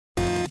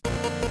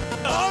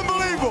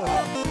Unbelievable.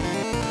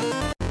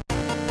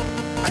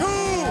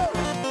 Cool.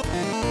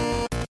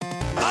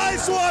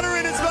 Ice water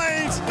in his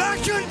veins. I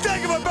couldn't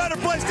think of a better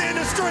place to end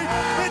the street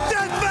than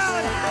Death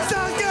Valley,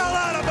 South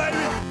Carolina,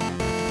 baby.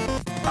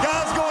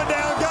 Guys going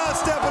down, guys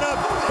stepping up.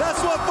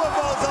 That's what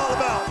football's all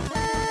about.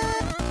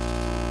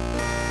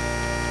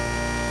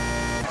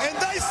 And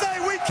they say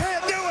we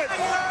can't do it.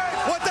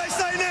 What they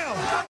say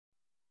now?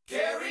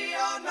 Carry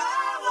on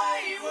my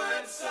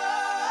wayward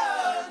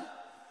son.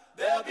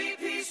 There'll be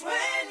peace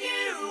when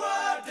you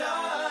are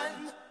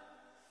done.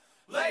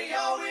 Lay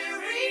your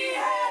weary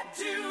head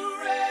to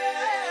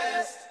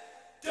rest.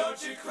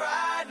 Don't you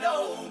cry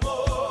no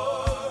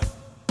more.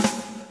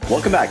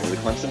 Welcome back to the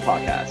Clemson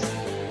Podcast.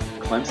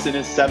 Clemson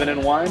is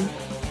 7-1,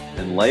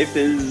 and life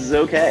is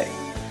okay.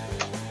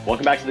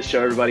 Welcome back to the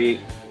show,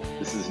 everybody.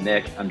 This is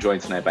Nick. I'm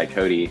joined tonight by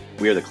Cody.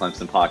 We are the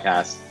Clemson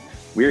Podcast.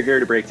 We are here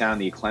to break down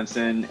the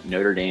Clemson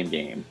Notre Dame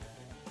game.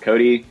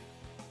 Cody,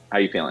 how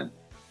you feeling?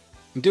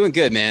 I'm doing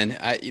good, man.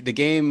 The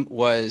game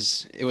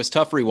was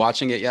tough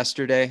rewatching it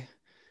yesterday,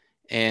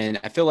 and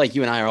I feel like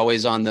you and I are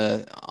always on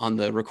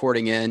the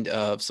recording end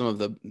of some of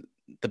the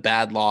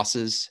bad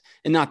losses.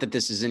 And not that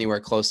this is anywhere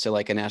close to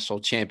like a national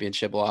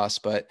championship loss,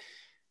 but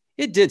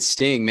it did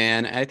sting,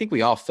 man. I think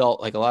we all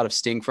felt like a lot of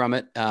sting from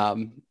it.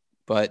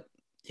 But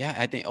yeah,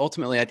 I think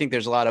ultimately,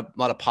 there's a lot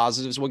of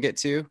positives we'll get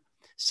to,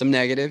 some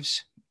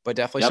negatives, but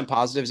definitely some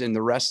positives. And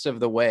the rest of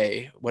the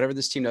way, whatever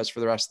this team does for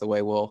the rest of the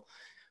way will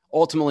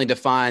ultimately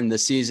define the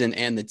season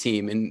and the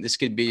team. And this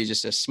could be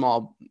just a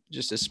small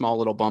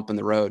little bump in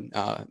the road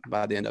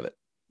by the end of it.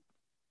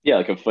 Yeah,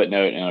 like a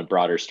footnote in a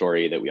broader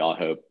story that we all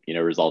hope,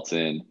 results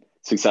in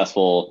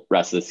successful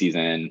rest of the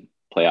season,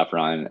 playoff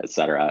run,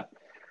 etc.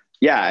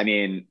 Yeah, I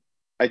mean,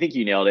 I think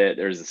you nailed it.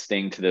 There's a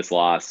sting to this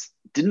loss.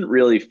 Didn't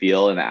really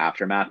feel in the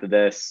aftermath of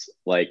this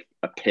like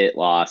a Pitt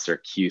loss or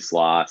Cuse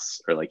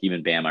loss or like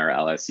even Bama or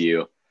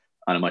LSU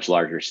on a much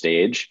larger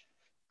stage,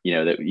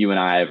 that you and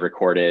I have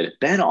recorded.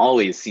 Ben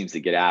always seems to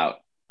get out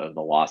of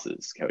the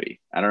losses, Cody.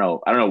 I don't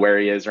know where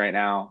he is right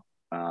now.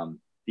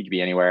 He could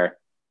be anywhere.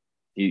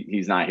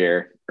 He's not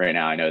here right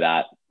now. I know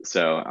that.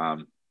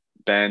 So,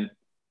 Ben,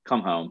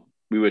 come home.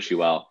 We wish you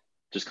well.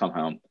 Just come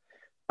home.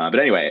 But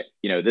anyway,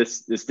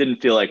 this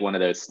didn't feel like one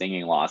of those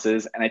stinging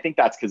losses. And I think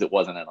that's because it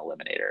wasn't an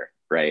eliminator,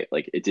 right?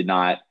 Like it did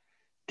not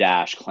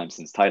dash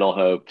Clemson's title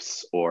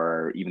hopes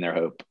or even their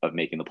hope of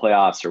making the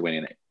playoffs or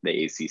winning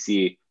the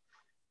ACC.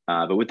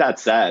 But with that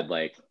said,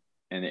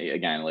 and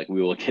again,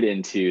 we will get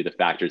into the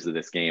factors of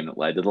this game that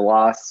led to the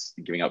loss,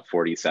 giving up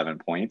 47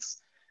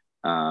 points.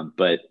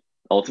 But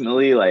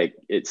ultimately,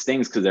 it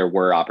stings because there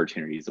were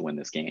opportunities to win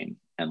this game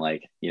and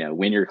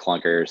win your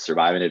clunkers,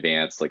 survive in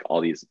advance,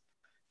 all these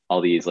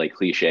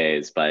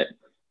cliches, but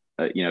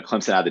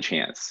Clemson had the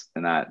chance,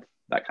 and that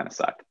kind of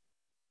sucked.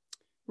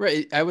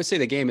 Right. I would say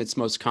the game it's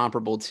most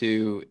comparable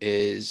to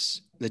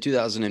is the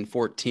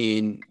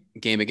 2014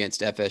 game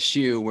against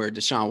FSU, where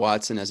Deshaun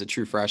Watson, as a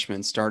true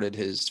freshman, started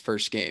his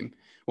first game.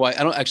 Well,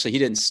 he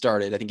didn't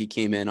start it. I think he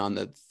came in on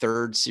the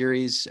third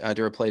series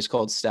to replace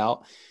Colt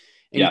Stout.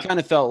 And you kind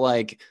of felt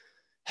like,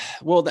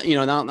 well,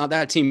 now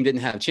that team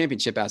didn't have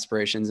championship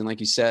aspirations. And like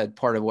you said,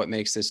 part of what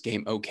makes this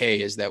game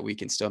okay is that we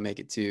can still make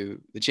it to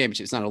the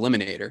championship. It's not an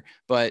eliminator,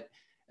 but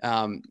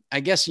I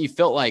guess you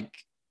felt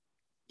like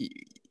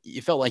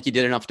you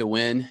did enough to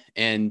win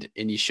and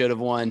you should have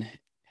won.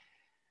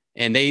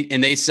 And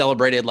they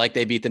celebrated like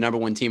they beat the number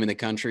one team in the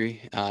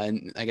country.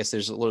 And I guess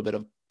there's a little bit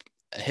of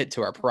a hit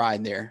to our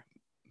pride there,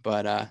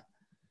 but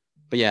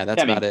yeah,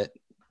 that's about it.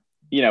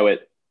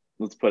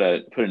 Let's put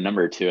a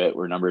number to it.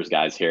 We're numbers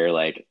guys here,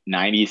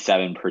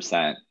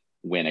 97%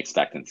 win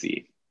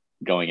expectancy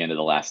going into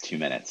the last 2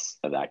 minutes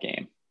of that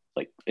game,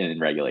 in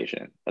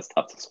regulation. That's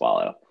tough to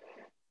swallow.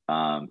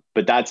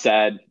 But that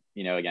said,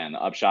 again,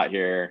 the upshot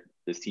here,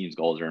 this team's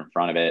goals are in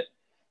front of it.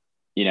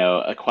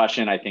 A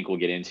question I think we'll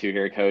get into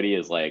here, Cody,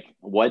 is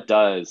what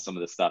does some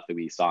of the stuff that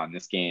we saw in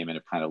this game and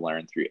have kind of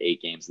learned through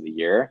 8 games of the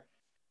year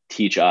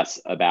teach us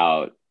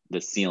about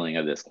the ceiling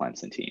of this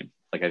Clemson team?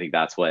 I think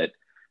that's what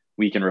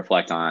we can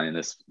reflect on in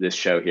this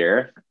show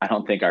here. I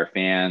don't think our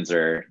fans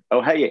are,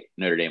 oh, hey,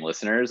 Notre Dame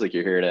listeners,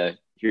 you're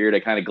here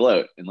to kind of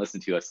gloat and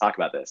listen to us talk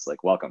about this.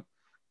 Welcome.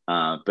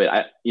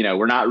 But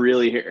we're not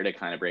really here to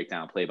kind of break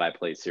down play by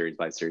play, series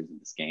by series of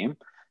this game.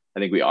 I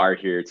think we are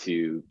here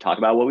to talk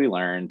about what we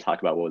learned, talk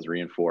about what was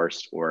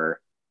reinforced or,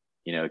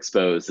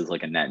 exposed as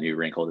a net new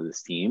wrinkle to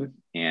this team.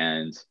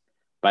 And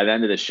by the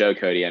end of the show,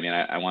 Cody,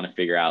 I want to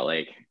figure out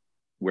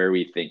where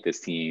we think this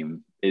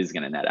team is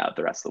going to net out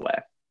the rest of the way.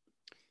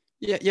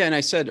 Yeah. And I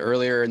said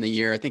earlier in the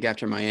year, I think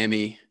after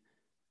Miami,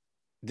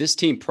 this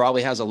team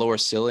probably has a lower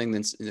ceiling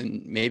than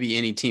maybe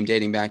any team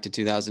dating back to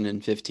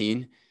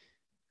 2015.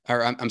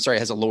 Or I'm sorry, it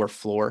has a lower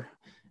floor,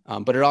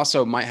 but it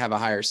also might have a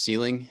higher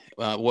ceiling.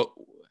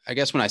 I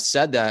guess when I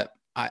said that,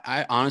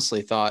 I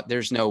honestly thought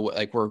there's no,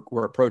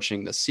 we're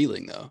approaching the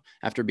ceiling though,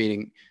 after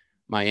beating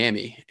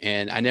Miami.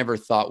 And I never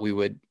thought we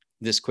would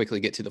this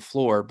quickly get to the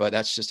floor, but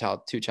that's just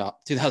how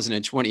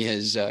 2020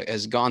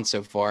 has gone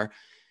so far.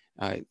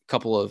 a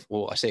couple of,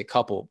 well, I say a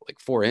couple, like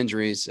 4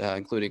 injuries,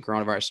 including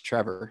coronavirus to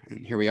Trevor.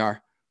 And here we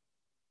are.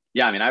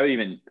 Yeah. I mean, I would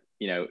even,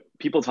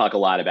 people talk a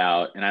lot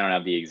about, and I don't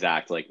have the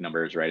exact like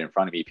numbers right in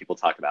front of me. People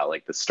talk about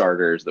like the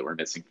starters that were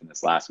missing from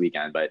this last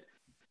weekend, but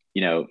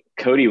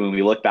Cody, when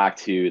we look back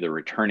to the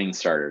returning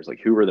starters,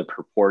 like who were the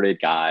purported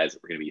guys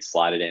that were going to be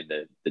slotted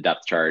into the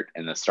depth chart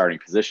and the starting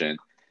position?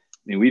 I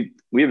mean,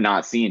 we have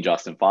not seen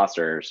Justin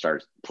Foster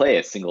play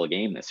a single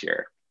game this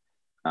year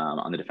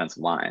on the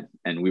defensive line,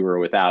 and we were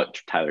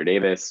without Tyler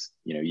Davis.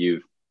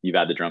 You've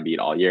had the drumbeat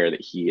all year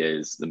that he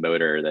is the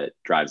motor that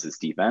drives this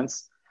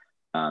defense.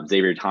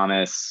 Xavier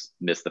Thomas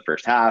missed the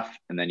first half,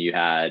 and then you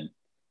had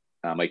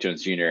Mike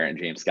Jones Jr. and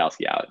James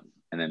Skalski out,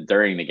 and then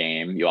during the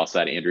game you also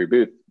had Andrew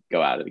Booth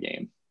go out of the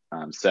game.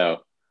 And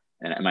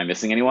am I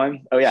missing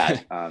anyone? Oh yeah.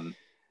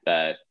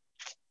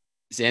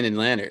 Landon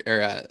Landers,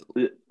 or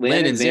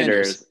Landon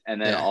Sanders.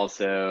 And then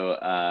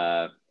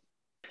also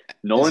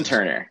Nolan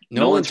Turner.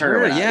 Nolan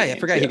Turner. Yeah. I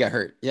forgot he got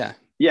hurt. Yeah.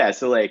 Yeah.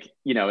 So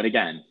and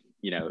again,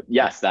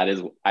 yes, that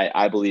is,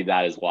 I believe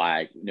that is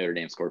why Notre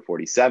Dame scored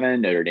 47.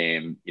 Notre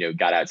Dame,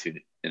 got out to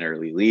an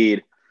early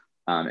lead.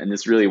 And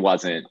this really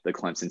wasn't the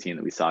Clemson team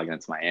that we saw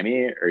against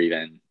Miami or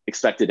even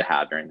expected to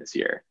have during this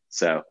year.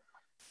 So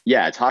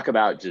yeah, talk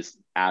about just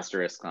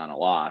asterisk on a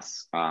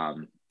loss.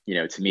 To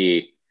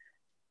me,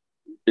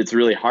 it's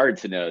really hard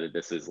to know that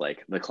this is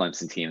like the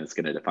Clemson team that's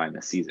going to define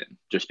this season,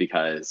 just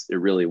because it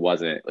really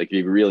wasn't like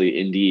we really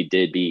indeed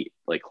did beat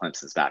like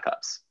Clemson's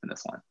backups in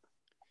this one.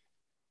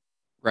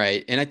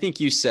 Right. And I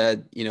think you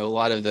said, a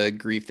lot of the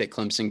grief that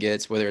Clemson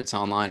gets, whether it's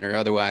online or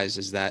otherwise,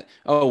 is that,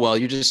 oh, well,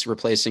 you're just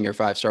replacing your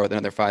 5-star with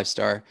another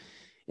 5-star.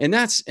 And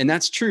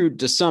that's true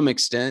to some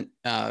extent,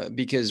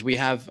 because we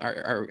have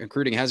our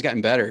recruiting has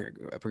gotten better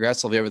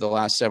progressively over the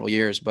last several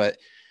years, but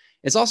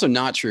it's also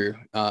not true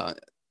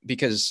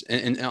because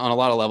and on a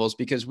lot of levels,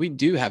 because we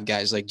do have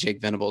guys like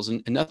Jake Venables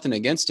and nothing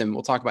against him.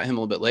 We'll talk about him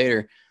a little bit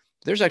later.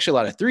 There's actually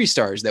a lot of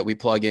 3-stars that we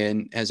plug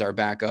in as our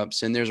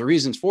backups. And there's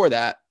reasons for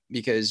that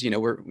because,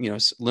 we're,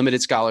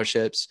 limited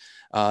scholarships,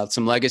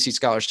 some legacy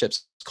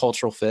scholarships,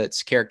 cultural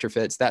fits, character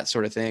fits, that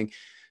sort of thing.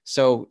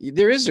 So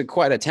there is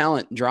quite a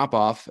talent drop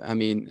off. I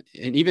mean,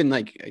 and even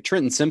like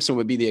Trenton Simpson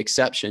would be the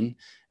exception,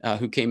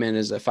 who came in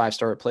as a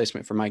 5-star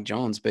replacement for Mike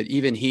Jones. But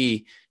even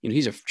he,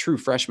 he's a true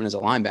freshman as a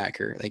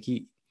linebacker. Like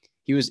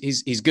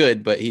he's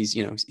good, but he's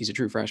a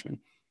true freshman.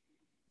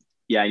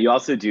 Yeah. You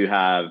also do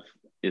have,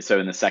 so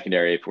in the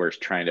secondary, if we're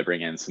trying to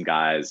bring in some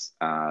guys,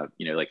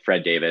 like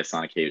Fred Davis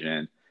on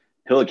occasion,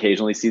 he'll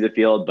occasionally see the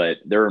field, but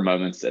there were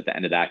moments at the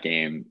end of that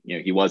game,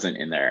 he wasn't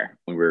in there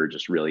when we were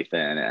just really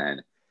thin,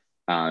 and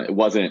it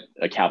wasn't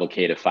a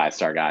cavalcade of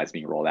 5-star guys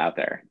being rolled out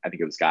there. I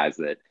think it was guys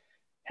that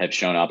have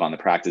shown up on the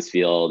practice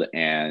field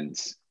and,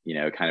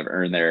 kind of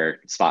earned their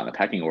spot in the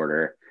pecking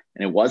order.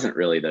 And it wasn't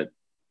really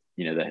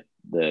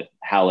the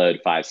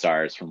hallowed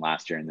 5-stars from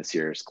last year in this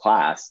year's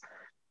class,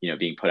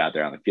 being put out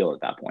there on the field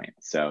at that point.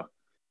 So,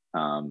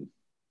 kind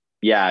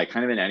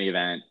of in any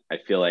event, I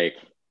feel like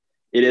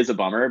it is a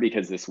bummer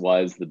because this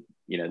was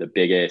the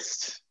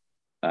biggest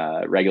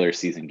regular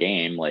season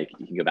game. Like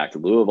you can go back to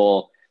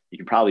Louisville. You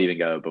can probably even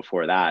go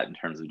before that in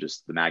terms of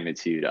just the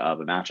magnitude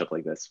of a matchup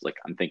like this. Like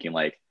I'm thinking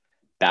like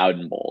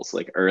Bowden Bowls,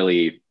 like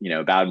early,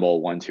 Bowden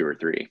Bowl 1, 2, or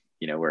 3,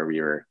 where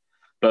we were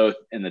both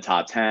in the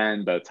top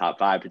 10, both top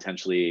 5,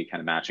 potentially kind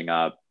of matching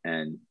up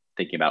and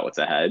thinking about what's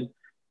ahead.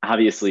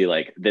 Obviously,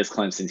 like this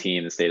Clemson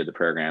team, the state of the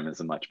program is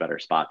a much better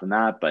spot than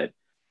that, but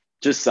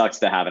just sucks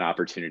to have an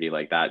opportunity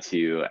like that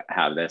to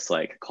have this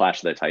like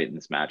Clash of the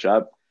Titans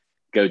matchup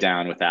go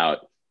down without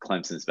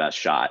Clemson's best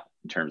shot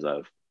in terms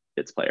of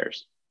its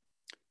players.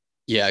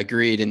 Yeah,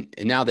 agreed. And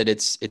now that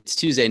it's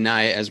Tuesday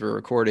night as we're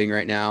recording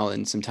right now,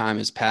 and some time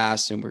has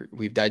passed, and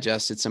we've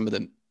digested some of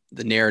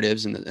the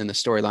narratives and the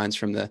storylines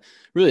from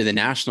the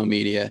national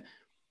media.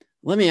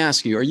 Let me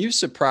ask you: are you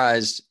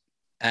surprised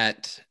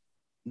at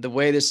the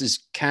way this has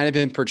kind of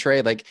been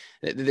portrayed? Like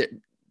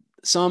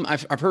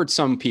I've heard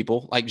some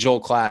people like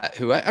Joel Klatt,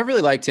 who I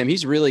really liked him.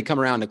 He's really come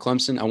around to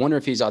Clemson. I wonder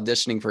if he's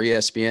auditioning for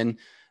ESPN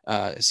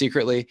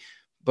secretly.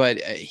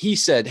 But he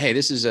said, hey,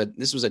 this was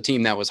a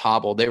team that was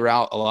hobbled. They were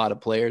out a lot of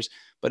players.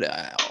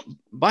 But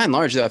by and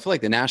large, though, I feel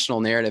like the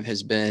national narrative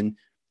has been,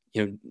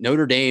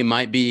 Notre Dame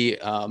might be,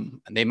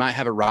 they might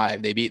have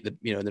arrived. They beat the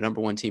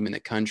number 1 team in the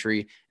country.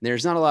 And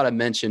there's not a lot of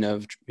mention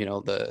of,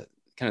 the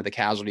kind of the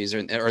casualties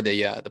or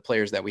the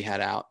players that we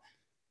had out.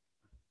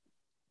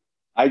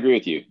 I agree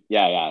with you.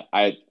 Yeah.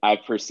 I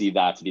perceive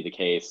that to be the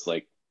case.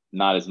 Like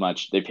not as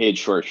much. They paid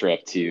short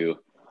shrift to,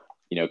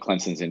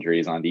 Clemson's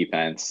injuries on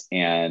defense.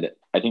 And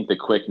I think the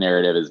quick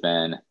narrative has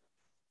been,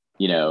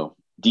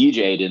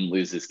 DJ didn't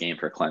lose this game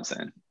for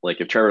Clemson.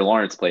 Like if Trevor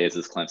Lawrence plays,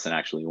 does Clemson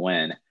actually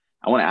win?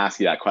 I want to ask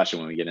you that question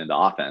when we get into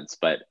offense,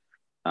 but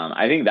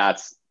I think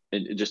that's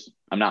just,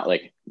 I'm not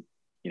like,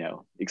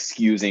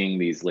 excusing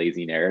these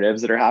lazy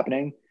narratives that are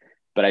happening.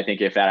 But I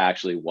think if that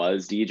actually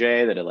was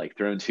DJ that had like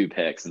thrown 2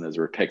 picks and those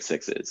were pick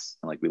 6s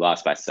and like we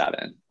lost by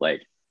 7,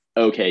 like,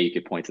 okay, you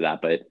could point to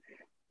that. But,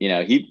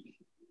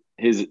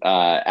 his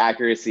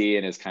accuracy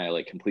and his kind of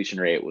like completion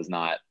rate was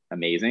not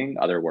amazing,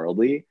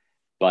 otherworldly.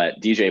 but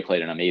DJ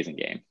played an amazing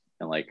game,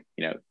 and like,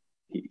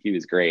 he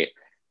was great.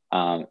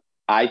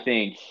 I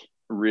think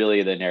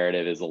really the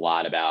narrative is a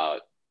lot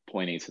about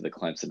pointing to the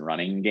Clemson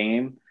running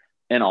game,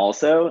 and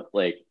also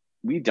like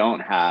we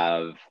don't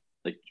have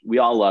like we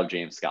all love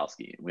James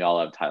Skalski, we all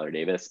love Tyler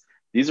Davis.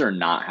 These are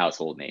not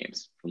household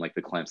names from like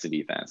the Clemson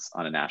defense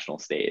on a national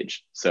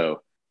stage,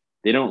 so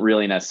they don't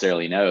really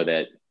necessarily know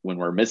that when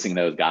we're missing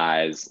those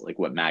guys, like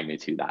what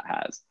magnitude that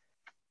has.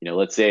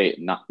 Let's say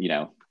not,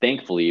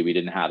 thankfully we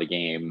didn't have a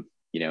game,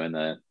 in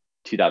the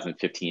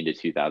 2015 to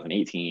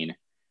 2018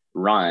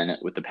 run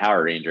with the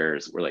Power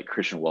Rangers where like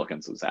Christian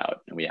Wilkins was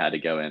out and we had to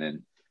go in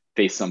and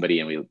face somebody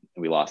and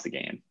we lost the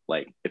game.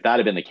 Like if that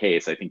had been the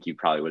case, I think you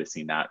probably would have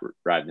seen that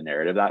drive the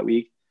narrative that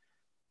week.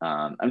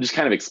 I'm just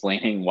kind of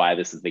explaining why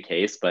this is the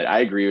case, but I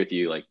agree with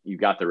you. Like you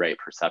got the right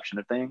perception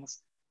of things,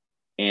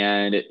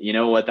 and you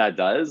know what that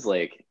does?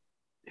 Like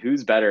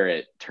who's better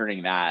at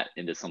turning that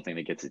into something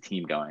that gets a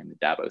team going than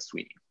Dabo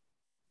Swinney?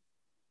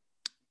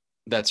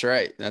 That's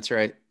right.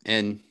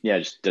 And yeah,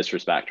 just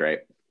disrespect, right?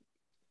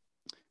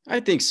 I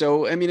think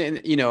so. I mean, and,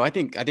 I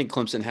think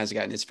Clemson has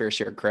gotten its fair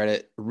share of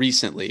credit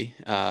recently.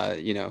 I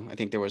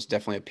think there was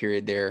definitely a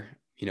period there,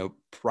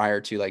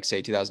 prior to like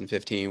say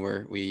 2015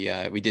 where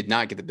we did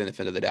not get the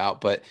benefit of the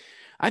doubt. But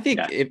I think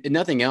if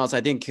nothing else,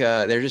 I think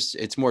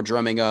it's more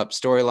drumming up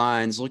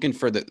storylines, looking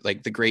for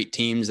the great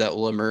teams that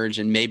will emerge,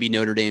 and maybe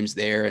Notre Dame's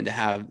there, and to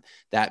have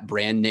that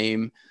brand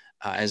name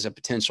as a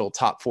potential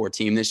top 4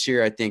 team this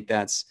year. I think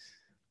that's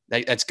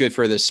good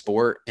for the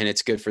sport, and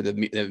it's good for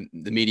the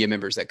media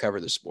members that cover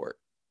the sport.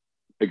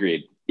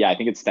 Agreed. Yeah, I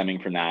think it's stemming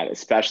from that,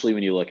 especially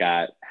when you look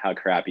at how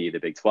crappy the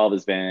Big 12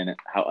 has been,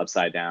 how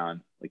upside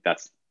down. Like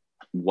that's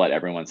what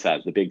everyone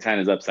says. The Big 10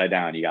 is upside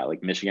down. You got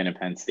like Michigan and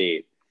Penn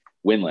State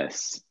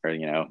winless, or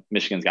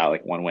Michigan's got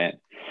like 1 win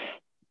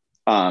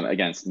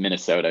against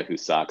Minnesota, who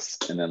sucks,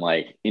 and then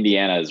like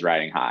Indiana is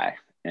riding high,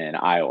 and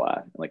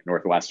Iowa, like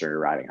Northwestern, are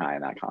riding high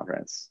in that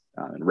conference,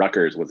 and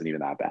Rutgers wasn't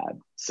even that bad.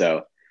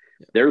 So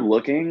they're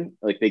looking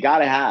like they got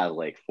to have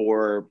like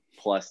 4+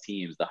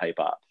 teams to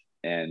hype up,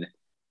 and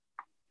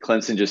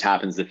Clemson just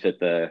happens to fit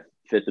the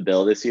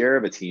bill this year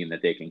of a team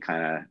that they can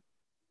kind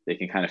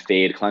of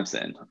fade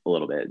Clemson a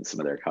little bit in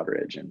some of their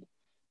coverage. And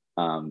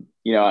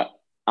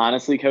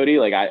honestly, Cody,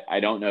 like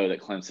I don't know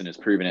that Clemson has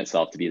proven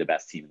itself to be the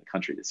best team in the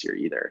country this year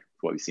either,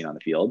 what we've seen on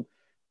the field.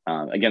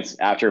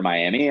 After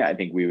Miami, I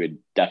think we would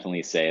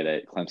definitely say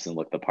that Clemson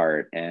looked the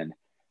part. And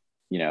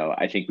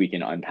I think we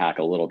can unpack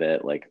a little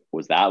bit, like,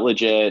 was that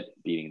legit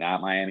beating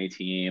that Miami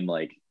team?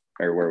 Like,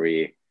 or were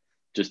we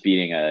just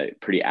beating a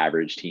pretty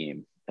average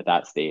team at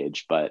that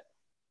stage? But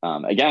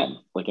again,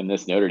 like in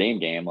this Notre Dame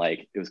game,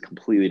 like it was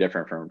completely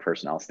different from a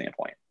personnel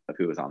standpoint of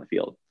who was on the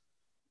field.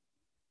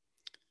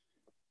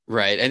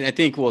 Right. And I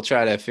think we'll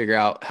try to figure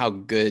out how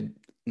good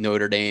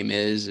Notre Dame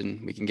is,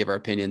 and we can give our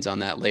opinions on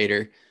that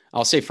later.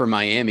 I'll say for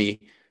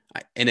Miami,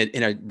 in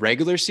a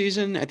regular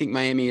season, I think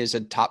Miami is a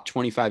top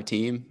 25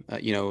 team,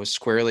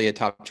 squarely a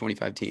top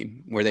 25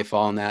 team. Where they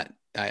fall in that,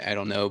 I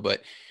don't know.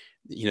 But,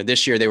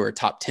 this year they were a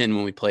top 10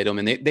 when we played them,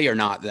 and they are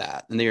not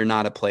that. And they are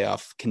not a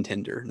playoff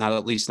contender,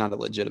 at least not a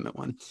legitimate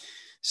one.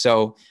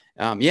 So,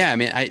 how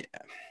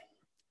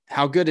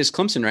good is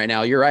Clemson right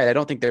now? You're right. I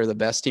don't think they're the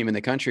best team in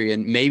the country,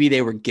 and maybe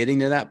they were getting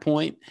to that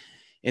point.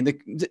 And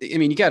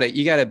you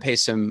gotta pay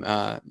some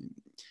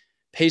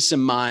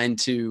mind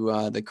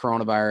to the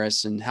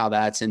coronavirus and how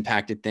that's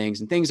impacted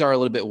things. And things are a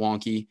little bit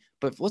wonky.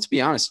 But let's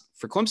be honest,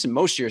 for Clemson,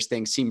 most years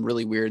things seem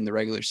really weird in the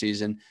regular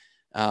season.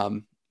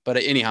 But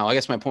anyhow, I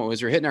guess my point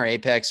was we're hitting our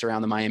apex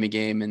around the Miami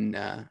game, and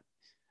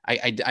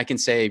I can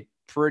say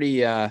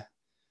pretty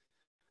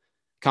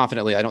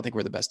confidently I don't think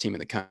we're the best team in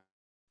the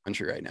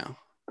country right now.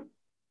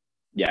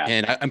 Yeah.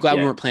 And I'm glad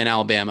we weren't playing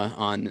Alabama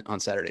on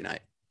Saturday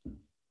night.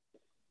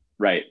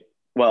 Right.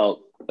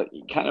 Well,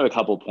 kind of a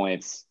couple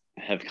points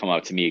have come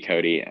up to me,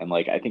 Cody. And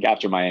like, I think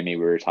after Miami,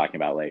 we were talking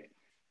about like,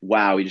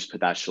 wow, we just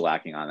put that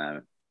shellacking on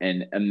them.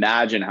 And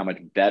imagine how much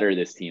better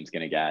this team's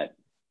going to get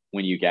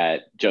when you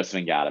get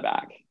Joseph Ngata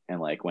back. And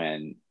like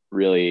when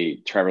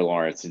really Trevor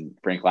Lawrence and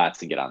Frank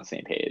Latson get on the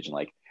same page. And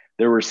like,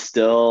 there were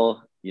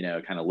still,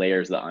 kind of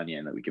layers of the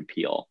onion that we could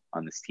peel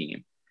on this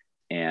team.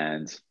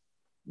 And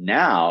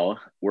now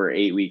we're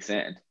 8 weeks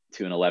in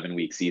to an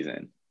 11-week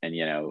season, and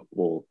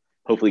we'll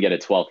hopefully get a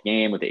 12th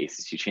game with the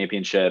ACC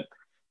championship,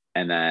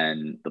 and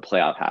then the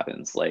playoff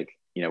happens. Like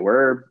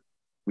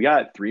we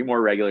got 3 more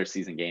regular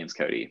season games,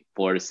 Cody: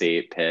 Florida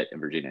State, Pitt,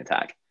 and Virginia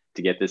Tech,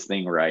 to get this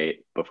thing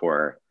right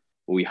before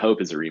what we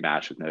hope is a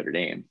rematch with Notre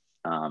Dame.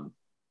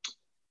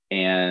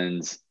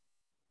 And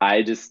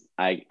I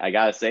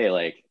gotta say,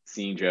 like,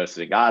 seeing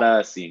Joseph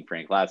Ngata, seeing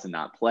Frank Latson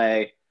not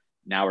play.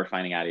 Now we're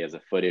finding out he has a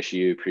foot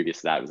issue. Previous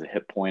to that, it was a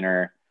hip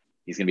pointer.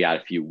 He's going to be out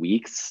a few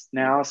weeks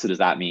now. So does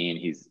that mean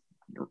he's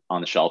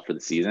on the shelf for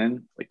the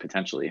season? Like,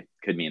 potentially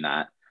could mean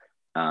that.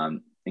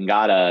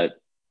 Ngata,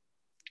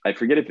 I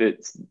forget if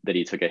it's that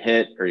he took a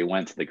hit or he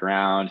went to the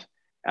ground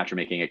after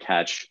making a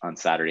catch on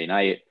Saturday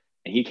night,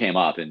 and he came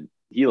up and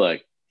he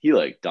looked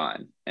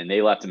done. And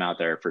they left him out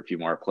there for a few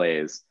more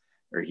plays,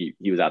 or he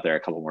was out there a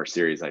couple more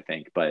series, I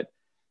think. But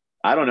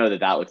I don't know that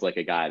that looks like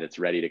a guy that's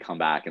ready to come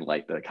back and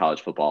light the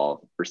college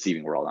football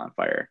receiving world on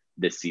fire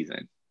this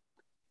season.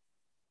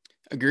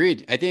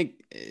 Agreed. I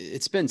think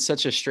it's been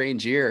such a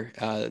strange year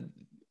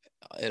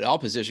at all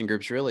position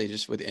groups, really,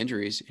 just with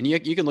injuries. And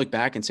you can look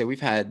back and say we've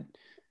had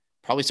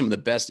probably some of the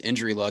best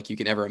injury luck you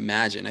can ever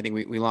imagine. I think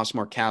we lost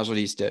more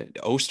casualties to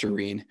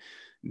Osterine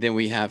than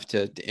we have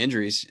to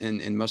injuries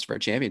in most of our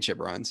championship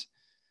runs.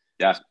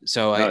 Yeah.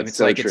 So no, it's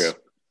so like true.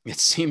 it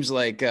seems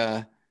like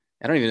I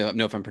don't even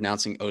know if I'm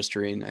pronouncing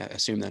Osterine. I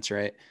assume that's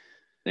right.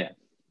 Yeah.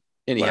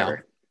 Anyhow,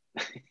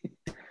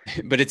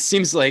 but it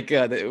seems like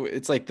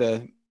it's like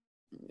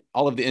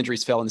all of the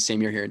injuries fell in the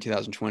same year here in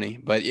 2020.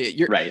 But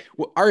you're right.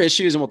 Our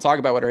issues, and we'll talk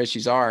about what our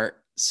issues are.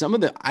 Some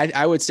of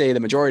I would say the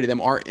majority of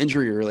them are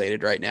injury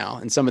related right now,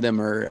 and some of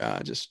them are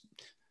just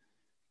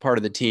part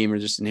of the team or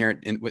just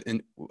inherent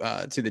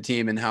to the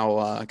team and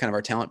how kind of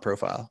our talent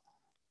profile.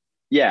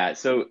 Yeah.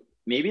 So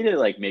maybe to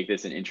like make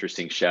this an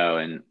interesting show,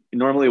 and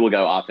normally we'll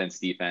go offense,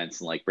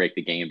 defense, and like break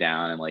the game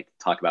down and like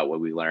talk about what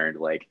we learned.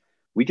 Like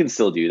we can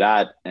still do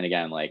that. And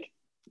again, like,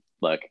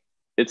 look,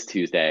 it's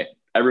Tuesday.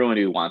 Everyone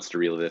who wants to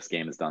relive this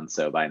game has done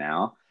so by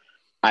now.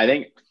 I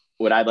think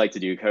what I'd like to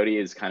do, Cody,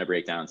 is kind of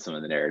break down some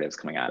of the narratives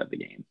coming out of the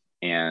game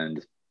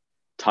and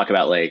talk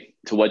about like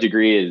to what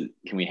degree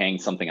can we hang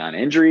something on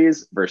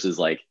injuries versus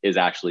like is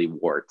actually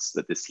warts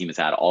that this team has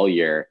had all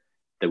year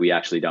that we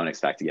actually don't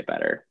expect to get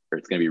better, or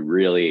it's going to be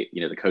really,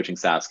 the coaching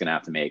staff's going to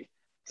have to make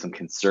some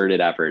concerted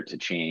effort to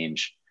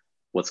change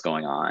what's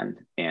going on.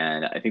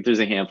 And I think there's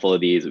a handful of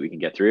these that we can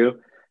get through.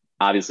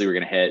 Obviously we're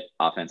going to hit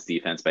offense,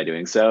 defense by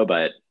doing so,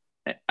 but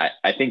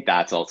I think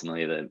that's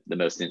ultimately the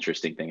most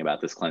interesting thing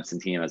about this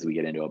Clemson team as we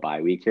get into a bye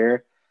week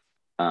here,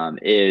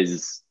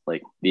 is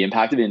like the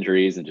impact of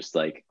injuries and just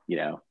like,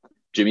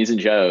 Jimmy's and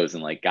Joe's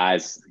and like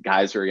guys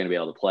who are going to be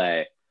able to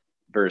play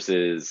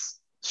versus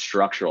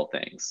structural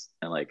things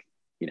and like,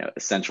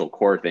 essential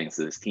core things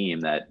to this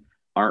team that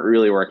aren't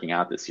really working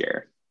out this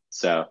year.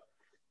 So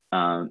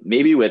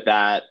maybe with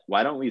that,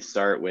 why don't we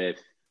start with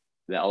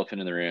the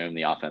elephant in the room,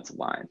 the offensive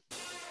line.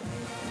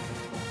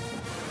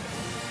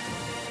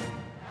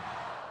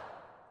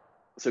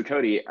 So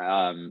Cody,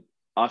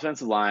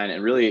 offensive line,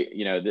 and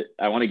really,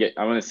 I want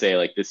to say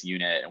like this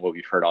unit and what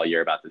we've heard all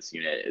year about this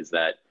unit is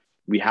that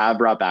we have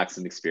brought back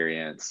some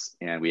experience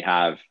and we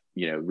have,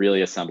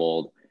 really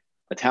assembled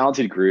a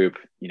talented group.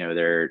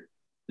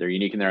 They're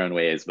unique in their own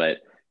ways, but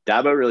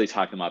Dabo really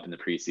talked them up in the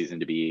preseason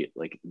to be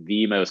like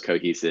the most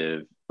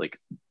cohesive, like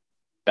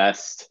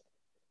best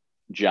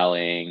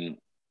gelling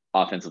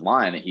offensive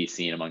line that he's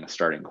seen among the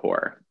starting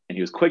core. And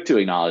he was quick to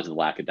acknowledge the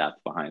lack of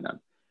depth behind them.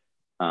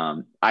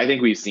 I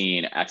think we've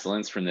seen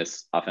excellence from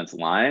this offensive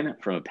line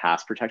from a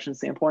pass protection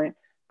standpoint,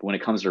 but when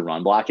it comes to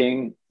run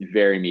blocking,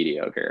 very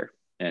mediocre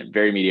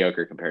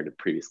compared to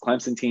previous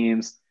Clemson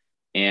teams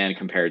and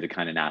compared to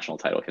kind of national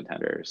title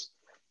contenders.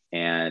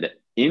 And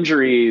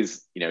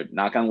injuries,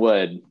 knock on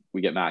wood,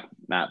 we get Matt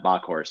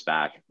Bockhorst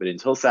back, but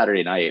until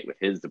Saturday night with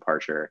his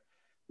departure,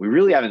 we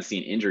really haven't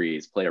seen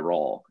injuries play a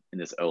role in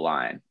this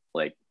O-line,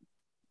 like,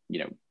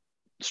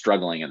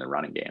 struggling in the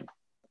running game.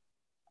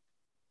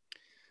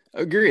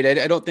 Agreed.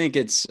 I don't think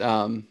it's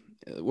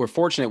we're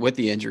fortunate with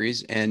the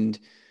injuries, and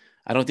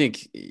I don't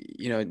think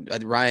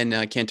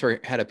Ryan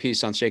Cantor had a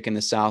piece on Shaking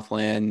the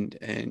Southland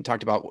and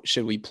talked about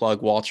should we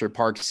plug Walter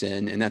Parks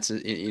in, and that's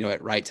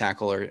at right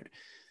tackle or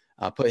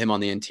put him on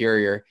the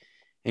interior.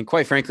 And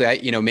quite frankly,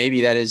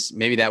 maybe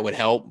that would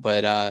help,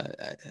 but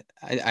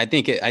I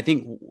think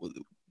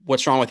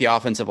what's wrong with the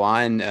offensive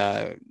line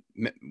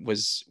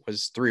was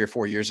 3 or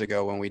 4 years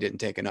ago when we didn't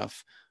take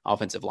enough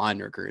offensive line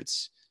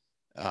recruits.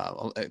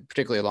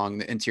 Particularly along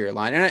the interior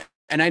line.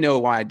 And I know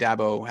why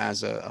Dabo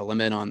has a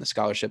limit on the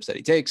scholarships that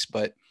he takes,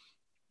 but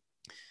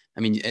I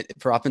mean,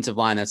 for offensive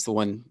line, that's the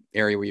one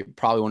area where you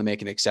probably want to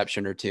make an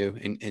exception or two,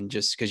 and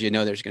just because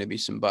there's going to be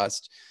some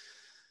bust.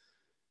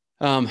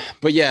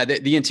 But yeah,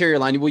 the interior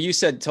line. Well,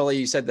 Tully,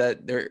 you said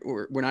that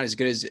we're not as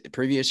good as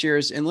previous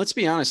years, and let's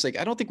be honest, like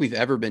I don't think we've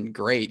ever been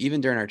great,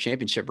 even during our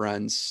championship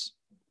runs.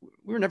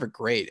 We were never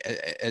great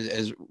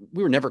as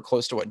we were never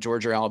close to what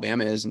Georgia or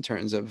Alabama is in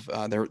terms of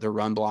their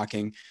run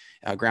blocking,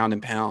 ground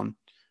and pound.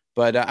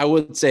 But I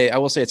will say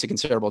it's a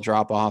considerable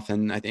drop off.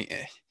 And I think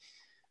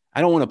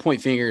I don't want to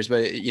point fingers,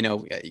 but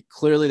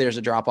clearly there's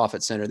a drop off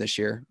at center this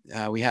year.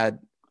 We had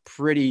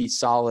pretty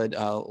solid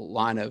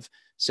line of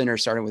center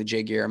starting with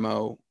Jay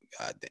Guillermo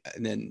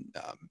and then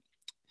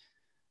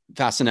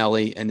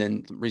Fasanelli and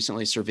then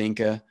recently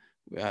Cervinka,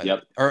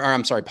 or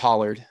I'm sorry,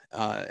 Pollard.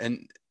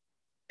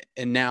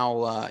 And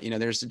now,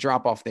 there's a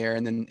drop off there,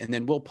 and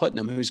then Will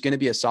Putnam, who's going to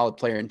be a solid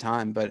player in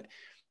time, but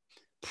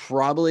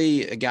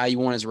probably a guy you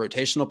want as a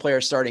rotational player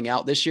starting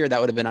out this year.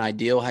 That would have been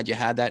ideal had you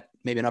had that,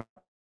 maybe an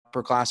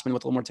upperclassman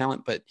with a little more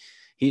talent. But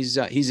he's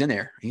in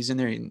there. He's in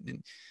there.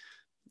 And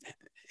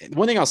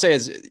one thing I'll say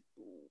is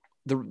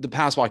the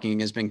pass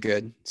blocking has been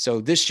good. So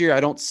this year,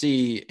 I don't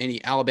see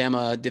any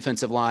Alabama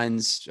defensive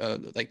lines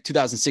like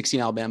 2016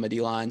 Alabama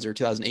D lines or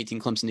 2018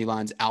 Clemson D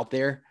lines out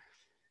there.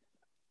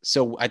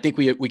 So I think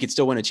we could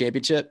still win a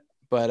championship,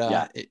 but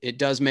Yeah. it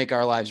does make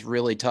our lives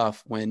really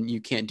tough when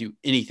you can't do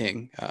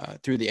anything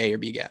through the A or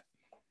B gap.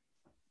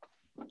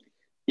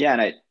 Yeah,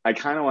 and I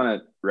kind of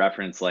want to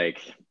reference, like,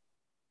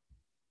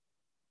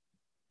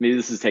 maybe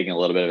this is taking a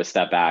little bit of a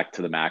step back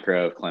to the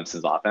macro of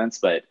Clemson's offense,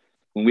 but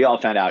when we all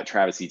found out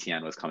Travis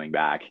Etienne was coming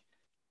back,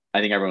 I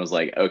think everyone was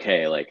like,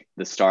 okay, like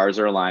the stars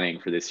are aligning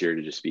for this year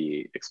to just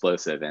be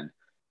explosive. And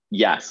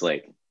yes,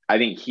 like I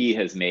think he's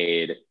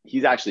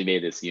actually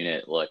made this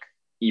unit look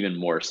even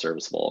more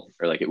serviceable,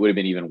 or like it would have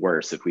been even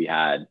worse if we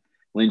had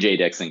Lynn J.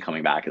 Dixon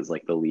coming back as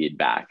like the lead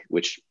back,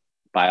 which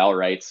by all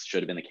rights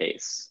should have been the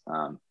case.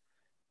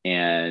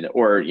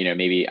 Or,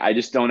 maybe I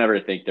just don't ever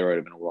think there would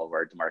have been a world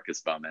where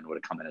Demarcus Bowman would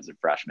have come in as a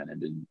freshman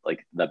and been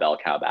like the bell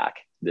cow back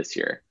this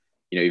year.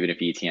 Even if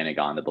Etienne had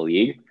gone to the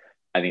league,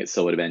 I think it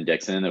still would have been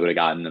Dixon that would have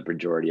gotten the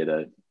majority of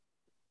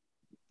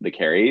the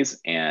carries.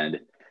 And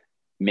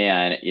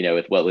man,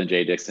 with what Lynn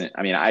J. Dixon,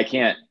 I mean, I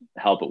can't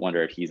help but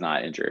wonder if he's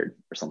not injured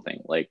or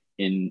something. Like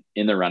in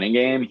the running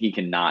game, he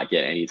cannot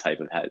get any type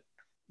of head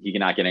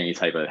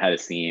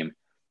of steam,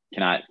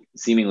 cannot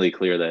seemingly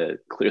clear the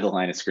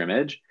line of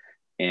scrimmage.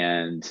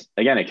 And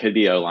again, it could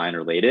be O-line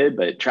related,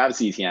 but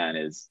Travis Etienne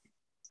is,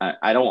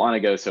 I don't want to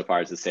go so far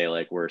as to say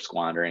like we're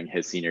squandering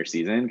his senior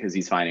season, because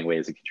he's finding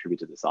ways to contribute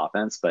to this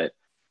offense, but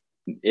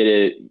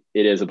it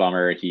is a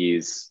bummer.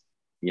 He's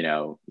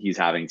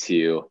having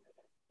to,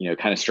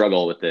 kind of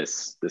struggle with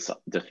this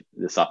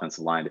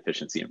offensive line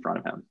deficiency in front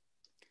of him.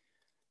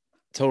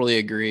 Totally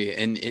agree.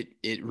 And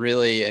it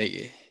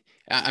really,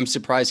 I'm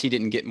surprised he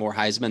didn't get more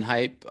Heisman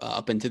hype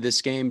up into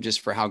this game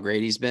just for how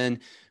great he's been,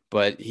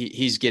 but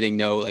he's getting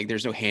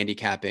there's no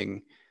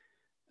handicapping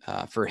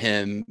for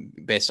him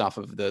based off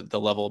of the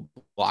level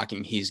of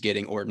blocking he's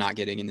getting or not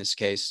getting in this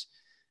case.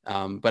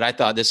 But I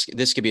thought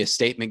this could be a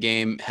statement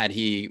game. Had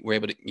he were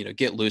able to,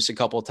 get loose a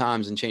couple of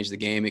times and change the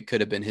game, it could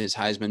have been his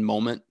Heisman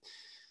moment.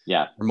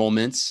 Yeah. Or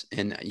moments.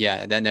 And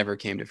yeah, that never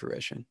came to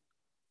fruition.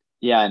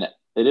 Yeah. And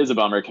it is a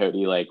bummer,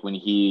 Cody. Like when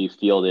he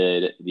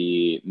fielded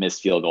the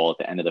missed field goal at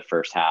the end of the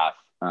first half,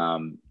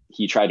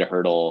 he tried to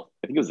hurdle,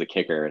 I think it was the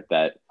kicker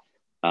that,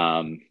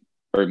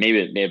 or maybe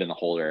it may have been the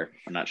holder.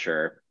 I'm not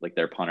sure. Like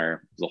their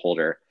punter was a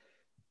holder.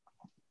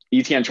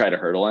 Etienne tried to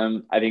hurdle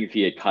him. I think if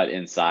he had cut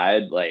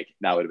inside, like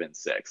that would have been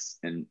 6.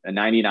 And a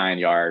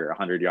 99-yard or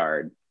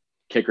 100-yard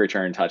kick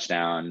return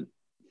touchdown,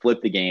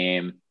 flip the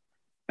game.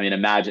 I mean,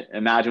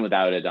 imagine what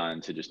that would have done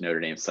to just Notre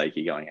Dame's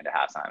psyche going into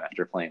halftime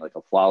after playing like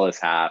a flawless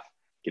half,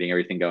 getting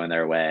everything going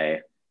their way.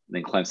 And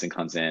then Clemson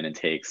comes in and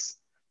takes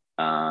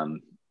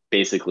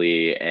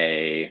basically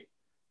a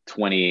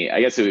 20,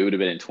 I guess it would have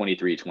been in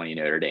 23-20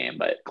 Notre Dame,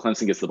 but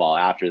Clemson gets the ball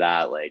after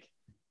that. Like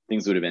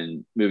things would have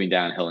been moving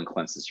downhill in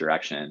Clemson's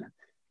direction.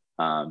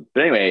 But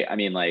anyway, I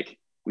mean, like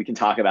we can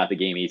talk about the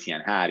game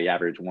Etienne had. He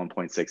averaged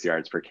 1.6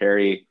 yards per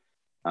carry.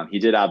 He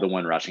did have the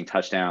one rushing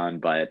touchdown,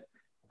 but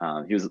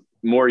he was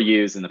more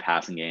used in the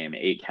passing game,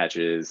 8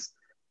 catches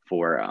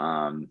for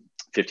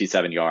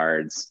 57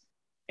 yards.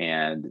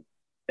 And,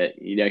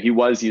 he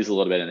was used a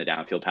little bit in the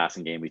downfield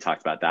passing game. We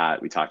talked about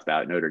that. We talked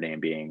about Notre Dame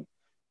being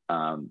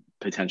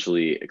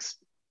potentially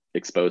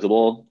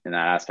exposable in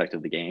that aspect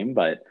of the game.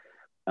 But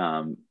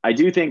I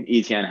do think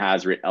Etienne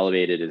has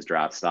elevated his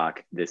draft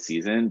stock this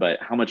season, but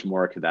how much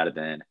more could that have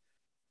been?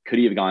 Could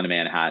he have gone to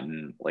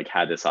Manhattan, like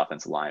had this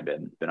offensive line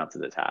been up to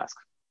the task?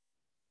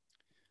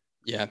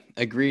 Yeah,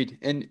 agreed.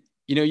 And,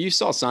 you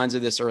saw signs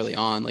of this early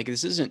on. Like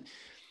this isn't,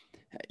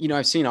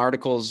 I've seen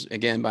articles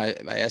again by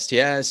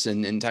STS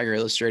and Tiger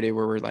Illustrated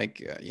where we're like,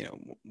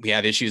 we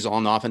have issues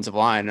on the offensive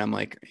line. And I'm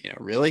like,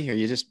 really? Are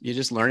you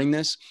just learning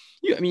this?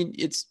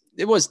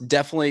 It was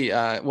definitely,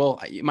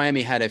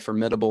 Miami had a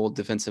formidable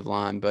defensive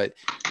line, but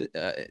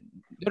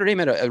Notre Dame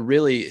had a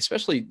really,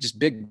 especially just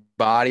big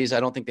bodies. I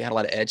don't think they had a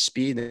lot of edge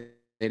speed. They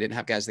didn't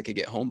have guys that could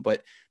get home,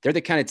 but they're the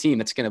kind of team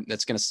that's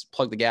gonna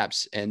plug the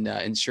gaps and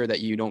ensure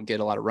that you don't get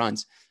a lot of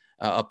runs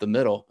up the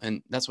middle,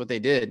 and that's what they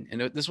did.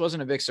 And this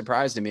wasn't a big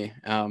surprise to me.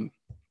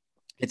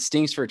 It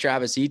stinks for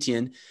Travis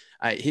Etienne.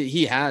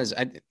 He has.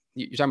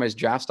 You're talking about his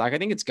draft stock. I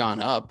think it's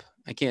gone up.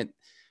 I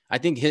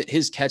think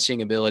his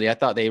catching ability. I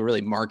thought they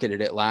really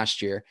marketed it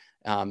last year,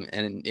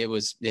 and it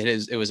was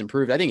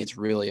improved. I think it's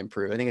really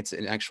improved. I think it's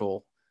an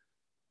actual.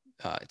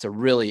 It's a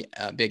really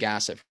big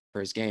asset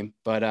for his game,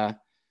 but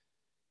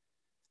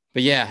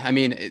yeah, I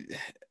mean,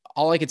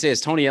 all I could say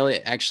is Tony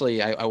Elliott,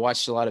 actually, I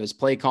watched a lot of his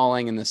play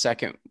calling in the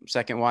second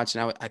watch.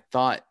 And I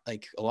thought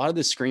like a lot of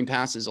the screen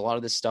passes, a lot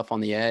of this stuff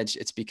on the edge,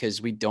 it's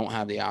because we don't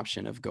have the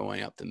option of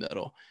going up the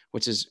middle,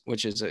 which is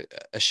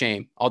a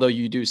shame. Although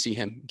you do see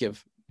him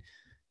give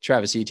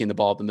Travis Etienne the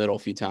ball up the middle a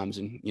few times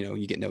and,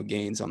 you get no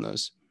gains on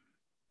those.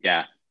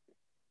 Yeah.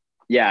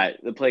 Yeah.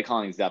 The play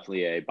calling is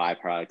definitely a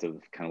byproduct of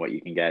kind of what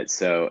you can get.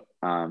 So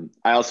I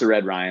also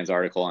read Ryan's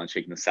article on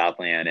Shaking the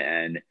Southland,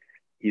 and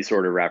he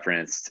sort of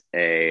referenced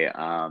I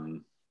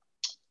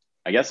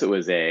guess it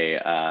was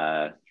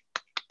a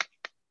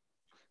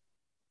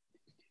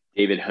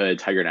David Hood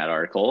TigerNet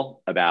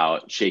article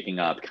about shaking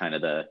up kind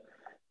of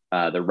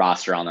the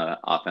roster on the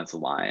offensive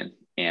line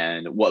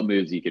and what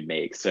moves you could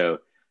make. So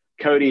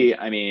Cody,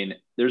 I mean,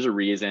 there's a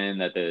reason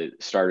that the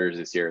starters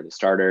this year are the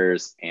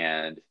starters,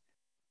 and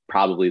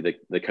probably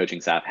the coaching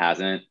staff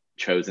hasn't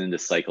chosen to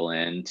cycle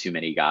in too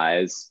many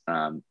guys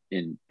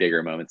in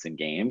bigger moments in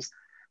games.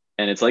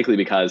 And it's likely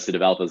because to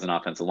develop as an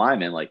offensive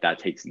lineman, like that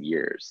takes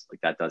years.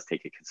 Like that does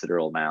take a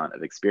considerable amount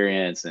of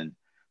experience and,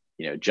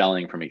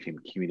 gelling from a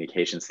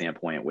communication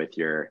standpoint with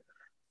your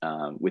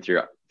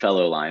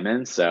fellow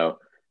linemen. So,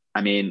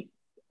 I mean,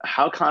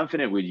 how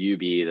confident would you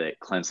be that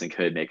Clemson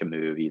could make a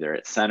move either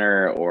at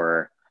center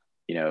or,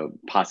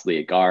 possibly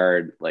at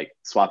guard, like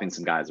swapping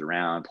some guys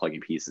around,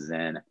 plugging pieces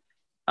in?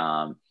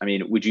 I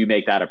mean, would you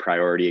make that a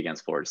priority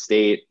against Florida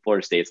State?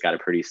 Florida State's got a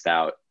pretty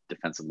stout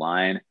defensive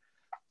line.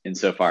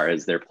 Insofar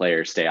as their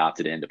players stay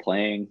opted into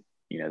playing,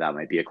 that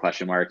might be a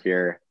question mark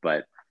here.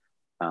 But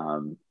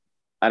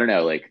I don't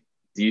know, like,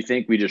 do you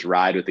think we just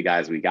ride with the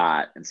guys we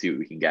got and see what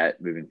we can get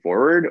moving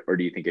forward? Or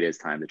do you think it is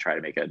time to try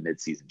to make a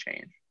midseason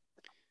change?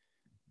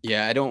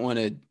 Yeah, I don't want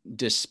to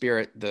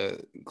dispirit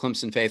the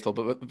Clemson faithful,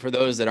 but for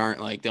those that aren't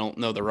they don't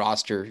know the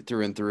roster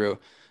through and through,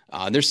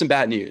 there's some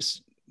bad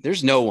news.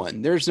 There's no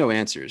one. There's no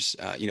answers.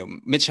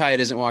 Mitch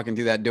Hyatt isn't walking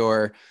through that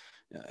door.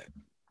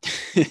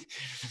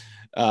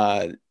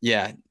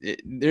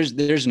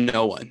 There's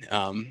no one.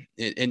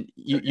 And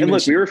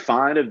look, we were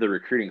fond of the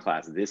recruiting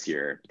class this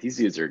year. These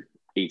dudes are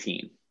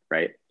 18,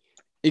 right?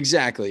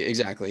 Exactly.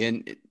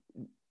 And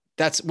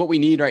that's what we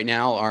need right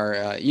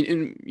now.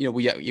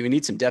 We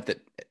need some depth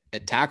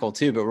at tackle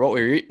too, but what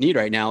we need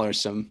right now are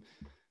some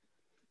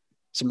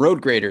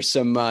road graders,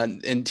 some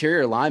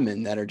interior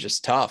linemen that are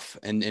just tough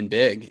and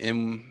big.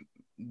 And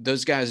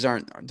those guys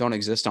don't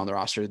exist on the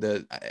roster.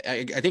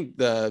 I think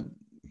the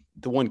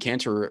one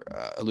Cantor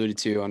alluded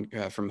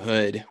to from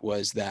Hood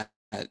was that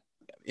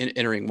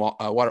entering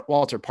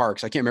Walter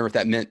Parks. I can't remember if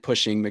that meant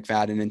pushing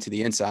McFadden into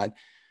the inside,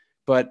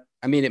 but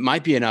I mean, it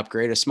might be an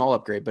upgrade, a small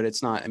upgrade, but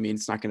it's not. I mean,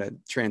 it's not going to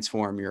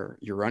transform your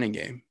running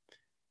game.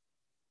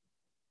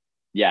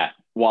 Yeah,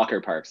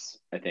 Walker Parks,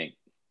 I think.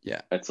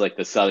 Yeah, it's like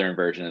the southern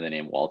version of the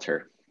name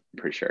Walter. I'm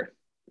pretty sure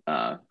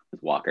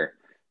with Walker,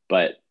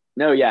 but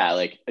no, yeah,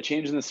 like a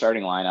change in the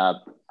starting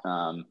lineup.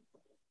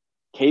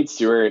 Cade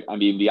Stewart, I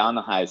mean, beyond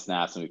the high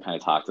snaps, and we kind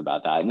of talked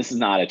about that. And this is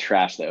not a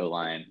trash the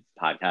O-line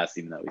podcast,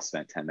 even though we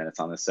spent 10 minutes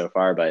on this so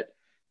far. But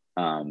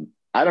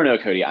I don't know,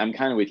 Cody. I'm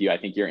kind of with you. I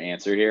think your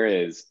answer here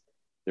is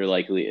there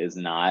likely is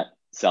not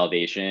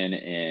salvation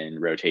in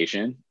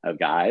rotation of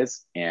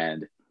guys.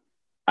 And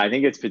I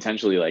think it's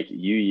potentially like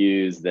you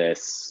use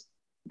this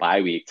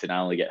bye week to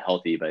not only get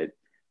healthy, but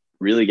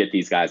really get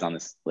these guys on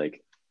this,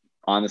 like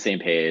on the same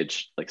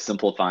page, like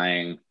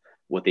simplifying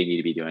what they need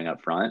to be doing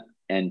up front.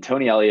 And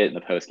Tony Elliott in the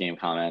post-game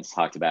comments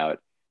talked about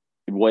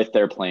with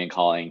their playing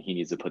calling, he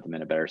needs to put them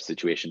in a better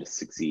situation to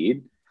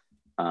succeed.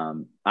 I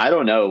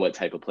don't know what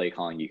type of play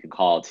calling you can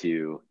call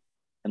to,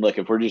 and look,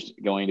 if we're just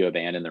going to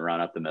abandon the run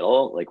up the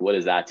middle, like what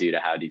does that do to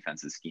how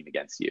defenses scheme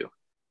against you?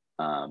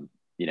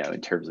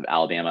 In terms of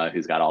Alabama,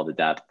 who's got all the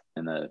depth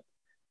and the,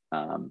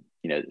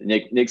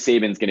 Nick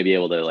Saban's going to be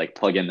able to like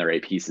plug in the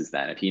right pieces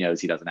then if he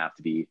knows he doesn't have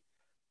to be,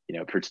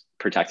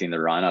 protecting the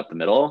run up the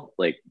middle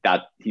like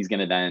that. He's going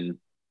to then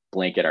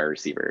blanket our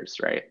receivers,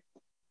 right?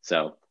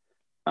 So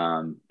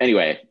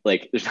anyway,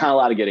 like there's not a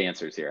lot of good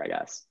answers here, I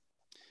guess.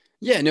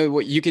 Yeah, no,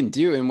 what you can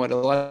do and what a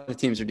lot of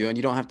teams are doing,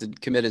 you don't have to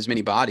commit as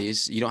many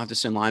bodies. You don't have to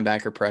send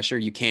linebacker pressure.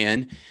 You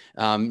can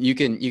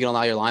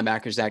allow your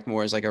linebackers to act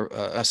more as like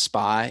a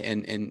spy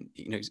and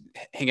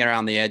hanging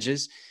around the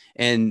edges.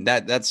 And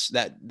that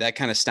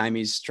kind of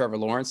stymies Trevor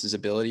Lawrence's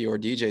ability or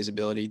DJ's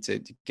ability to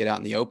get out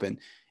in the open.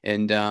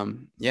 And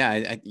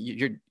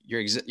you're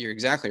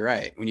exactly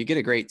right. When you get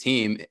a great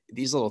team,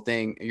 these little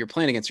things, you're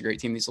playing against a great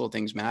team, these little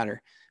things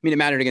matter. I mean, it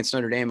mattered against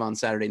Notre Dame on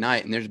Saturday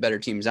night, and there's better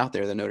teams out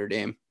there than Notre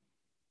Dame.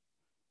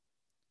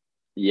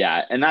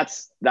 Yeah, and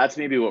that's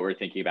maybe what we're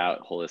thinking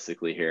about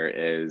holistically here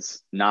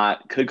is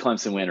not could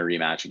Clemson win a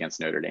rematch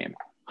against Notre Dame?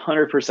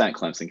 100%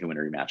 Clemson can win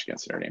a rematch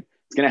against Notre Dame.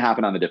 It's going to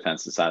happen on the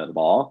defensive side of the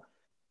ball,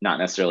 not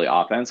necessarily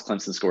offense.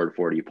 Clemson scored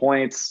 40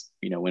 points.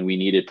 When we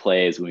needed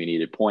plays, when we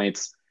needed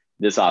points,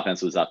 this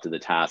offense was up to the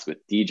task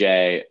with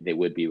DJ. They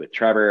would be with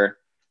Trevor.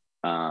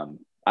 I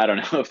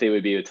don't know if they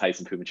would be with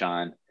Tyson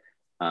Pumachan.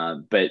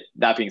 But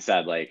that being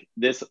said, like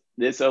this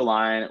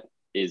O-line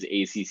is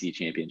ACC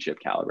championship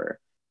caliber.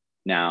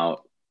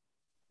 Now,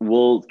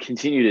 we'll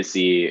continue to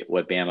see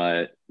what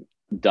Bama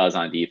does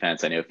on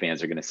defense. I know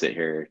fans are going to sit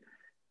here,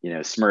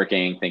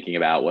 smirking, thinking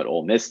about what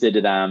Ole Miss did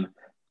to them.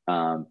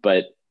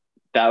 But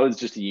that was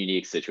just a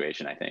unique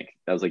situation, I think.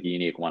 That was like a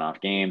unique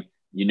one-off game.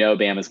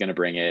 Bama's going to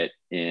bring it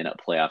in a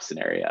playoff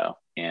scenario.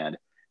 And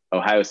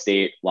Ohio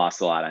State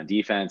lost a lot on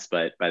defense,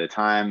 but by the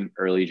time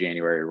early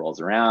January rolls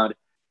around,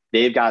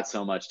 they've got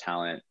so much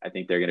talent. I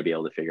think they're going to be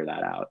able to figure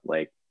that out.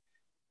 Like,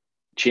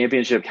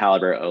 championship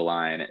caliber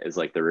O-line is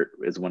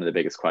is one of the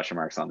biggest question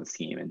marks on this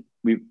team. And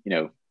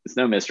it's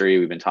no mystery.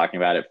 We've been talking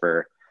about it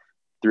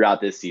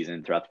throughout this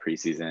season, throughout the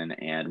preseason,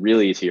 and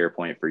really to your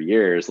point for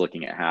years,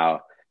 looking at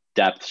how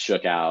depth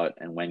shook out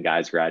and when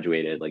guys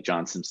graduated, like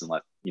John Simpson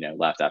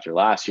left after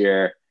last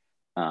year,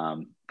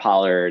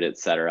 Pollard, et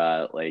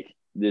cetera. Like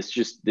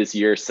this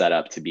year set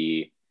up to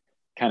be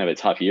kind of a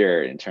tough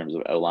year in terms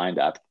of O-line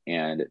depth.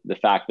 And the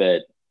fact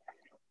that,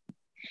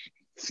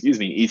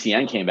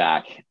 ETN came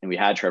back and we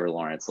had Trevor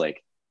Lawrence,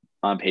 like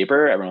on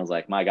paper, everyone was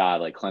like, my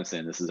God, like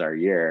Clemson, this is our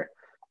year.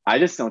 I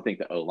just don't think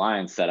the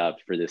O-line set up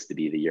for this to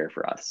be the year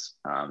for us.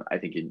 I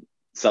think in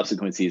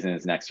subsequent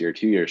seasons, next year,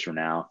 2 years from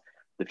now,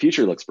 the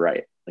future looks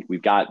bright. Like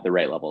we've got the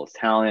right level of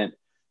talent.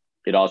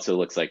 It also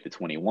looks like the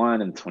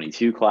 21 and the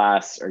 22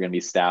 class are going to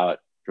be stout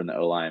from the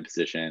O-line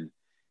position.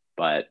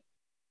 But,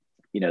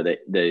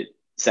 the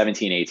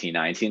 17, 18,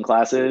 19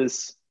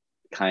 classes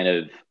kind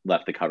of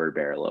left the cupboard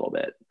bare a little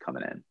bit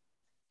coming in.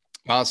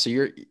 Wow. So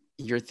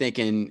you're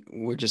thinking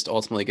we're just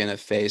ultimately going to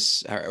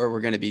face, or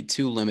we're going to be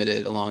too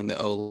limited along the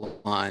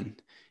O-line.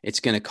 It's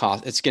going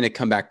to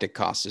come back to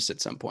cost us at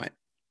some point.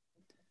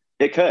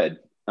 It could.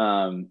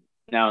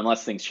 Now,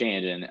 unless things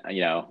change and,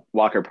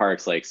 Walker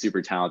Park's like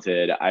super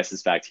talented, I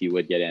suspect he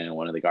would get in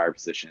one of the guard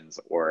positions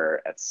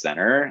or at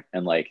center.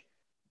 And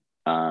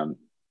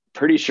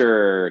pretty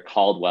sure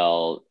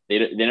Caldwell,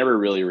 they never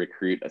really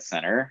recruit a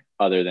center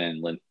other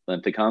than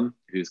Linthicum,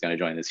 who's going to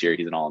join this year.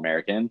 He's an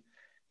All-American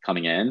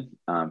coming in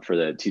for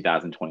the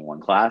 2021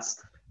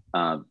 class.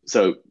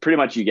 So pretty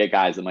much you get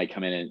guys that might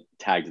come in and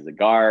tagged as a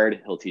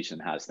guard. He'll teach them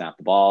how to snap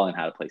the ball and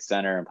how to play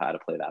center and how to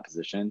play that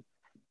position.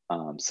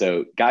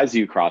 So guys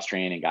do cross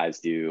train and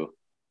guys do,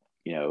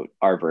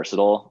 are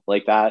versatile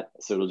like that.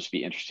 So it'll just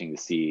be interesting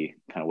to see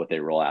kind of what they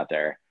roll out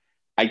there.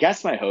 I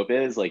guess my hope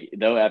is though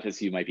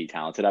FSU might be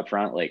talented up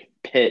front,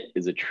 Pitt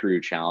is a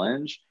true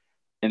challenge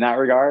in that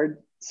regard.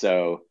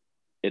 So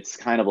it's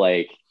kind of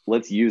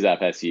let's use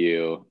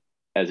FSU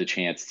as a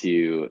chance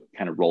to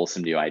kind of roll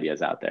some new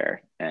ideas out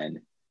there.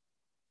 And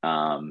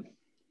I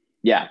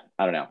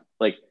don't know,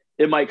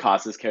 it might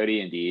cost us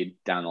Cody indeed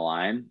down the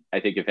line.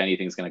 I think if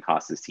anything's going to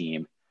cost this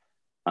team,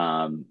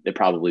 it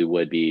probably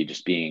would be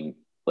just being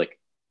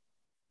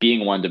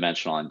one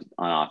dimensional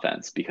on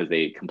offense because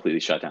they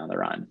completely shut down the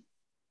run.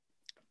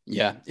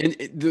 Yeah. And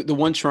the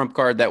one trump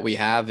card that we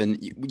have, and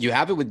you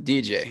have it with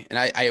DJ, and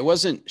I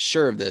wasn't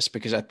sure of this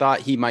because I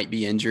thought he might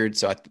be injured.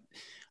 So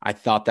I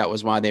thought that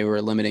was why they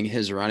were limiting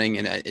his running.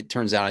 And it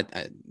turns out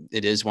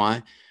it is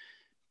why.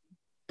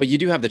 But you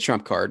do have the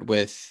trump card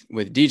with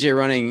DJ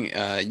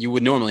running. You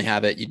would normally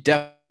have it. You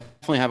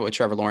definitely have it with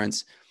Trevor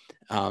Lawrence.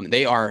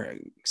 They are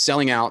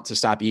selling out to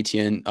stop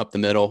Etienne up the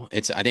middle.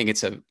 I think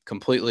it's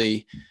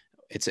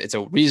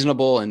a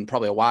reasonable and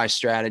probably a wise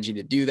strategy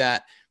to do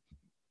that.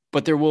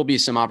 But there will be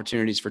some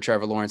opportunities for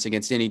Trevor Lawrence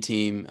against any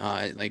team,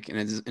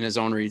 in his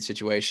own read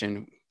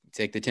situation.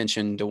 Take the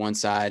tension to one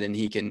side, and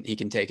he can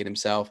take it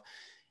himself.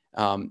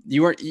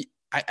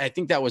 I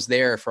think that was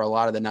there for a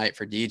lot of the night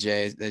for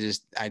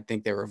DJ. I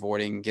think they were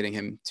avoiding getting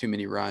him too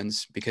many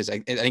runs because I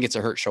think it's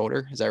a hurt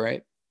shoulder. Is that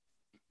right?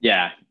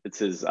 Yeah, it's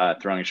his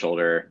throwing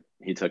shoulder.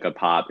 He took a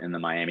pop in the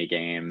Miami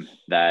game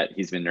that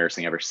he's been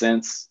nursing ever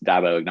since.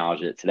 Dabo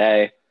acknowledged it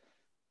today.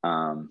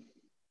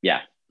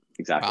 Yeah,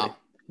 exactly. Wow.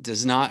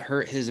 Does not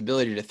hurt his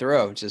ability to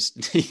throw.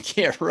 Just he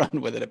can't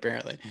run with it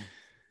apparently.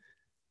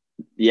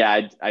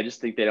 Yeah, I just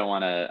think they don't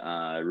want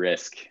to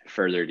risk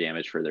further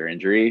damage, further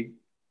injury.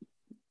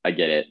 I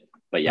get it,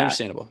 but yeah,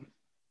 understandable.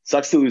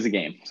 Sucks to lose a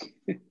game.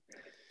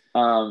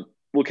 Well,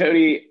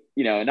 Cody,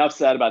 enough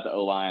said about the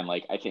O-line.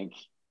 I think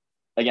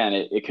again,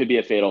 it could be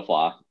a fatal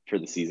flaw for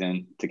the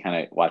season to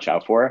kind of watch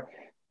out for.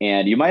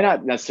 And you might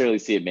not necessarily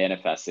see it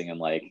manifesting in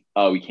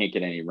we can't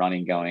get any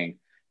running going.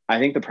 I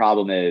think the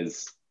problem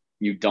is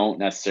you don't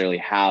necessarily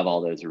have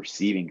all those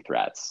receiving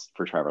threats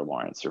for Trevor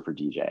Lawrence or for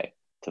DJ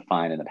to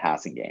find in the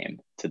passing game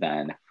to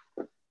then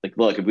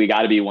look, if we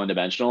got to be one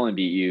dimensional and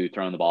beat you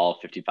throwing the ball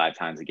 55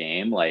 times a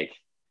game,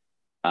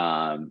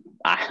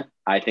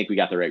 I think we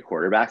got the right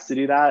quarterbacks to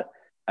do that.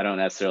 I don't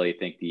necessarily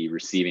think the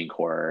receiving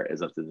core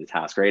is up to the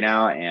task right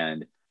now.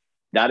 And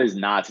that is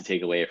not to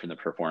take away from the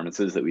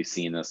performances that we've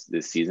seen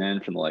this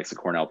season from the likes of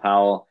Cornell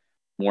Powell,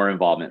 more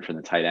involvement from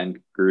the tight end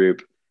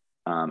group.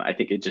 I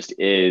think it just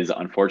is,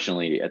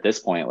 unfortunately, at this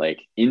point,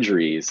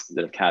 injuries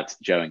that have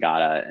kept Joe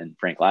Ngata and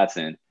Frank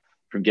Latson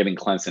from giving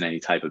Clemson any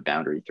type of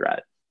boundary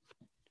threat.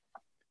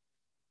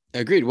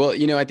 Agreed. Well,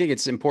 I think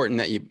it's important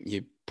that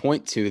you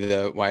point to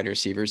the wide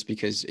receivers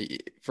because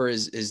for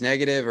as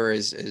negative or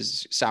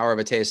as sour of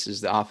a taste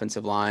as the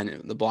offensive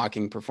line, the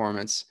blocking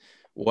performance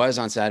was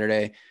on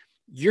Saturday,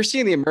 you're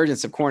seeing the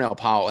emergence of Cornell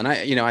Powell. And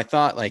I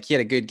thought he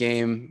had a good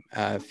game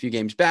a few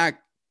games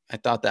back. I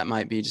thought that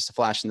might be just a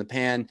flash in the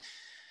pan.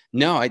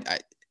 No,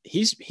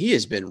 he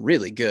has been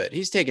really good.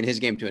 He's taken his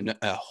game to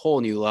a whole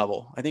new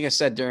level. I think I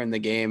said during the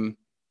game,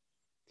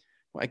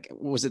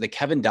 was it the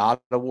Kevin Dodd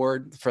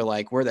Award for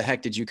where the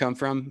heck did you come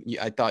from?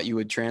 I thought you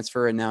would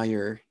transfer and now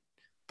you're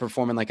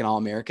performing like an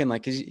All-American.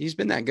 He's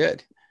been that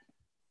good.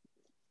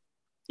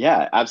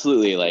 Yeah,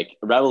 absolutely. A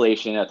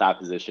revelation at that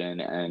position.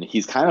 And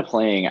he's kind of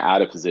playing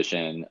out of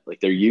position.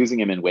 They're using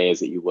him in ways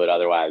that you would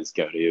otherwise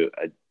go to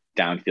a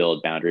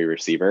downfield boundary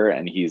receiver,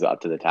 and he's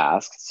up to the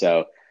task.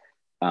 So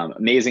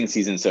amazing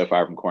season so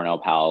far from Cornell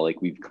Powell.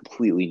 We've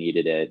completely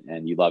needed it,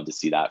 and you'd love to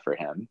see that for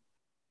him.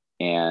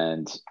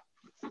 And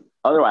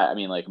otherwise,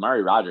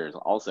 Amari Rogers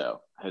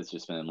also has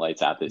just been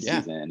lights out this Yeah.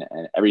 season,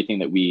 and everything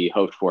that we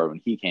hoped for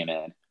when he came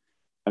in.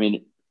 I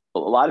mean, a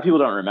lot of people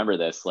don't remember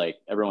this. Like,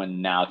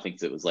 everyone now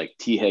thinks it was like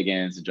T.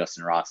 Higgins and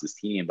Justin Ross's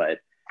team, but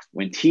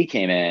when T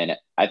came in,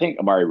 I think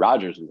Amari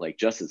Rogers was like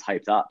just as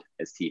hyped up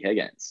as T.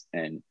 Higgins,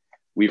 and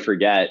we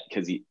forget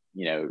because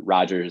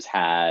Rogers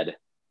had,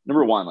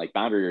 number one, like,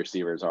 boundary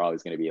receivers are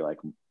always going to be like,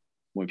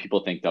 when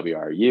people think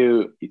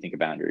WRU, you think a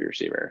boundary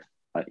receiver,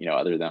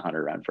 other than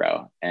Hunter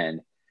Renfrow.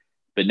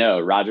 But no,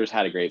 Rogers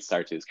had a great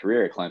start to his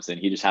career at Clemson.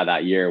 He just had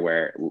that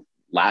year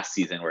last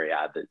season where he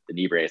had the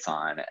knee brace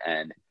on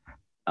and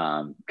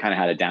kind of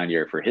had a down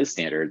year for his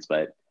standards,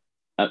 but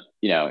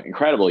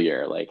incredible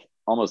year, like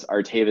almost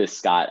Artavis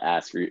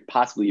Scott-esque,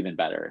 possibly even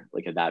better,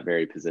 like at that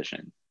very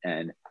position.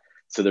 And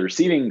so the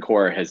receiving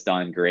core has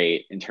done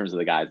great in terms of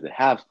the guys that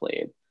have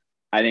played.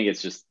 I think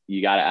it's just,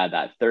 you got to add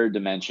that third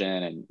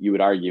dimension. And you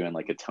would argue in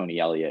like a Tony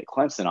Elliott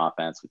Clemson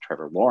offense with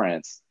Trevor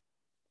Lawrence,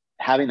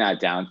 having that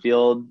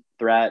downfield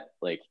threat,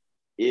 like,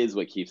 is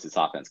what keeps this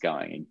offense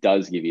going. It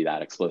does give you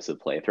that explosive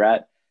play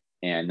threat,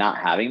 and not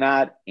having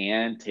that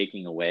and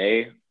taking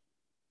away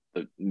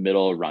the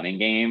middle running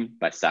game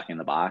by stacking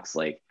the box,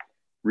 like,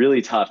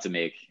 really tough to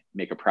make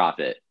a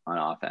profit on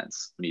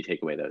offense when you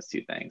take away those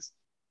two things.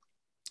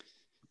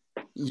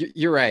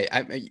 You're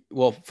right.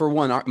 Well, for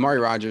one, Amari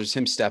Rogers,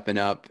 him stepping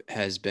up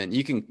has been,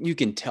 you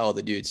can tell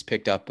the dude's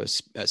picked up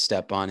a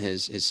step on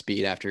his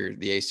speed after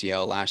the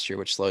ACL last year,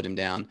 which slowed him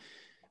down.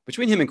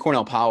 Between him and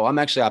Cornell Powell, I'm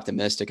actually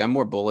optimistic. I'm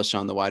more bullish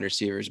on the wide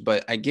receivers,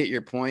 but I get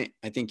your point.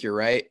 I think you're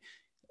right.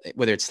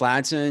 Whether it's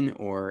Sladson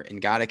or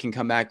Ngata can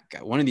come back,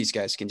 one of these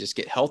guys can just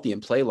get healthy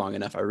and play long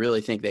enough. I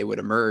really think they would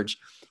emerge.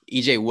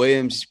 EJ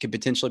Williams could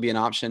potentially be an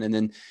option. And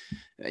then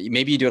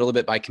maybe you do it a little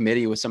bit by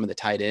committee with some of the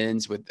tight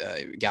ends with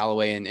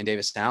Galloway and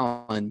Davis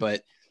Allen.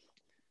 But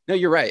no,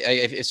 you're right.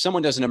 If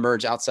someone doesn't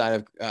emerge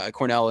outside of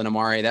Cornell and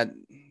Amari, that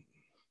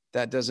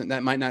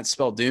might not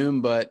spell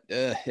doom, but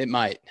it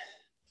might.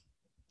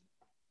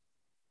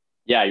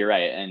 Yeah, you're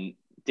right. And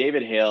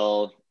David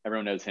Hale,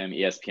 everyone knows him,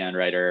 ESPN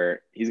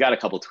writer. He's got a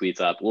couple tweets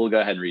up. We'll go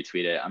ahead and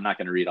retweet it. I'm not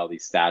going to read all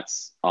these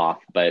stats off,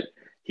 but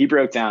he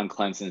broke down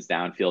Clemson's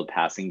downfield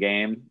passing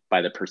game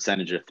by the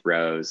percentage of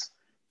throws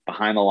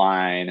behind the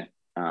line,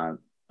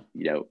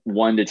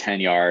 1 to 10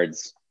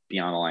 yards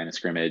beyond the line of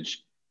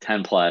scrimmage,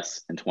 10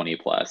 plus and 20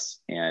 plus.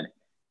 And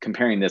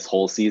comparing this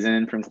whole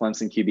season from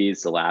Clemson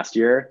QBs to last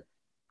year,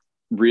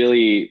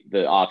 really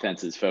the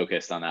offense is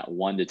focused on that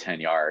 1 to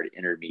 10 yard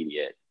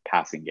intermediate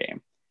passing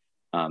game.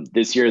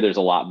 This year, there's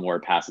a lot more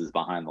passes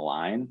behind the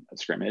line of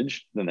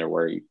scrimmage than there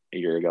were a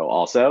year ago.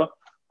 Also,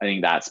 I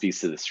think that speaks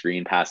to the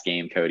screen pass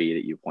game, Cody,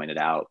 that you pointed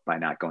out by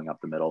not going up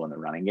the middle in the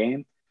running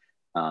game.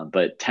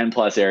 But 10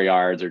 plus air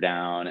yards are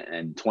down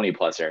and 20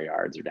 plus air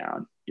yards are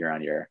down year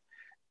on year.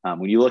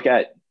 When you look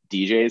at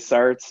DJ's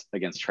starts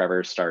against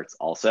Trevor's starts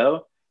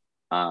also,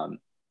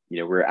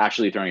 we're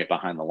actually throwing it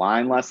behind the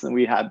line less than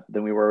we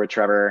were with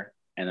Trevor.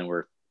 And then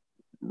we're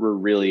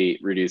really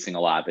reducing a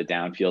lot of the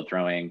downfield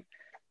throwing,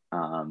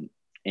 and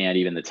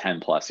even the 10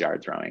 plus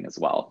yard throwing as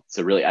well.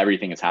 So really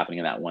everything is happening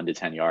in that 1 to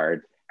 10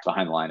 yard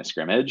behind the line of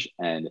scrimmage.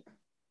 And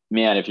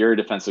man, if you're a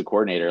defensive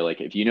coordinator,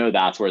 like, if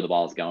that's where the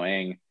ball is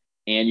going,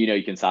 and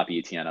you can stop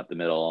ETN up the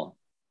middle,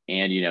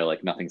 and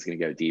like nothing's going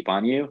to go deep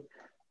on you,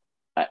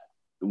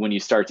 when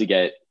you start to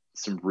get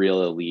some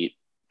real elite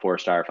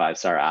 4-star,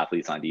 5-star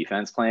athletes on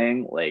defense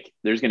playing, like,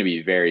 there's going to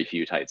be very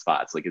few tight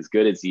spots. Like, as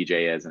good as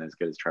DJ is and as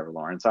good as Trevor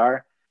Lawrence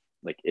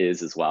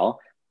is as well,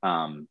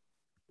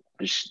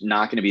 there's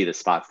not going to be the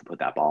spots to put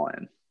that ball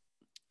in.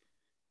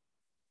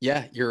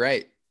 Yeah, you're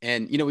right.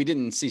 And, we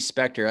didn't see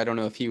Spector. I don't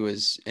know if he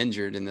was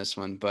injured in this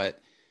one, but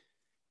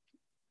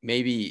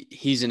maybe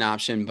he's an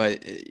option. But,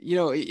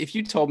 if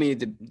you told me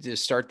to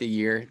start the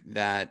year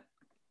that,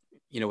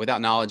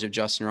 without knowledge of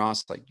Justin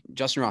Ross, like,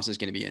 Justin Ross is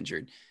going to be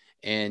injured,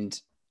 and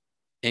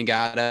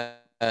Ngata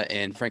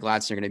and Frank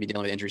Ladson are going to be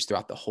dealing with injuries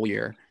throughout the whole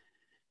year.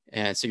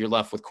 And so you're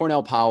left with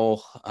Cornell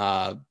Powell,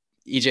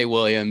 EJ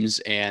Williams,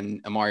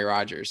 and Amari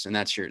Rogers, and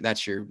that's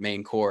your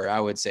main core. I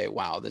would say,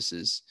 wow, this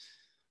is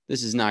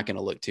not going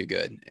to look too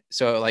good.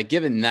 So, like,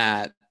 given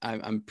that,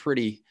 I'm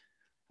pretty.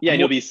 Yeah, and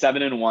you'll be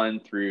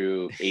 7-1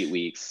 through 8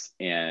 weeks,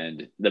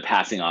 and the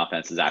passing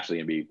offense is actually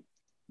going to be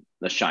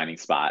the shining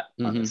spot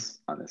on this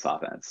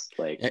offense.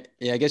 Like,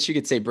 yeah, I guess you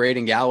could say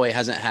Braden Galloway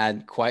hasn't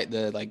had quite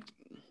the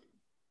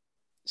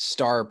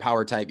star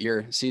power type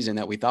season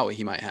that we thought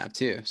he might have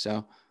too.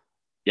 So,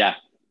 yeah,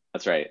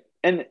 that's right.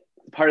 And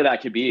part of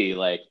that could be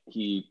like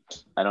I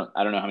don't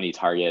know how many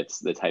targets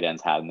the tight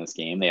ends had in this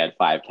game. They had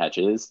 5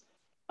 catches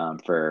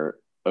for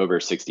over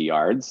 60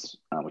 yards,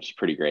 which is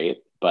pretty great.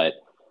 But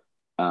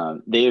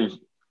they've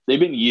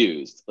been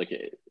used. Like,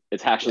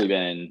 it's actually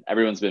been,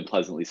 everyone's been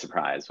pleasantly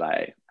surprised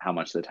by how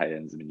much the tight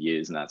ends have been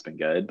used, and that's been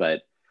good.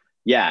 But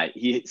yeah,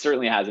 he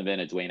certainly hasn't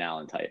been a Dwayne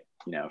Allen type,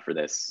 for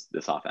this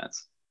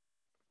offense.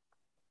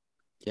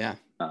 Yeah.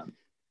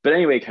 But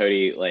anyway,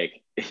 Cody,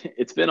 like,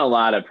 it's been a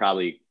lot of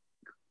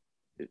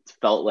it's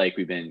felt like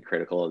we've been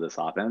critical of this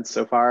offense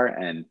so far.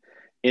 And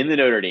in the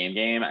Notre Dame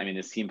game, I mean,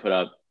 this team put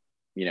up,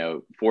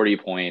 40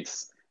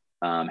 points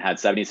had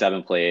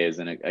 77 plays.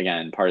 And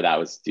again, part of that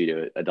was due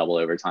to a double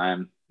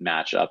overtime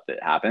matchup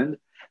that happened.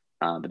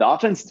 But the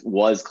offense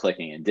was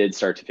clicking and did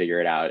start to figure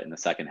it out in the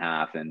second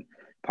half. And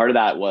part of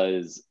that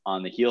was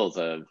on the heels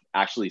of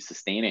actually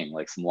sustaining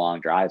like some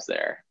long drives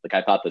there. Like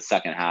I thought the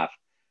second half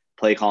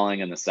play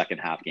calling and the second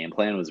half game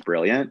plan was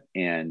brilliant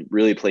and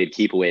really played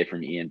keep away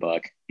from Ian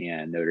Book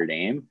and Notre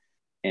Dame.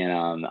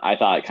 And I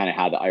thought it kind of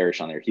had the Irish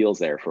on their heels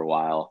there for a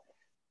while.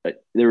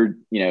 But there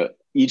were,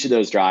 each of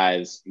those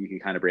drives, you can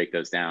kind of break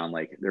those down.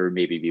 Like there would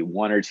maybe be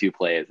one or two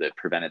plays that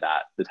prevented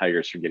the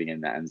Tigers from getting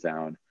in the end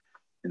zone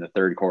in the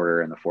third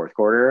quarter and the fourth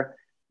quarter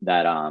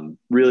that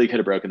really could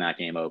have broken that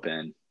game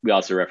open. We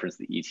also referenced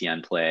the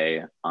ETN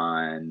play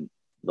on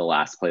the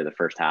last play of the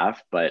first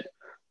half, but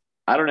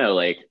I don't know.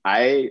 Like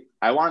I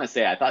want to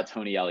say, I thought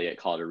Tony Elliott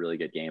called a really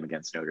good game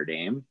against Notre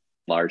Dame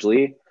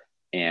largely.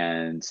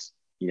 And,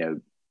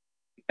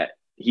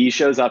 he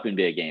shows up in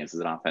big games as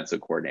an offensive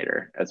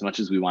coordinator. As much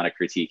as we want to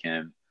critique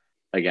him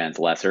against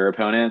lesser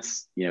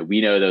opponents,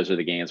 we know those are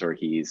the games where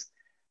he's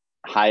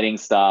hiding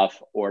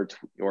stuff or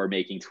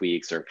making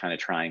tweaks or kind of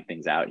trying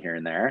things out here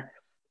and there.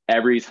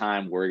 Every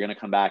time we're going to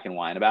come back and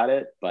whine about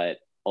it, but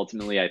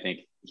ultimately I think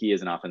he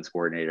as an offense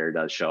coordinator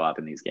does show up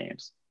in these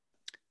games.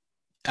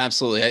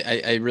 Absolutely.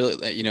 I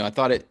really, I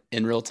thought it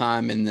in real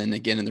time and then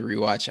again in the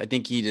rewatch, I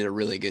think he did a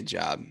really good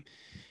job.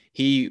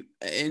 You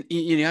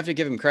have to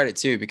give him credit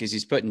too, because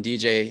he's putting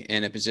DJ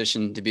in a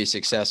position to be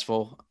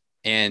successful.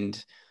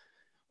 And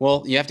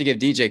well, you have to give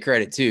DJ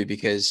credit too,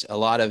 because a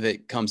lot of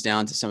it comes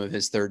down to some of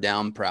his third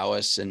down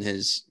prowess and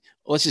his,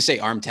 let's just say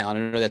arm talent.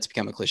 I know that's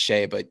become a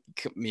cliche, but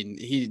I mean,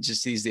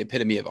 he's the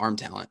epitome of arm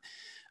talent.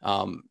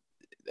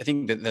 I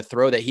think that the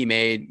throw that he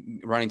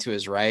made running to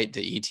his right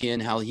to Etienne,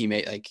 how he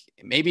made, like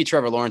maybe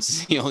Trevor Lawrence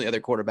is the only other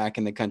quarterback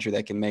in the country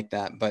that can make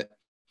that, but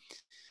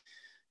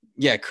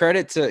yeah,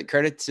 credit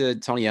to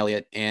Tony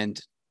Elliott. And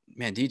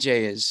man,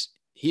 DJ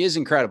is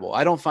incredible.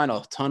 I don't find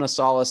a ton of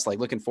solace, like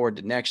looking forward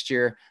to next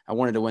year. I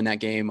wanted to win that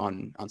game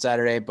on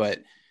Saturday,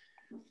 but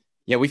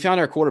yeah, we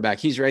found our quarterback.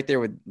 He's right there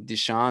with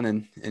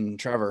Deshaun and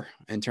Trevor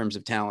in terms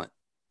of talent.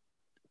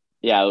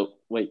 Yeah.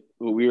 When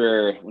we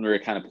were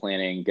kind of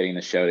planning getting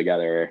the show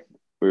together,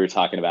 we were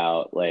talking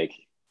about like,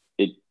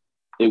 it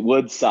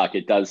would suck.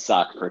 It does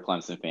suck for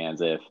Clemson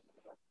fans if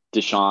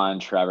Deshaun,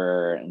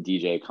 Trevor, and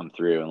DJ come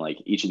through and like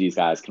each of these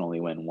guys can only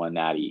win one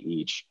natty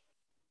each.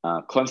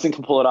 Clemson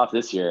can pull it off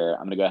this year. I'm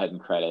going to go ahead and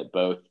credit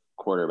both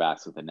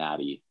quarterbacks with a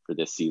natty for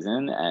this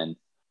season. And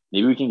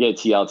maybe we can get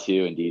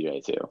TL2 and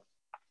DJ too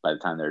by the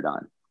time they're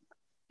done.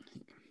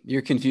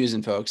 You're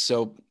confusing folks.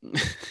 So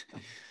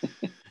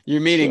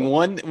you're meaning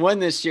one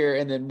this year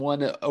and then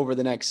one over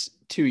the next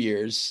 2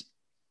 years.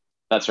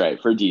 That's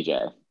right. For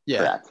DJ. Yeah.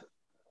 Correct.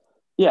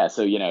 Yeah.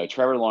 So,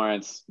 Trevor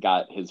Lawrence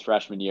got his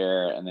freshman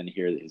year and then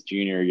here his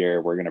junior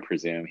year, we're going to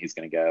presume he's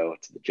going to go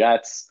to the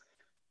Jets,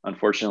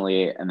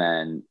 unfortunately.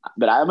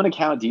 But I'm going to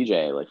count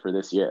DJ like for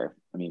this year.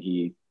 I mean,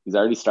 he's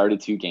already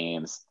started 2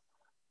 games.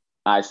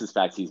 I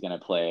suspect he's going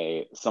to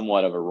play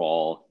somewhat of a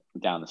role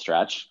down the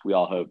stretch. We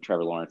all hope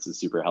Trevor Lawrence is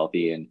super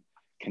healthy and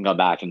can come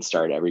back and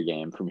start every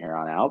game from here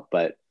on out.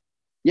 But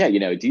yeah,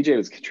 DJ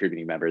was a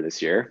contributing member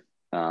this year.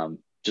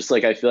 Just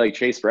like I feel like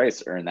Chase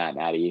Bryce earned that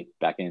natty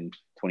back in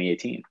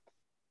 2018.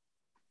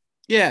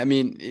 Yeah, I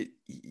mean,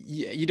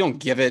 you don't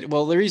give it.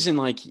 Well, the reason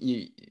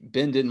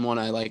Ben didn't want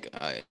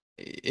to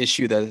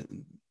issue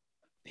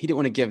he didn't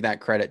want to give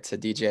that credit to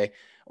DJ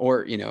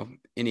or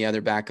any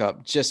other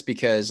backup just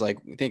because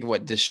think of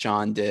what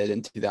Deshaun did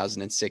in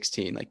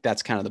 2016.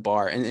 That's kind of the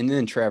bar, and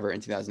then Trevor in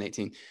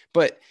 2018.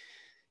 But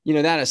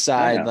that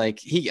aside,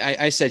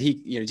 I said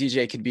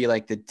DJ could be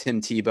like the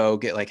Tim Tebow,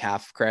 get like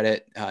half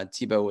credit.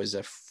 Tebow was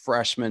a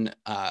freshman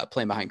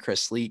playing behind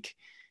Chris Leak.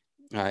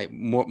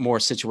 More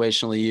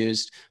situationally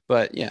used,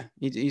 but yeah,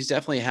 he's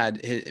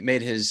definitely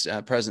made his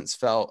presence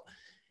felt.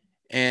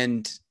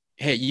 And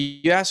hey,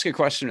 you asked a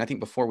question, I think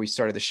before we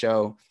started the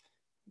show,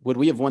 would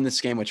we have won this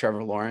game with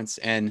Trevor Lawrence?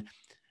 And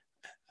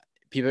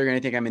people are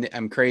going to think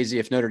I'm crazy.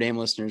 If Notre Dame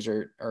listeners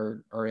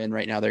are in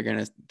right now, they're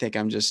going to think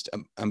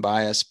I'm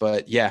biased,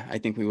 but yeah, I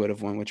think we would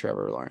have won with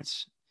Trevor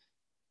Lawrence.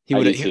 He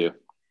would have.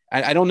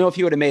 I don't know if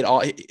he would have made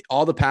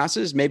all the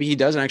passes. Maybe he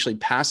doesn't actually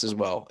pass as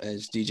well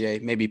as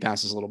DJ. Maybe he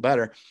passes a little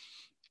better.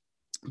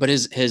 But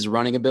his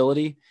running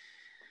ability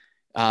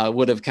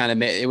would have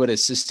would have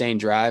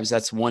sustained drives.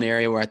 That's one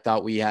area where I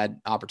thought we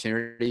had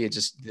opportunity. We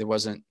just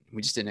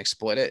didn't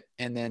exploit it.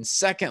 And then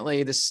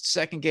secondly, the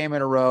second game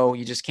in a row,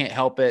 you just can't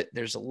help it.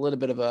 There's a little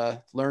bit of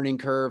a learning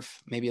curve,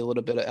 maybe a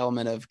little bit of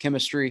element of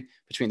chemistry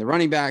between the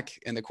running back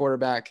and the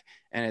quarterback.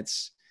 And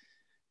it's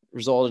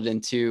resulted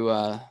in two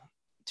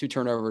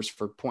turnovers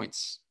for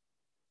points.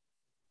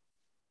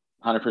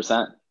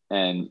 100%.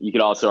 And you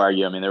could also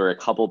argue, there were a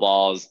couple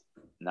balls.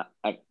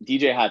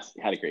 DJ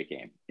had a great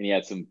game and he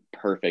had some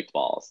perfect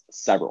balls,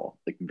 several,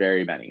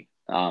 very many.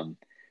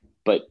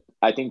 But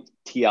I think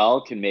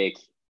TL can make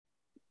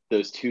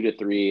those 2 to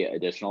 3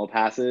 additional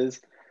passes,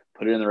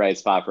 put it in the right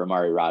spot for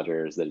Amari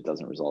Rodgers that it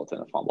doesn't result in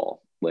a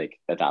fumble,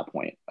 at that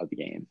point of the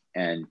game.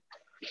 And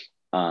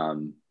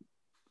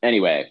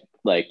anyway,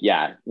 like,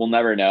 yeah, we'll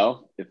never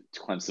know if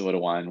Clemson would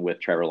have won with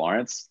Trevor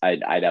Lawrence. I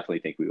definitely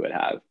think we would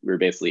have. We were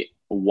basically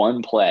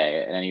one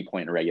play at any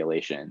point in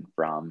regulation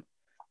from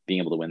being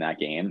able to win that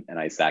game and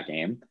ice that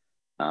game.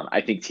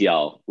 I think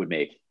TL would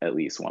make at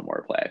least one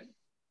more play.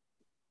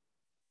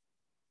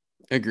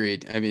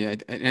 Agreed. I mean,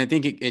 I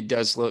think it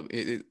does look,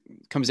 it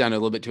comes down a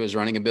little bit to his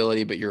running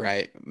ability, but you're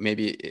right.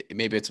 Maybe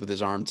it's with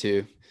his arm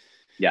too.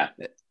 Yeah.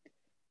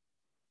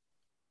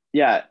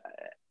 Yeah.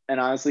 And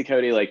honestly,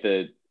 Cody, like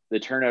the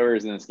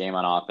turnovers in this game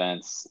on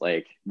offense,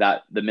 like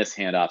that, the missed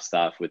handoff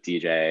stuff with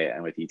DJ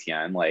and with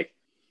ETN, like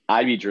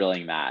I'd be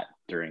drilling that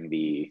during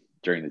the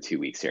 2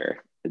 weeks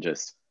here.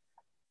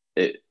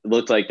 It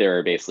looked like there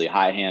were basically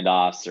high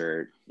handoffs,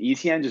 or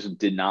ETN just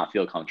did not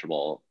feel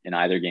comfortable in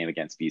either game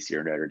against BC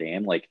or Notre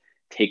Dame, like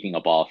taking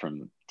a ball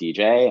from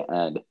DJ.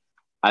 And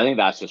I think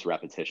that's just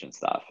repetition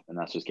stuff. And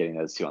that's just getting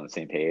those two on the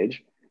same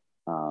page.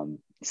 It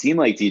seemed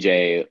like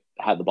DJ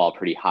had the ball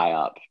pretty high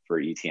up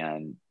for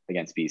ETN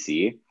against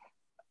BC.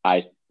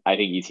 I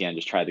think ETN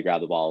just tried to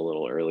grab the ball a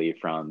little early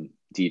from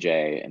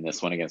DJ in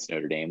this one against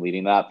Notre Dame,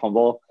 leading that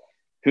fumble.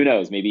 Who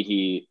knows?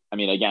 Maybe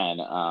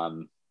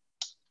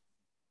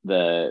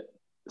the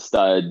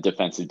stud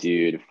defensive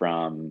dude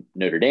from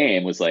Notre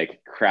Dame was like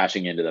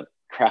crashing into the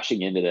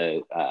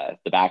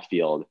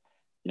backfield.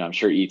 I'm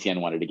sure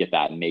ETN wanted to get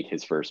that and make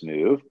his first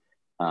move.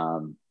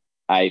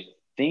 I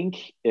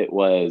think it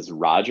was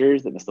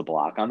Rodgers that missed the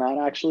block on that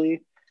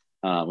actually,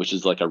 which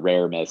is like a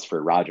rare miss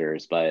for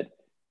Rodgers. But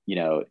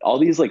all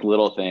these like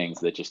little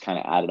things that just kind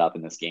of added up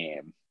in this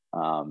game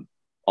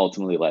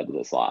ultimately led to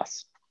this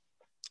loss.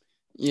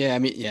 Yeah, I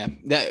mean, yeah,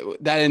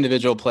 that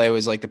individual play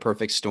was like the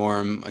perfect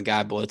storm. A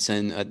guy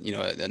blitzing,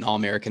 an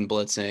All-American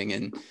blitzing,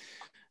 and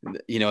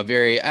a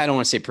very, I don't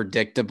want to say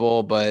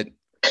predictable, but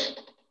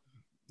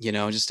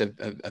just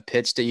a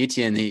pitch to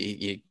Etienne.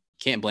 You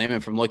can't blame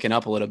him from looking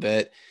up a little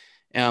bit.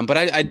 But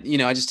I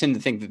just tend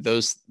to think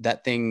that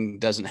that thing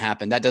doesn't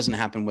happen. That doesn't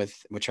happen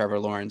with Trevor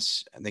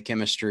Lawrence, the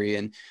chemistry,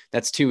 and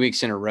that's 2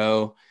 weeks in a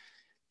row.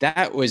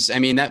 That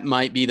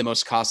might be the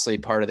most costly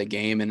part of the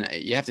game. And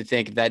you have to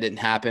think if that didn't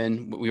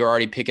happen, we were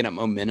already picking up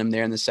momentum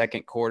there in the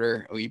second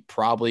quarter. We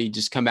probably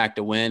just come back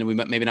to win. We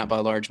maybe not by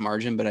a large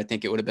margin, but I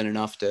think it would have been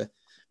enough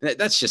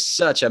that's just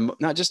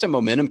not just a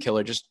momentum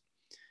killer, just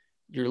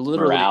you're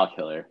literally morale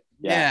killer.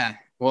 Yeah.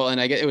 Well, and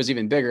I guess it was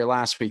even bigger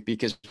last week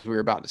because we were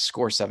about to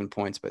score 7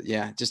 points, but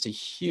yeah, just a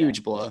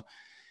huge blow.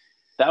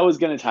 That was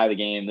going to tie the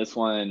game. This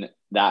one,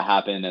 that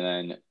happened.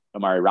 And then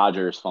Amari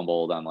Rodgers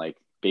fumbled on like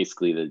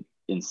basically the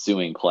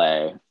ensuing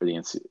play for the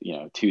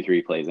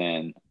 2-3 plays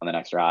in on the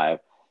next drive.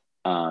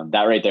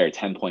 That right there,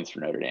 10 points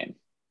for Notre Dame.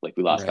 Like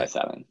we lost by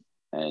 7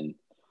 and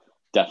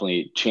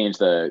definitely changed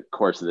the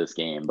course of this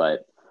game.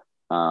 But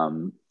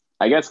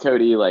I guess,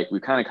 Cody, like we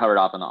kind of covered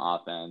off on the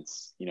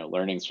offense,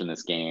 learnings from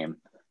this game.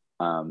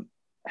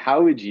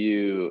 How would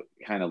you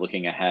kind of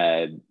looking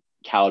ahead,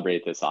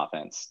 calibrate this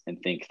offense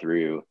and think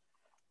through,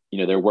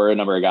 there were a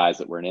number of guys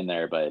that weren't in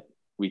there, but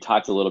we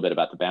talked a little bit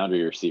about the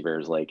boundary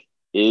receivers. Like,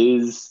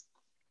 is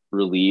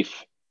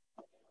relief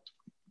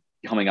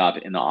coming up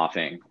in the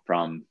offing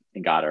from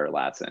Ngata or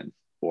Latson,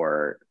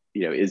 or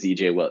is do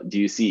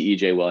you see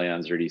EJ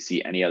Williams, or do you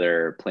see any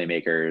other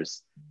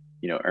playmakers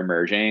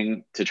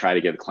emerging to try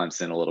to give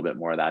Clemson a little bit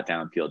more of that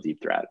downfield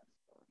deep threat?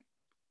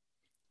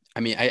 I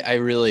mean, I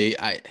really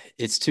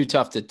it's too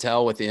tough to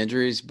tell with the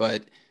injuries,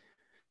 but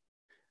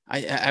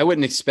I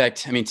wouldn't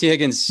expect. I mean, T.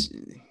 Higgins,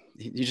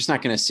 you're just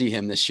not going to see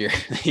him this year.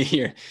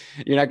 You're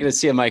not going to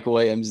see a Michael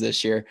Williams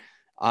this year.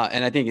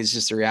 And I think it's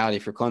just a reality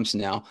for Clemson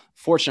now.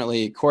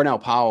 Fortunately, Cornell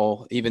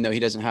Powell, even though he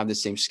doesn't have the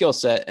same skill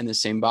set and the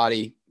same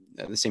body,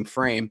 the same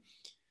frame,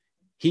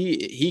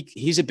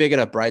 he's a big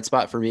enough bright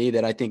spot for me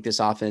that I think this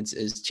offense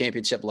is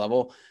championship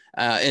level.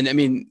 And I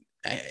mean,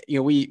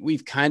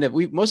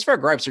 most of our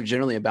gripes are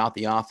generally about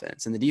the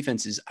offense, and the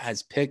defense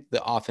has picked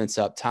the offense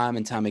up time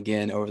and time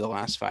again over the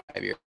last 5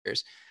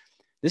 years.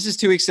 This is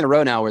 2 weeks in a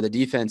row now where the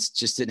defense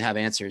just didn't have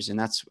answers. And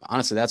that's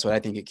what I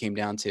think it came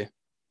down to.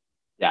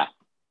 Yeah,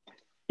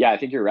 I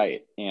think you're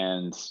right.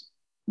 And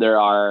there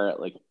are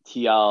like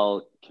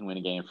TL can win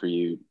a game for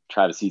you.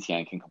 Travis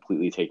Etienne can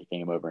completely take a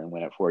game over and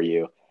win it for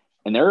you.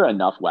 And there are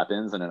enough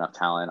weapons and enough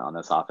talent on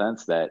this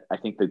offense that I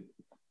think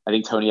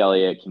Tony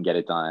Elliott can get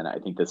it done. I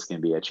think this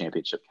can be a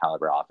championship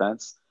caliber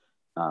offense.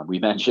 We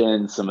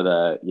mentioned some of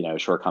the,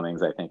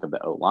 shortcomings, I think, of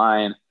the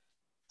O-line.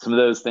 Some of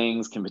those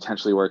things can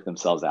potentially work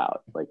themselves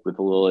out. Like with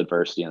a little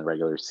adversity in the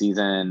regular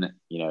season,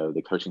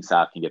 the coaching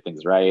staff can get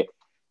things right.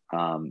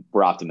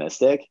 We're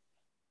optimistic.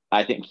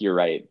 I think you're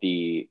right.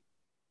 The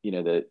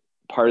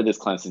part of this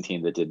Clemson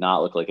team that did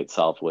not look like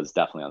itself was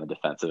definitely on the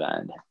defensive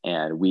end.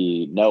 And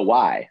we know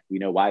why. We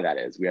know why that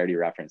is. We already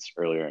referenced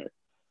earlier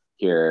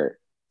here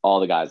all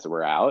the guys that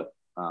were out.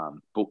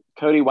 But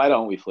Cody, why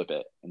don't we flip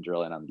it and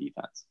drill in on the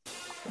defense?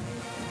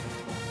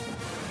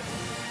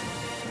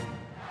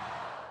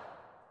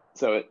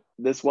 So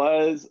this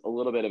was a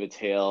little bit of a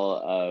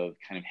tale of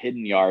kind of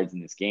hidden yards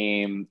in this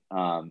game.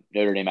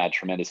 Notre Dame had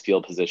tremendous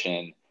field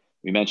position.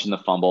 We mentioned the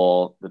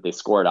fumble that they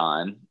scored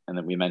on, and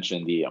then we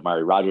mentioned the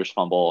Amari Rodgers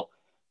fumble.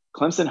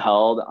 Clemson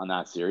held on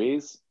that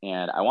series.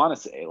 And I want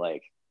to say,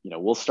 like,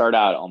 we'll start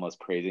out almost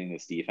praising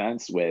this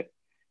defense with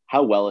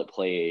how well it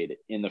played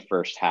in the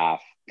first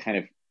half, kind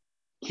of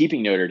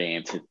keeping Notre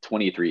Dame to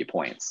 23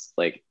 points.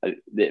 Like,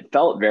 it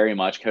felt very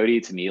much,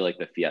 Cody, to me, like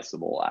the Fiesta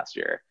Bowl last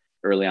year,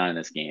 early on in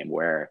this game,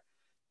 where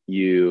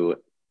you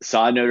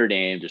saw Notre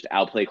Dame just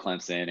outplay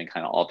Clemson in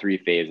kind of all three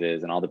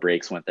phases, and all the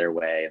breaks went their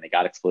way, and they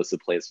got explosive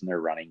plays from their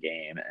running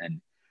game.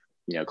 And,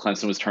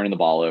 Clemson was turning the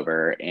ball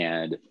over,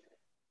 and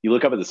you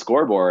look up at the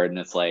scoreboard and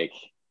it's like,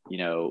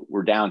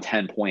 we're down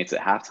 10 points at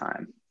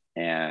halftime.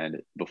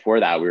 And before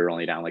that, we were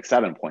only down like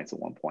 7 points at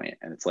one point.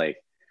 And it's like,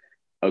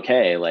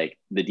 okay, like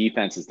the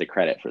defense is the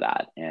credit for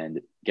that.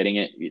 And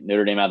getting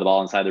Notre Dame out of the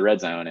ball inside the red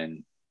zone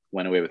and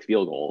went away with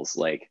field goals,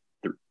 like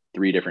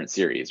three different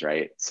series,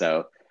 right?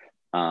 So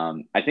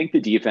I think the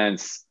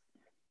defense,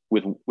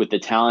 with the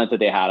talent that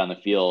they had on the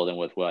field and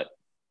with what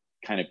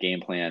kind of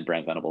game plan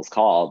Brent Venables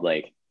called,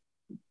 like,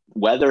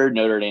 weathered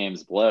Notre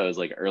Dame's blows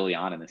like early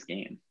on in this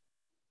game.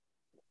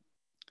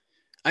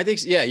 I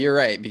think, yeah, you're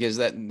right, because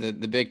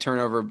the big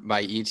turnover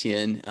by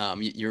Etienne,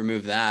 you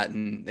remove that,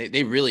 and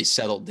they really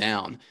settled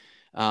down.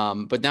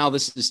 But now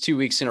this is 2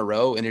 weeks in a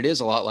row, and it is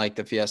a lot like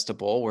the Fiesta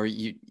Bowl, where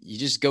you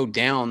just go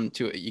down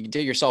to, you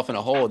dig yourself in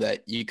a hole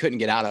that you couldn't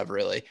get out of,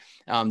 really.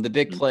 The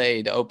big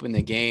play to open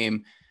the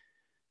game.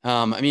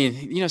 I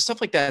mean, stuff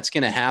like that's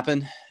going to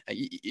happen.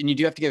 And you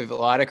do have to give a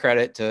lot of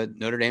credit to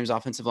Notre Dame's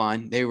offensive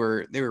line. They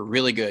were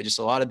really good. Just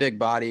a lot of big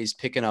bodies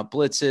picking up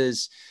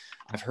blitzes.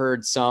 I've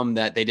heard some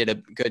that they did a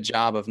good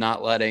job of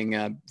not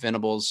letting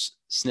Venables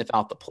sniff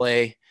out the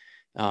play.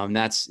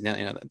 That's,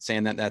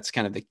 saying that that's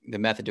kind of the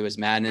method to his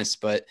madness,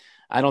 but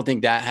I don't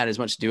think that had as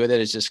much to do with it.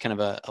 It's just kind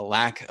of a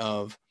lack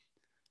of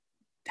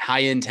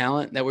high-end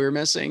talent that we were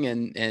missing.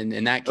 And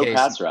in that case, no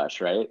pass rush,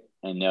 right?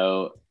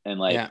 When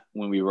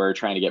we were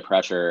trying to get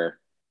pressure,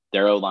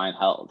 their O-line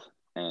held,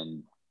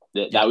 and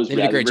that was, they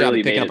did a great job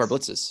really of picking up our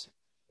blitzes.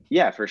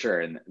 Yeah, for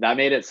sure. And that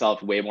made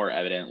itself way more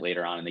evident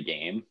later on in the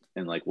game.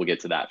 And like, we'll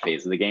get to that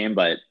phase of the game.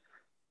 But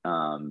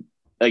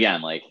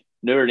again, like,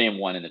 Notre Dame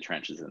won in the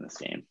trenches in this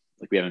game.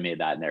 Like, we haven't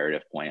made that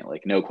narrative point,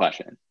 like, no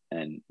question.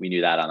 And we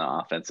knew that on the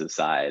offensive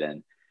side.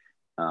 And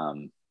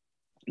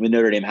when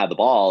Notre Dame had the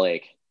ball,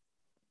 like,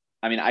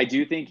 I mean, I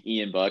do think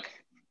Ian Book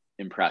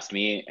impressed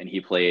me, and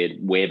he played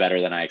way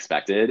better than I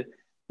expected.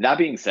 That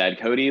being said,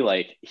 Cody,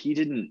 like, he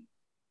didn't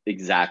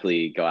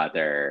exactly go out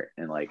there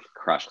and like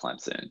crush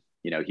Clemson.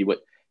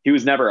 He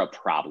was never a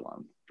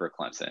problem for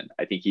Clemson.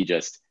 I think he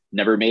just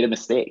never made a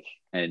mistake,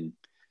 and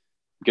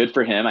good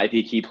for him. I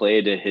think he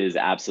played to his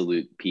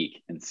absolute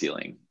peak and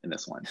ceiling in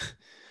this one.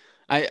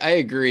 I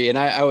agree. And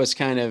I was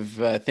kind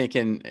of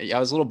thinking, I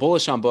was a little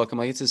bullish on Book. I'm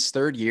like, it's his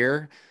third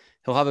year.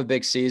 He'll have a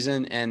big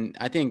season. And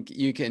I think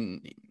you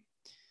can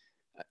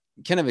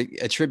kind of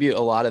attribute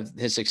a lot of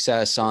his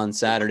success on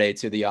Saturday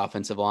to the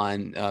offensive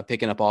line,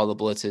 picking up all the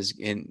blitzes.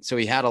 And so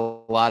he had a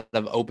lot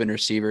of open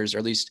receivers, or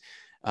at least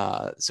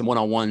some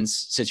one-on-ones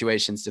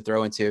situations to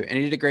throw into. And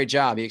he did a great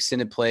job. He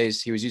extended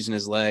plays. He was using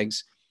his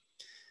legs.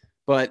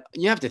 But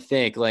you have to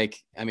think,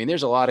 like, I mean,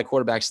 there's a lot of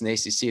quarterbacks in the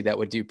ACC that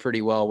would do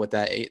pretty well with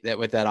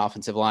that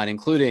offensive line,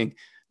 including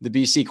the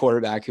BC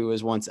quarterback who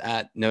was once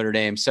at Notre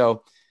Dame.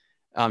 So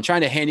I'm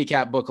trying to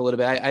handicap Book a little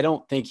bit. I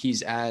don't think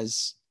he's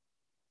as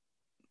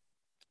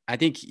 – I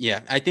think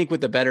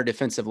with the better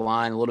defensive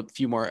line, a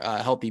few more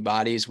healthy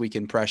bodies, we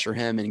can pressure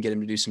him and get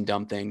him to do some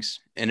dumb things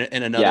in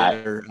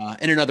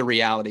another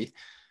reality.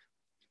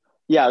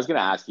 Yeah, I was going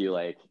to ask you,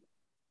 like,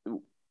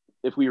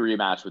 if we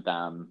rematch with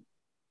them,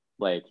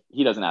 like,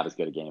 he doesn't have as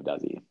good a game,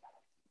 does he?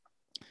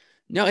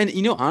 No, and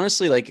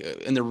honestly, like,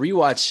 in the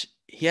rewatch,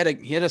 he had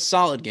a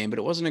solid game, but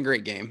it wasn't a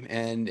great game.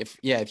 And if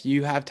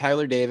you have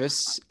Tyler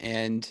Davis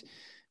and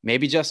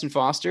maybe Justin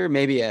Foster,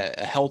 maybe a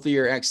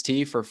healthier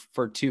XT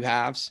for two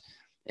halves,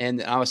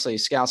 and obviously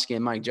Skalski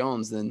and Mike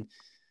Jones, then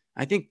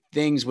I think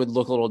things would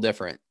look a little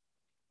different.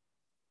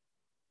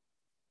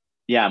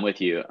 Yeah, I'm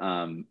with you.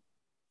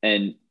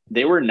 And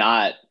they were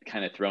not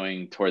kind of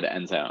throwing toward the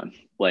end zone,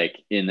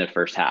 like, in the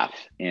first half.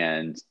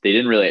 And they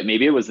didn't really,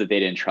 maybe it was that they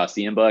didn't trust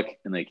Ian Book,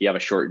 and like, you have a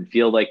shortened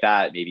field like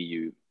that. Maybe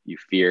you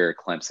fear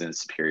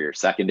Clemson's superior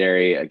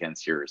secondary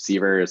against your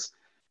receivers.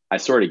 I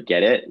sort of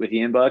get it with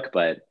Ian Book,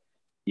 but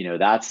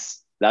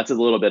that's a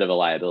little bit of a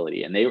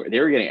liability. And they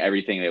were getting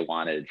everything they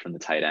wanted from the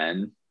tight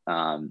end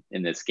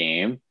in this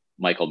game,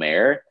 Michael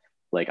Mayer.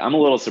 Like, I'm a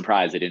little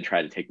surprised they didn't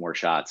try to take more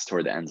shots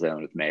toward the end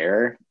zone with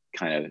Mayer,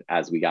 kind of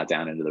as we got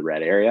down into the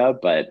red area.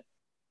 But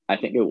I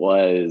think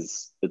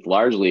it's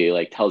largely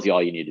like tells you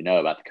all you need to know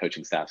about the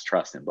coaching staff's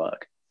trust in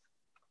Book.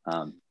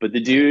 But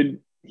the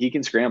dude, he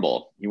can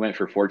scramble. He went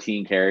for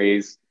 14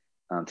 carries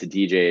to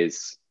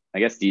DJ's. I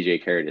guess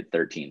DJ carried it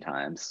 13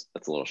 times.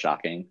 That's a little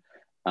shocking.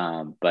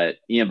 But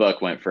Ian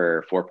Book went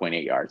for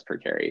 4.8 yards per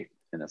carry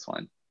in this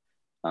one.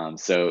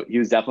 So he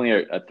was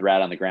definitely a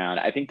threat on the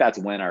ground. I think that's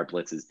when our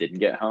blitzes didn't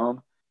get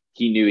home.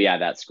 He knew he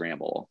had that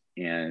scramble,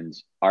 and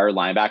our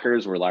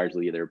linebackers were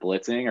largely either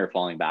blitzing or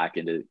falling back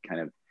into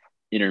kind of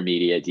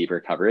intermediate,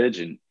 deeper coverage.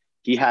 And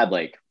he had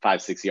like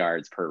 5-6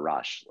 yards per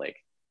rush, like,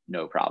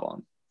 no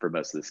problem for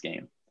most of this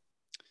game.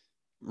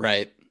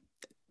 Right.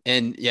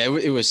 And yeah,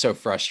 it was so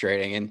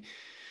frustrating.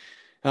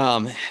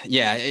 And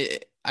yeah,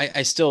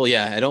 I still,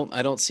 yeah,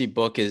 I don't see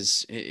Book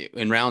as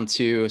in round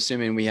two,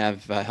 assuming we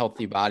have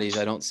healthy bodies.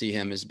 I don't see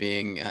him as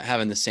being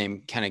having the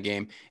same kind of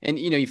game. And,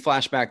 you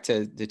flash back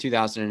to the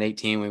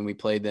 2018 when we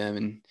played them,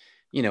 and,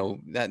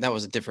 that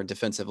was a different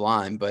defensive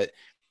line, but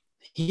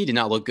he did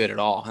not look good at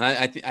all. And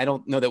I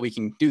don't know that we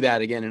can do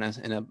that again in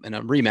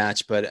a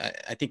rematch, but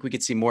I think we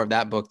could see more of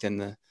that Book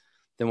than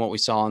what we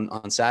saw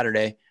on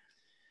Saturday.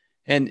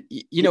 And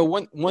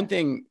one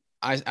thing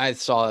I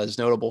saw as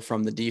notable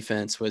from the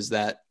defense was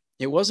that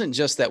it wasn't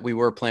just that we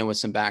were playing with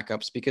some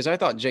backups, because I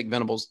thought Jake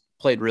Venables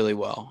played really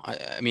well.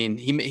 I mean,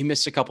 he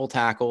missed a couple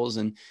tackles,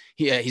 and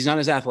he's not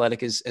as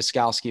athletic as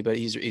Skalski, but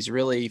he's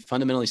really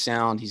fundamentally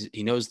sound. He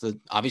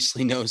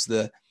obviously knows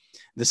the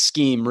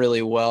scheme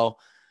really well.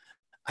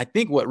 I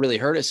think what really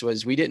hurt us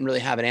was we didn't really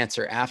have an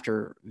answer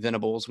after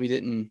Venables. We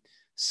didn't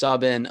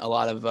sub in a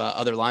lot of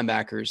other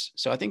linebackers.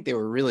 So I think they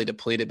were really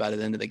depleted by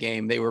the end of the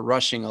game. They were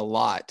rushing a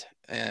lot,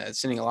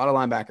 sending a lot of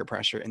linebacker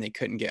pressure, and they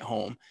couldn't get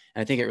home.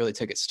 And I think it really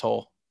took its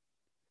toll.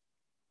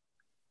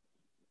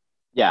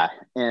 Yeah.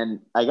 And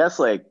I guess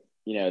the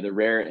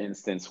rare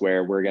instance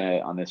where we're going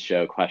to, on this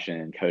show,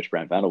 question Coach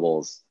Brent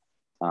Venables.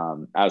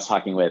 I was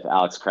talking with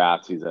Alex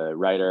Kraft, who's a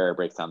writer,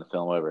 breaks down the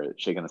film over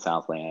at Shaking the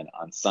Southland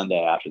on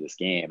Sunday after this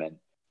game. And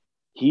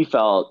he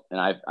felt, and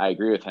I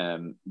agree with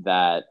him,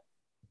 that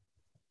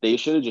they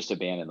should have just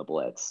abandoned the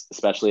blitz,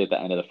 especially at the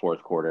end of the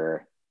fourth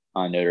quarter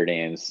on Notre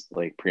Dame's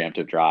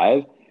preemptive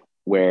drive,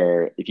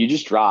 where if you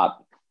just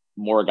drop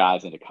more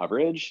guys into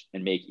coverage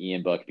and make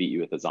Ian Book beat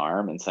you with his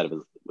arm instead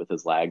of with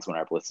his legs when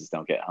our blitzes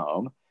don't get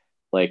home,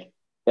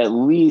 at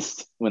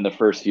least when the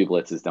first few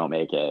blitzes don't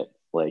make it,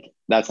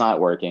 that's not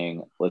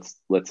working. Let's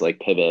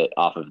pivot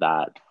off of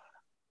that.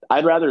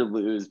 I'd rather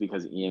lose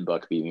because Ian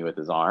Book beat me with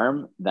his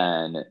arm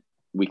than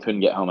we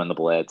couldn't get home on the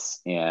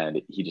blitz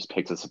and he just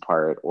picked us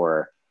apart,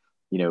 or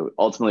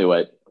ultimately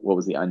what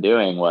was the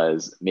undoing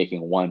was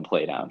making one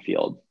play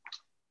downfield.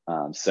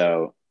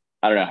 So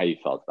I don't know how you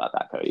felt about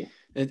that, Cody.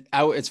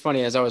 It's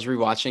funny, as I was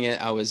rewatching it,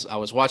 I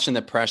was watching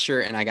the pressure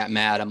and I got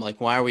mad. I'm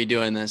like, why are we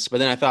doing this? But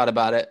then I thought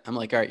about it. I'm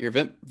like, all right, you're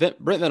Brent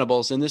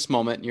Venables in this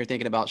moment. And you're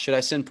thinking about, should I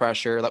send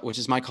pressure, which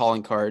is my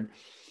calling card,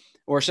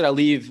 or should I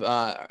leave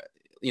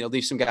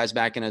some guys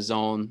back in a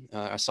zone,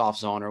 a soft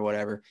zone or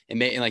whatever, and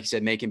like you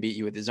said, make him beat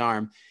you with his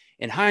arm.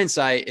 In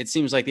hindsight, it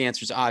seems like the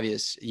answer is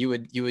obvious. You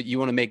want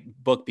to make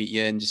Book beat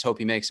you and just hope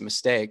he makes a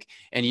mistake,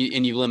 and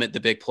you limit the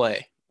big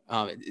play.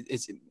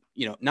 It's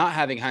not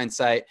having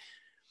hindsight.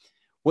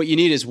 What you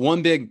need is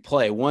one big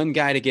play, one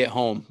guy to get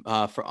home,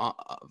 for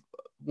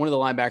one of the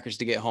linebackers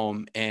to get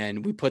home,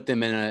 and we put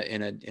them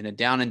in a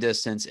down and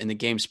distance, and the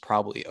game's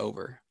probably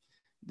over.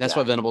 That's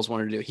what Venables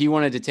wanted to do. He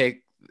wanted to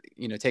take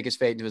his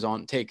fate into his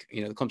own,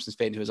 Clemson's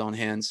fate into his own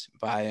hands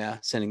by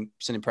sending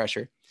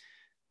pressure.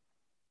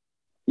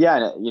 Yeah,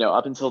 and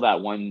up until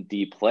that one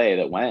deep play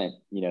that went,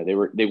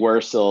 they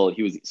were still,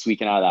 he was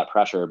squeaking out of that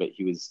pressure, but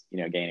he was,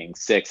 gaining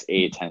 6,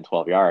 8, 10,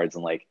 12 yards,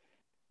 and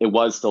it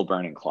was still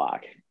burning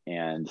clock.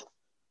 And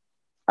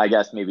I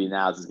guess maybe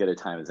now is as good a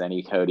time as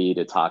any, Cody,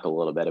 to talk a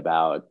little bit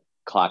about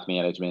clock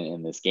management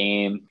in this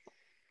game.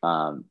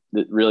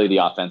 Really the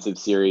offensive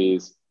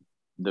series,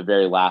 the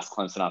very last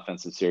Clemson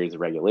offensive series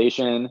of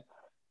regulation.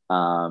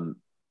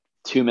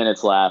 2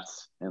 minutes left,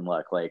 and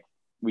look,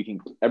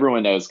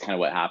 everyone knows kind of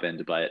what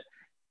happened, but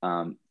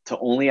to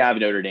only have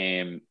Notre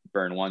Dame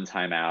burn one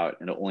timeout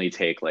and only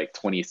take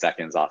 20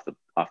 seconds off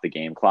the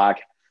game clock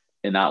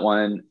in that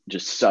one,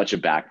 just such a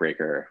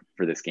backbreaker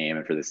for this game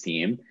and for this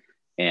team.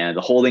 And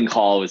the holding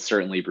call was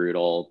certainly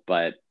brutal,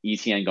 but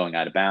ETN going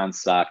out of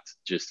bounds sucked.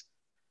 Just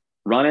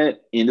run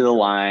it into the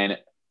line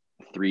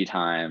 3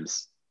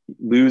 times,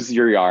 lose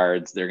your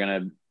yards. They're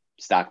going to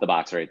stack the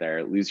box right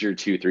there. Lose your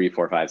 2, 3,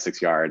 4, 5,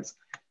 6 yards,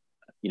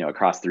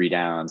 across 3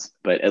 downs.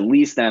 But at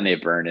least then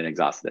they've burned and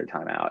exhausted their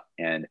timeout.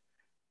 And,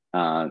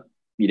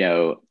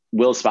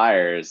 Will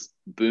Spires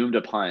boomed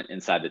a punt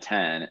inside the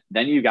 10.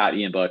 Then you got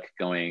Ian Book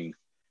going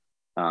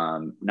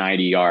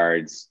 90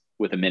 yards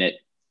with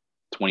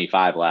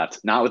 1:25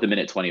 left, not with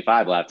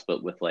 1:25 left,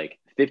 but with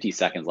 50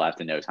 seconds left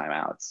and no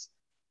timeouts.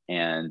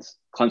 And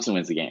Clemson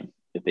wins the game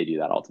if they do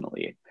that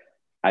ultimately.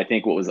 I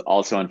think what was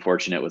also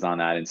unfortunate was on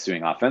that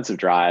ensuing offensive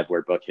drive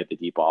where Book hit the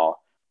deep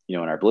ball, and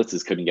our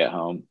blitzes couldn't get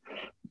home.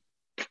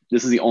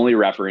 This is the only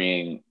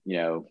refereeing,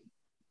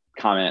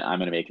 comment I'm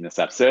going to make in this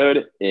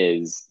episode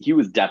is he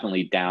was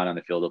definitely down on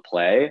the field of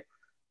play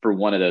for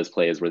one of those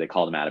plays where they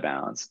called him out of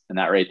bounds. And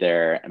that right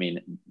there, I mean,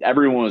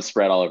 everyone was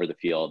spread all over the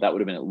field. That would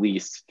have been at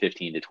least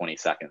 15 to 20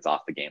 seconds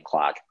off the game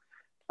clock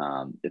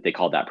if they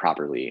called that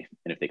properly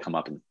and if they come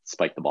up and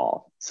spike the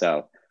ball.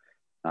 So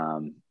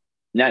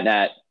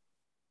net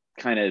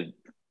kind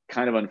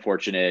of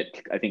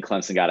unfortunate. I think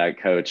Clemson got out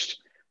coached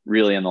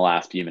really in the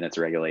last few minutes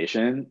of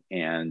regulation.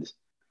 And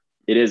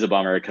it is a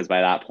bummer because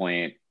by that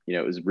point,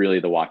 it was really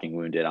the walking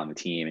wounded on the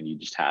team. And you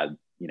just had,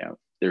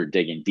 they're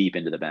digging deep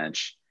into the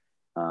bench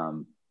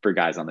for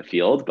guys on the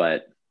field.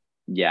 But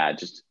yeah,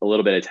 just a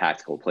little bit of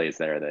tactical plays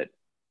there that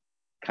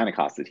kind of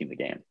cost the team the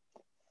game.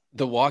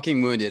 The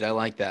walking wounded. I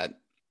like that.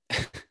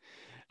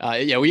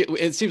 Yeah,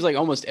 it seems like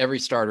almost every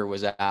starter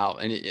was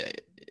out, and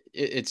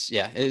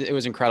it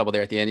was incredible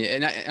there at the end.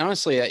 And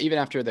honestly, even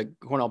after the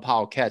Cornell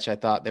Powell catch, I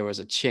thought there was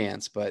a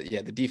chance, but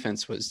yeah, the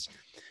defense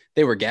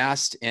they were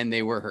gassed and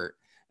they were hurt.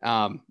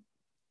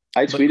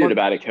 I tweeted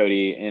about it,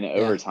 Cody, in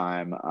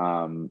overtime.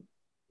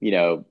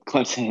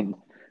 Clemson,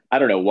 I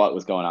don't know what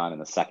was going on in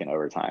the second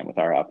overtime with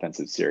our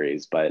offensive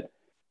series, but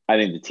I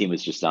think the team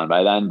was just done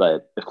by then.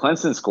 But if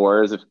Clemson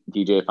scores, if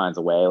DJ finds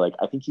a way, like,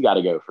 I think you got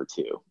to go for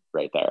 2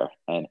 right there.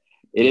 And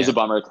it is a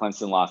bummer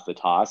Clemson lost the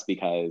toss,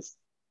 because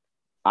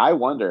I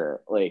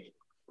wonder, like,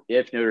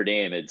 if Notre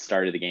Dame had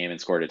started the game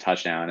and scored a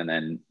touchdown and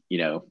then,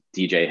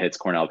 DJ hits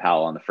Cornell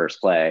Powell on the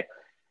first play,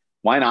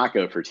 why not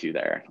go for 2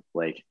 there?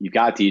 Like, you've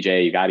got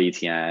DJ, you got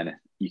ETN,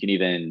 you can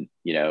even,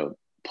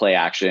 play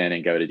action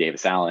and go to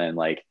Davis Allen.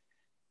 Like,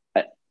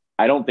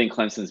 I don't think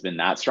Clemson's been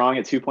that strong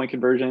at 2-point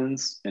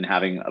conversions and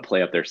having a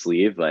play up their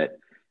sleeve, but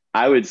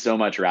I would so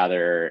much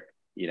rather,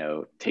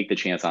 take the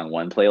chance on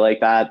one play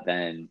like that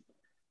than,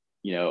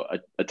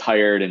 a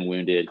tired and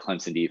wounded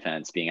Clemson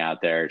defense being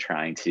out there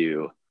trying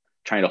to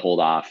hold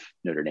off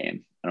Notre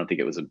Dame. I don't think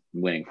it was a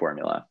winning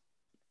formula.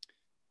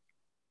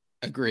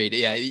 Agreed.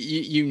 Yeah.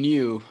 You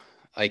knew,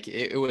 like,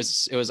 it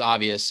was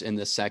obvious in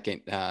the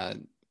second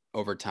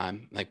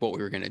overtime, like, what we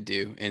were going to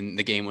do, and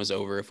the game was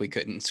over if we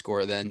couldn't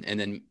score then. And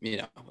then,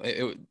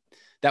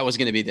 that was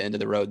going to be the end of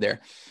the road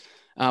there.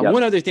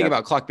 One other thing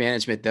about clock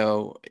management,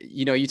 though,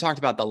 you talked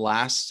about the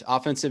last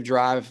offensive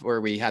drive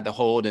where we had the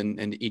hold and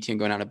Etienne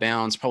going out of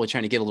bounds, probably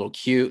trying to get a little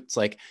cute. It's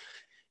like,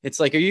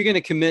 are you going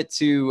to commit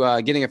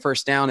to getting a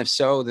first down? If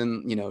so,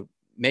 then,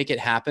 make it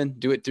happen,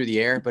 do it through the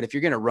air. But if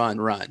you're going to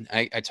run.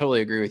 I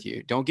totally agree with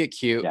you. Don't get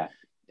cute. Yeah.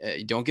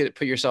 Don't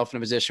put yourself in a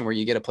position where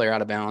you get a player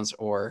out of bounds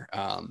or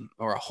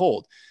a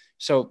hold.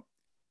 So,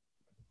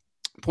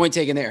 point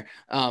taken there.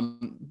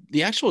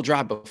 The actual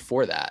drive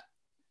before that,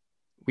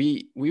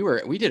 we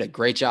did a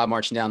great job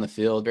marching down the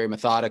field, very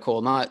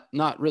methodical,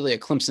 not really a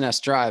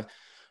Clemson-esque drive.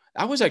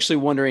 I was actually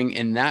wondering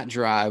in that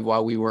drive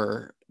while we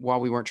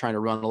weren't trying to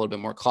run a little bit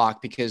more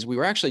clock, because we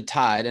were actually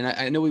tied, and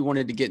I know we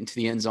wanted to get into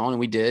the end zone, and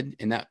we did,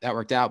 and that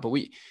worked out. But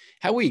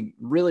how we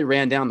really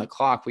ran down the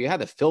clock, we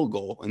had the field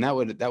goal, and that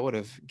would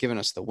have given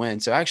us the win.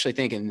 So I actually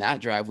think in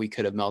that drive we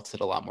could have melted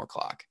a lot more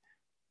clock.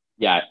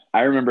 Yeah,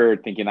 I remember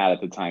thinking that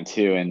at the time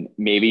too, and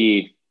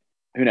maybe,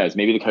 who knows,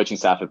 maybe the coaching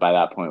staff by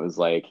that point was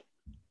like,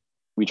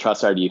 we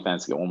trust our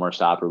defense to get one more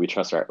stop, or we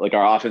trust our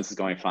offense is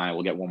going fine,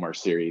 we'll get one more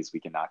series, we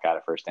can knock out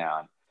a first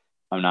down.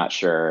 I'm not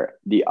sure.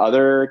 The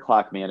other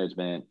clock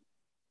management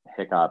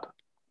hiccup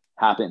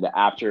happened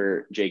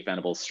after Jake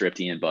Venables stripped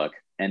Ian Book,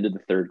 end of the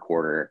third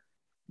quarter.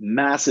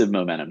 Massive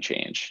momentum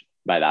change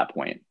by that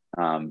point.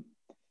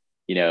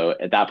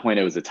 At that point,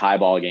 it was a tie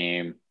ball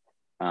game.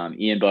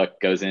 Ian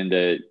Book goes in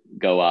to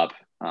go up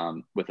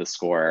with a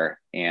score.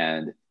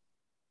 And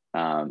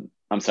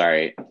I'm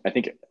sorry,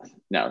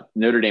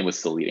 Notre Dame was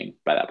still leading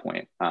by that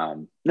point.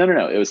 No,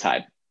 it was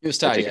tied. It was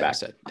tied.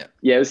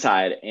 Yeah, it was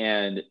tied.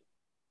 And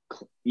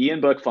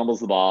Ian Book fumbles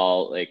the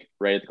ball, like,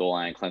 right at the goal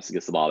line. Clemson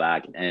gets the ball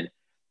back, and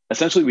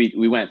essentially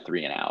we went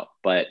 3 and out.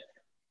 But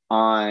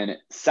on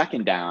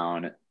second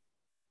down,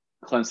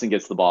 Clemson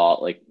gets the ball,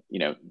 like,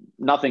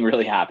 nothing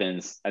really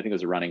happens. I think it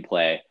was a running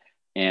play,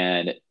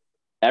 and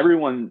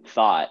everyone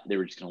thought they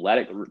were just going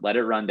to let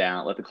it run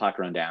down, let the clock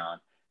run down,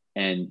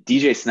 and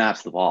DJ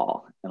snaps the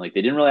ball, and, like,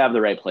 they didn't really have the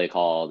right play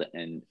called,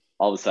 and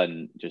all of a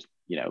sudden, just,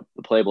 the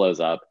play blows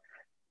up.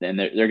 Then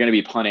they're going to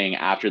be punting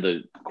after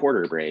the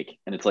quarter break.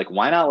 And it's like,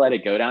 why not let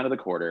it go down to the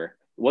quarter?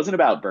 It wasn't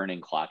about burning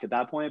clock at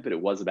that point, but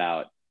it was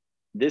about,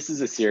 this is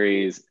a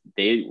series.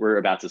 They were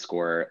about to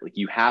score. Like,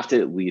 you have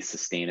to at least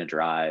sustain a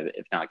drive,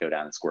 if not go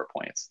down and score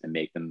points and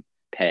make them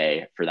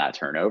pay for that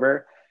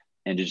turnover,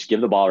 and to just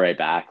give the ball right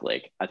back.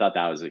 Like, I thought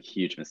that was a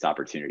huge missed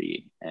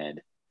opportunity.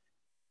 And,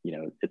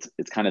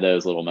 it's kind of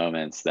those little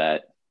moments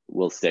that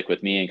will stick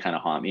with me and kind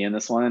of haunt me in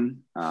this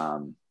one.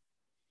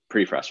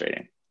 Pretty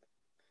frustrating.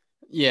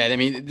 Yeah, I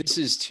mean, this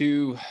is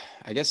 2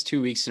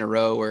 weeks in a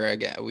row where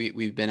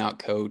we've been out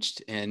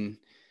coached, and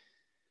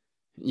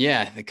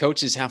yeah, the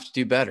coaches have to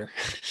do better.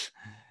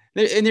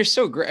 And they're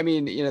so great. I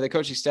mean, the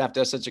coaching staff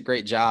does such a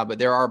great job, but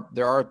there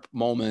are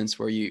moments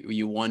where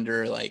you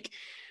wonder, like,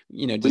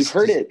 we've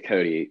heard it,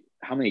 Cody,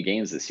 how many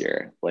games this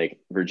year? Like,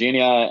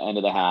 Virginia, end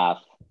of the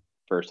half,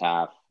 first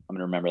half. I'm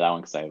gonna remember that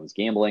one because I was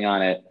gambling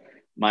on it.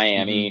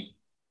 Miami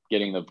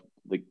getting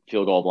the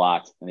field goal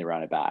blocked, and they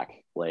run it back.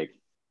 Like,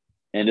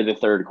 end of the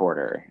third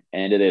quarter,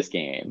 end of this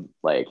game.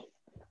 Like,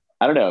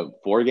 I don't know,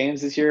 4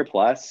 games this year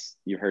plus.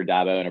 You've heard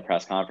Dabo in a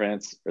press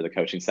conference, or the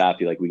coaching staff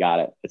be like, we got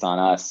it. It's on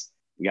us.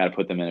 We got to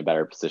put them in a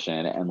better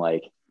position. And,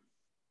 like,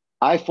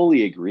 I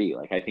fully agree.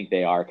 Like, I think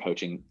they are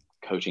coaching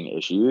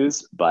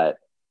issues, but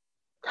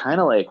kind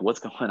of like,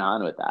 what's going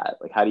on with that?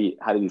 Like, how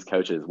do these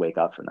coaches wake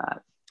up from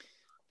that?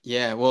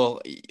 Yeah,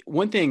 well,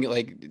 one thing,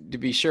 like, to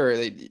be sure,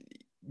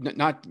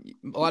 not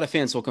a lot of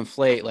fans will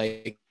conflate,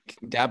 like,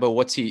 Dabo,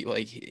 what's he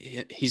like?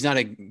 He's not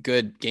a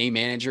good game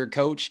manager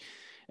coach.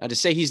 To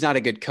say he's not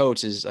a good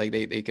coach is like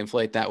they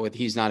conflate that with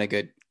he's not a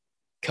good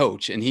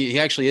coach. And he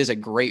actually is a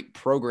great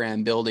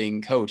program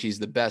building coach. He's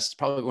the best,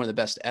 probably one of the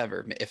best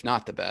ever, if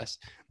not the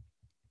best.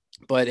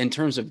 But in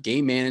terms of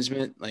game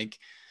management, like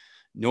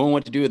knowing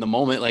what to do in the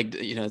moment, like,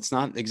 it's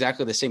not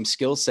exactly the same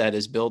skill set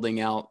as building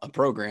out a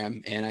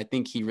program. And I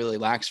think he really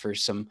lacks for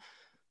some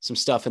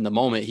stuff in the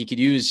moment. He could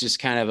use just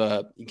kind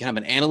of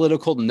an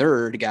analytical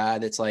nerd guy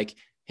that's like,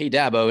 hey,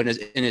 Dabo,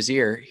 in his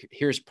ear,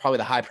 here's probably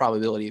the high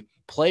probability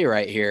play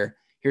right here.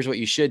 Here's what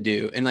you should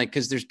do. And like,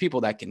 cause there's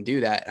people that can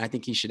do that. And I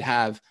think he should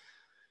have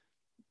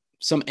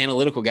some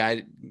analytical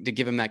guy to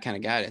give him that kind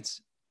of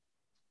guidance.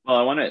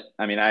 Well,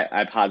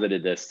 I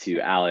posited this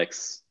to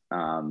Alex.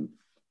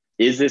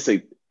 Is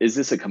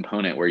this a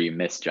component where you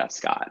miss Jeff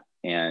Scott?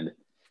 And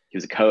he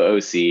was a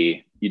co-OC.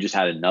 You just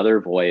had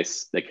another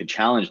voice that could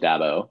challenge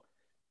Dabo,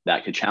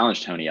 that could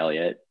challenge Tony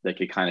Elliott, that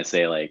could kind of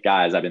say like,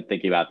 guys, I've been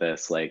thinking about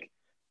this. Like,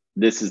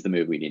 this is the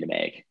move we need to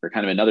make, or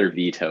kind of another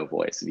veto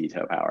voice,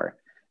 veto power.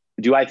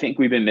 Do I think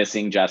we've been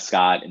missing Jeff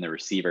Scott in the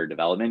receiver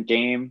development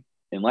game?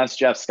 Unless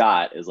Jeff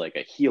Scott is like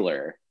a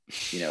healer,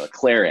 a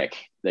cleric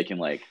that can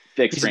like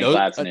fix Frank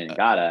Ladson and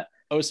Ngata.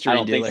 I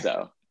don't think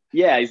so.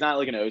 Yeah, he's not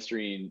like an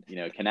Osterine,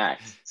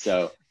 connect.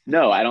 So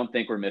no, I don't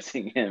think we're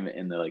missing him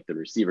in the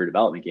receiver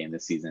development game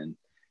this season.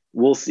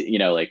 We'll see,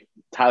 like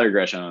Tyler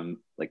Grisham,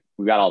 like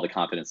we've got all the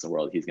confidence in the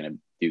world. He's going to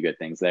do good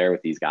things there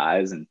with these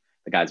guys and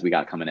the guys we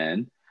got coming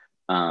in.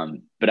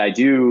 But I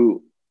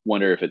do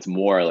wonder if it's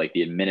more like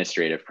the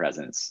administrative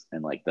presence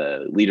and like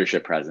the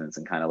leadership presence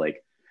and kind of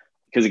like,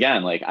 because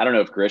again, like, I don't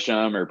know if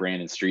Grisham or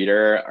Brandon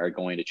Streeter are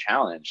going to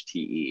challenge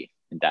TE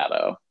and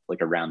Dabo,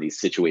 like around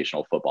these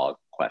situational football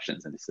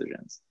questions and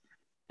decisions.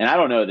 And I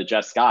don't know that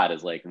Jeff Scott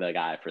is like the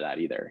guy for that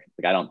either.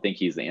 Like, I don't think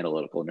he's the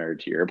analytical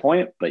nerd to your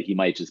point, but he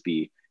might just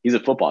be, he's a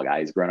football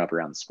guy. He's grown up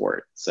around the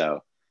sport.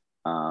 So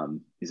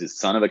he's a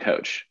son of a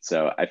coach.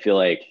 So I feel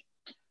like,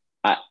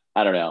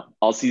 I don't know,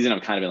 all season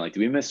I've kind of been like, do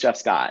we miss Jeff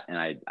Scott?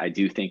 And I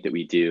do think that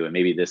we do. And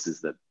maybe this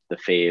is the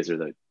phase or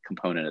the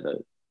component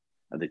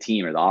of the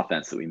team or the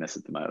offense that we miss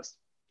it the most.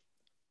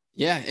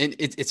 Yeah. And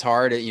it's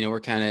hard,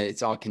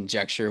 it's all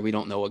conjecture. We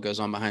don't know what goes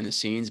on behind the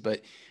scenes,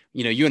 but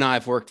you and I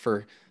have worked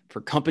for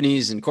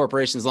companies and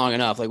corporations long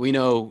enough. Like, we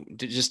know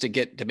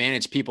to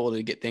manage people,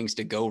 to get things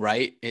to go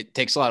right, it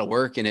takes a lot of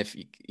work. And if,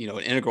 an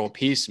integral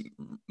piece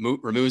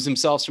removes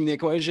themselves from the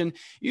equation,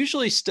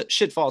 usually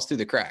shit falls through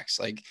the cracks.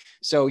 Like,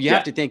 so you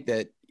have to think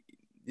that,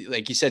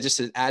 like you said, just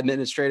an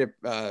administrative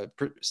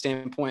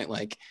standpoint,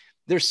 like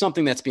there's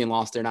something that's being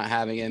lost. They're not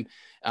having him.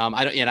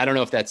 I don't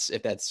know if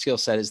that skill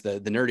set is the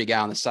nerdy guy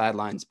on the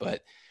sidelines,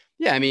 but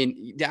yeah, I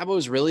mean,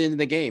 Dabo's really into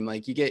the game.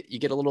 Like, you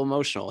get a little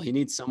emotional. He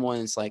needs someone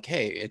that's like,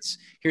 hey,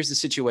 here's the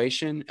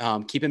situation.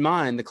 Keep in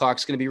mind the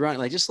clock's going to be running.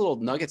 Like, just little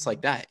nuggets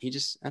like that.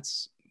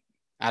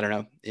 I don't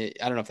know. I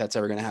don't know if that's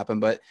ever going to happen,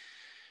 but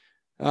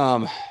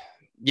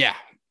yeah.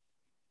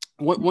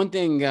 One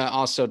thing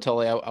also,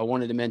 Tully, I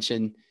wanted to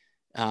mention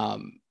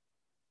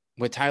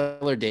with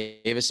Tyler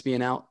Davis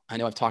being out. I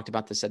know I've talked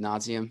about this ad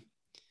nauseum.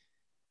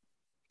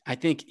 I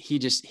think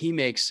he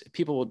makes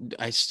people,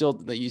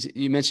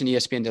 you mentioned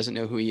ESPN doesn't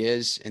know who he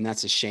is, and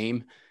that's a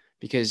shame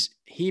because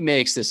he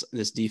makes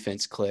this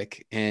defense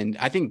click. And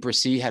I think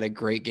Bresee had a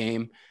great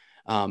game.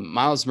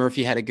 Myles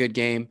Murphy had a good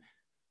game,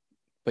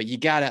 but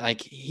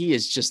he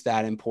is just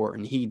that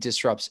important. He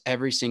disrupts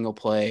every single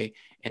play,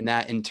 and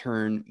that in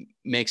turn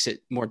makes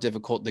it more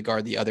difficult to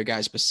guard the other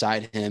guys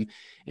beside him.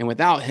 And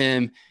without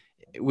him,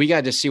 we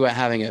got to see what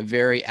having a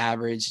very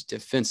average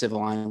defensive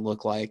line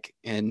look like.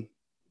 And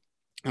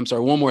I'm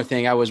sorry, one more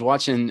thing. I was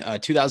watching a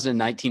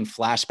 2009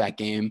 flashback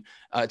game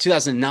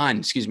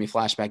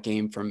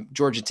from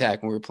Georgia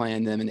Tech when we were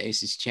playing them in the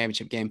ACC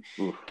championship game.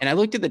 Oof. And I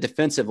looked at the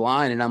defensive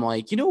line and I'm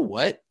like, you know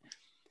what?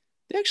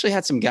 They actually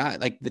had some guys,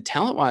 like the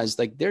talent wise,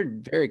 like they're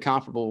very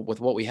comparable with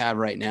what we have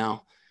right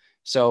now.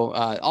 So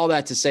all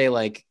that to say,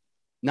 like,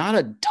 not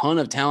a ton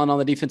of talent on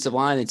the defensive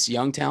line. It's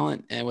young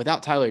talent. And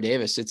without Tyler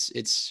Davis,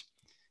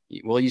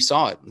 well, you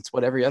saw it. It's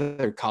what every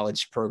other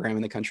college program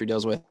in the country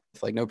deals with,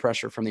 like no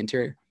pressure from the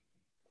interior.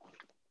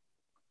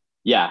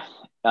 Yeah.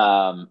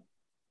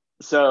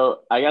 So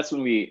I guess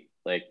when we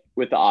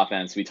with the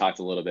offense, we talked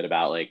a little bit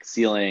about like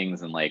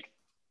ceilings and like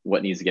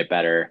what needs to get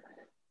better.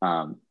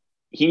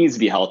 He needs to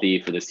be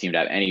healthy for this team to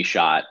have any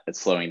shot at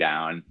slowing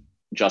down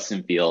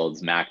Justin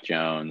Fields, Mac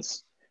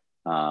Jones,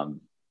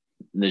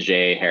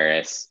 Najee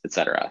Harris, et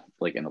cetera,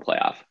 like in the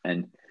playoff,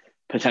 and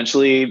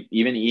potentially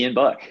even Ian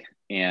Book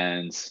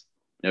and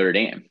Notre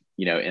Dame,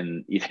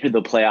 in either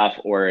the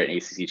playoff or an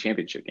ACC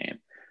championship game.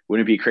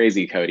 Wouldn't it be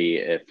crazy, Cody,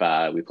 if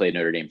we played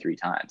Notre Dame 3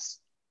 times?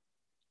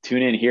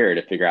 Tune in here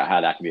to figure out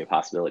how that could be a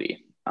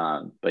possibility.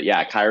 But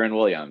yeah, Kyron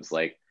Williams,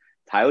 like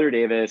Tyler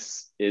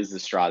Davis is the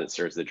straw that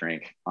stirs the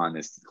drink on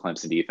this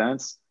Clemson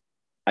defense.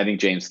 I think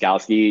James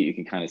Skalski, you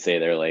can kind of say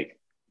they're like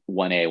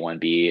 1A,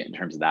 1B in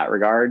terms of that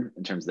regard,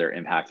 in terms of their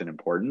impact and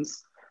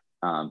importance.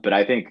 But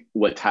I think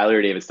what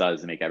Tyler Davis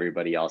does to make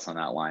everybody else on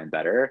that line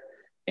better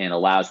and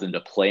allows them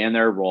to play in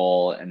their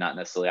role and not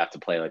necessarily have to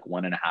play like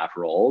 1.5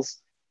 roles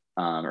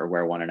or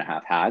wear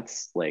 1.5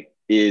 hats, like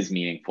is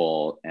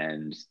meaningful.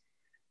 And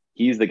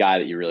he's the guy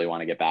that you really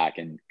want to get back.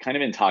 And kind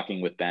of in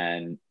talking with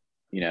Ben,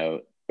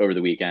 over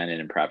the weekend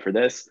and in prep for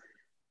this,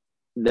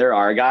 there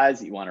are guys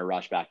that you want to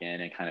rush back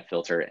in and kind of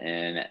filter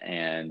in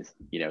and,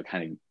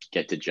 kind of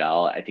get to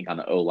gel. I think on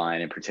the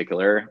O-line in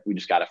particular, we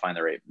just got to find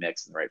the right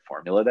mix and the right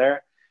formula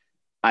there.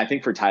 I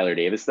think for Tyler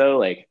Davis, though,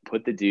 like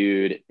put the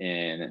dude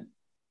in,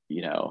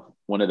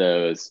 one of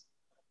those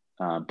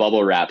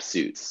bubble wrap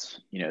suits,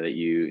 that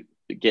you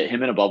get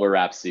him in a bubble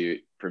wrap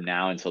suit from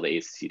now until the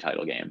ACC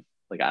title game.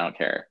 Like, I don't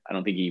care. I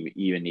don't think he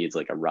even needs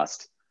like a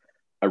rust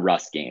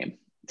game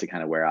to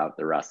kind of wear out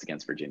the rust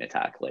against Virginia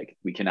Tech. Like,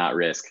 we cannot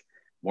risk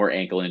more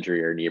ankle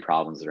injury or knee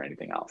problems or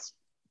anything else.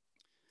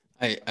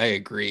 I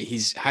agree.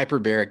 He's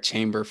hyperbaric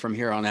chamber from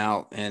here on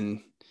out.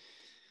 And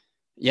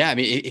yeah, I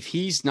mean, if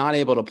he's not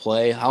able to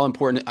play, how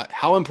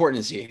important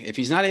is he? If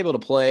he's not able to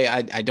play,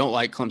 I don't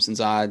like Clemson's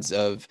odds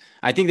of,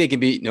 I think they can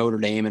beat Notre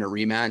Dame in a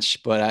rematch,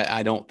 but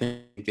I don't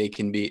think they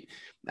can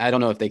I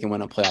don't know if they can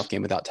win a playoff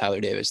game without Tyler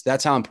Davis.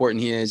 That's how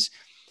important he is.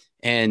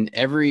 And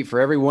for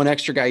every one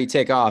extra guy you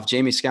take off,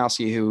 Jamie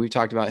Skalski, who we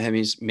talked about him,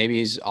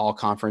 he's all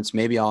conference,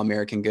 maybe all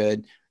American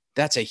good.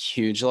 That's a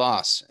huge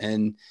loss.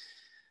 And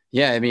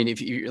yeah, I mean,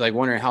 if you're like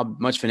wondering how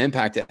much of an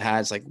impact it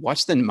has, like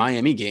watch the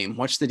Miami game,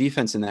 watch the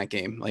defense in that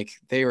game. Like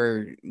they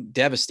were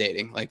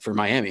devastating, like for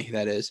Miami,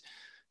 that is.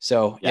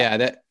 So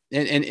yeah,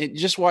 and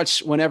just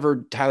watch whenever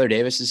Tyler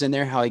Davis is in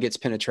there, how he gets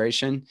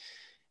penetration,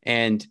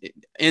 and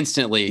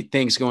instantly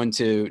things go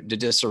into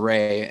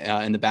disarray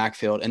in the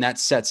backfield. And that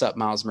sets up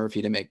Miles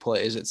Murphy to make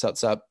plays. It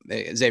sets up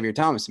Xavier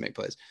Thomas to make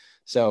plays.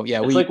 So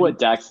yeah, it's like what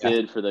Dex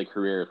did for the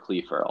career of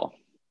Cleve Ferrell,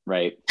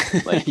 right?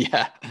 Like,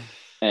 yeah.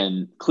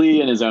 And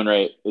Clee in his own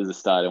right is a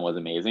stud and was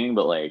amazing,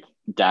 but like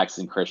Dax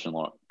and Christian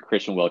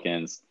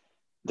Wilkins,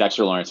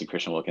 Dexter Lawrence and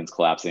Christian Wilkins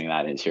collapsing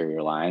that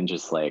interior line,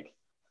 just like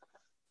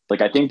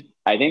I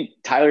think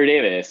Tyler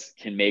Davis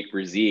can make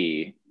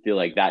Brzee feel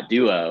like that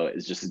duo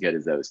is just as good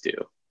as those two.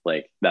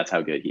 Like that's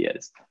how good he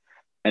is,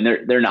 and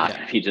they're not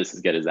going to be just as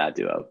good as that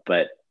duo.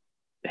 But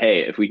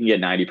hey, if we can get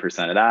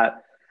 90% of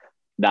that,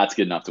 that's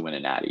good enough to win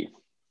a Natty.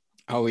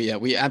 Oh yeah,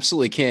 we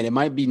absolutely can. It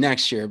might be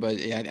next year, but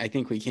yeah, I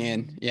think we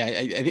can. Yeah,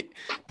 I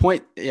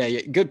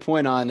think good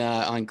point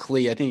on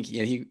Clee. I think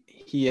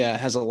he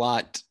has a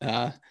lot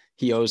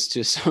he owes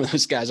to some of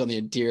those guys on the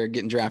interior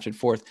getting drafted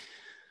fourth.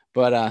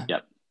 But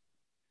yep.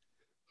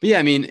 But yeah,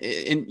 I mean,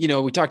 and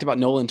we talked about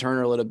Nolan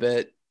Turner a little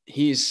bit.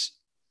 We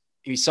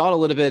saw it a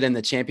little bit in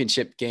the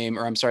championship game,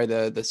 or I'm sorry,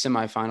 the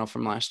semifinal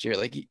from last year.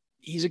 Like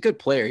he's a good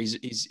player.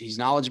 He's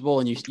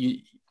knowledgeable, and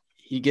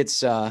he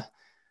gets.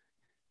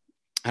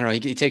 I don't know.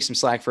 He takes some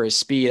slack for his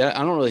speed. I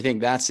don't really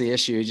think that's the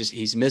issue.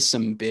 He's missed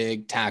some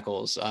big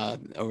tackles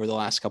over the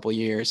last couple of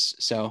years.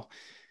 So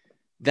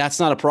that's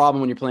not a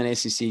problem when you're playing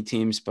ACC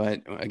teams,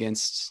 but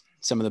against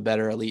some of the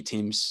better elite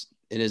teams,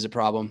 it is a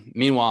problem.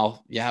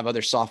 Meanwhile, you have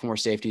other sophomore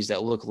safeties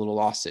that look a little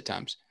lost at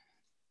times.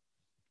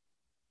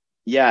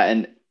 Yeah.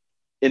 And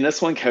in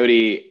this one,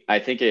 Cody, I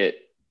think it's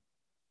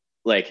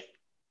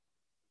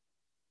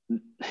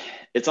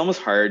almost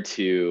hard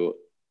to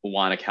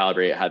want to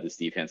calibrate how this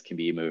defense can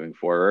be moving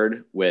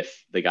forward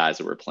with the guys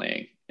that we're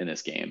playing in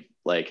this game.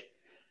 Like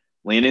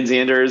Landon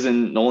Zanders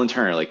and Nolan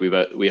Turner, like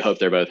we hope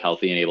they're both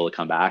healthy and able to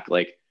come back.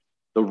 Like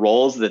the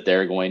roles that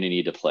they're going to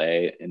need to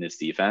play in this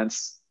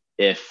defense,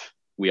 if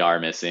we are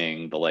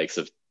missing the likes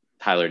of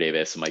Tyler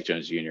Davis and Mike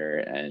Jones Jr.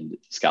 and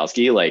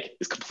Skalski, like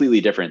is completely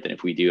different than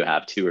if we do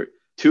have two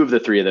of the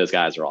three of those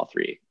guys or all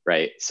three.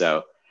 Right.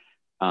 So,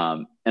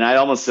 and I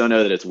almost don't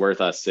know that it's worth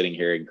us sitting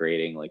here and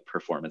grading like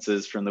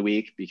performances from the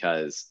week,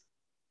 because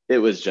it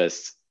was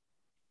just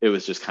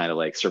kind of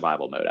like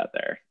survival mode out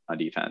there on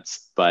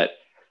defense. But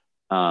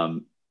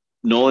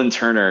Nolan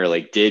Turner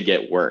like did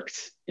get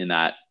worked in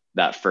that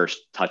first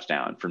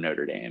touchdown from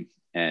Notre Dame,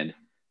 and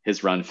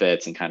his run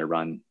fits and kind of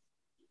run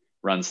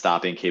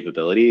stopping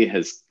capability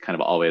has kind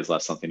of always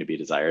left something to be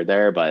desired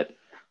there. But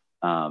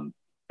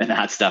and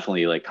that's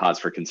definitely like cause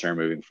for concern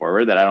moving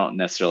forward, that I don't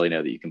necessarily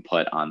know that you can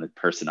put on the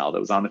personnel that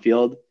was on the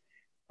field.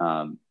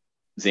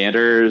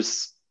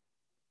 Zanders,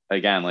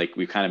 again, like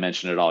we've kind of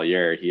mentioned it all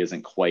year, he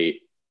isn't quite,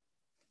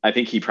 I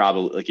think he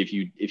probably, like if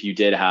you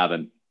did have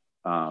him,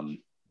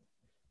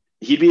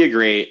 he'd be a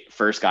great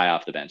first guy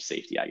off the bench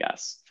safety, I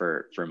guess,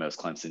 for most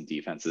Clemson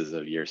defenses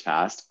of years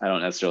past. I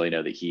don't necessarily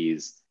know that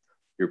he's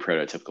your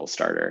prototypical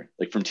starter.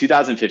 Like from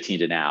 2015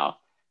 to now,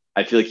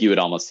 I feel like you would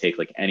almost take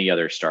like any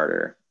other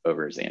starter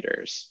over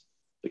Zanders.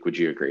 Like, would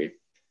you agree?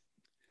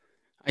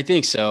 I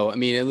think so. I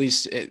mean, at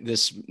least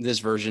this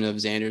version of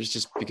Zanders,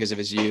 just because of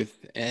his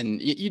youth, and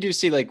you do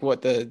see like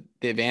what the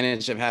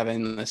advantage of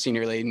having a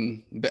senior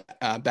laden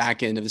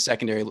back end of the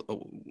secondary,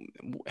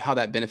 how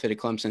that benefited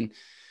Clemson.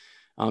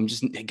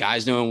 Just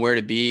guys knowing where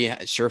to be,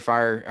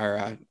 surefire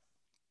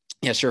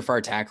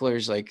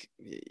tacklers. Like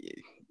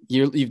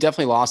you've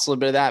definitely lost a little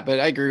bit of that, but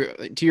I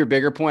agree to your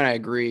bigger point. I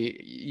agree.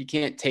 You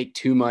can't take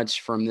too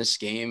much from this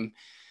game,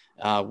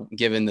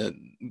 given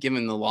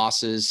the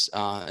losses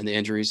and the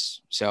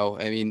injuries. So,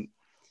 I mean,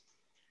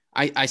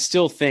 I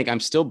still think I'm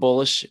still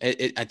bullish.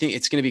 I think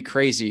it's going to be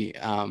crazy.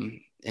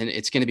 and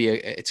it's going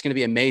to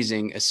be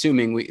amazing,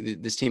 assuming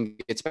this team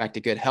gets back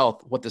to good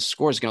health, what the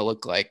score is going to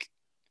look like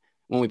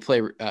when we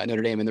play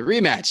Notre Dame in the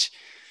rematch.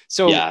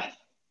 So yeah,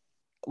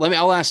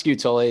 I'll ask you,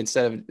 Tully,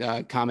 instead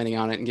of commenting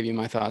on it and give you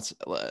my thoughts.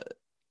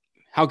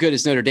 How good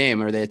is Notre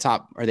Dame? Are they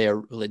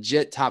a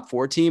legit top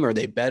 4 team? Are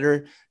they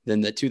better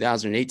than the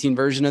 2018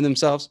 version of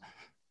themselves?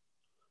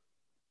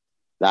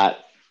 that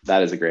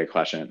is a great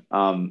question.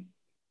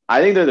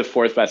 I think they're the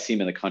 4th best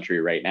team in the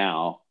country right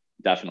now,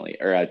 definitely,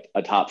 or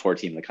a top 4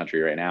 team in the country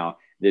right now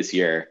this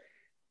year.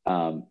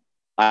 I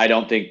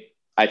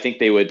think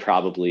they would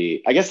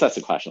probably, I guess that's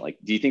the question. Like,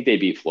 do you think they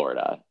beat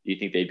Florida? Do you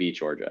think they beat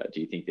Georgia?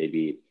 Do you think they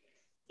beat,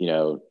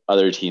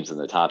 other teams in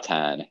the top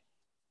 10?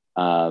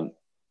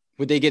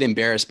 Would they get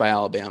embarrassed by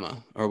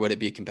Alabama, or would it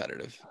be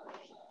competitive?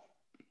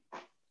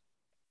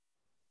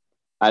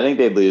 I think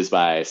they'd lose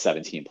by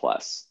 17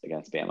 plus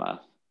against Bama,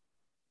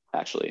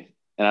 actually.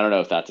 And I don't know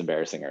if that's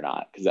embarrassing or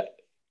not, because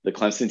the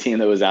Clemson team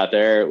that was out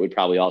there would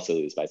probably also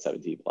lose by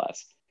 17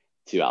 plus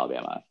to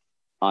Alabama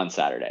on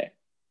Saturday.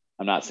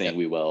 I'm not saying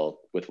we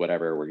will with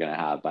whatever we're going to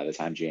have by the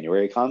time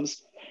January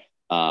comes.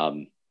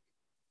 And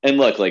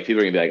look, like,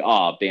 people are gonna be like,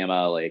 oh,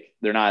 Bama, like,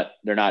 they're not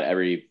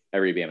every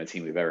Bama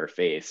team we've ever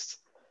faced.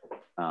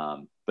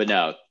 But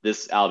no,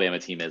 this Alabama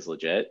team is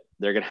legit.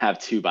 They're going to have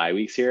 2 bye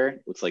weeks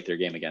here. Looks like their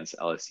game against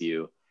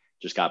LSU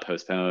just got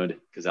postponed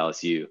because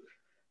LSU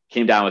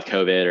came down with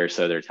COVID, or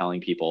so they're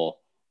telling people.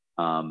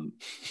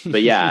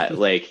 But yeah,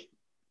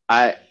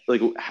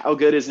 how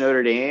good is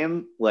Notre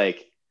Dame?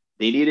 Like,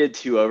 they needed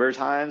 2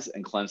 overtimes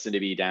and Clemson to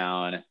be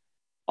down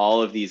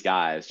all of these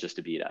guys just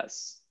to beat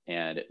us.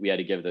 And we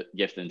had to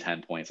gift them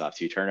 10 points off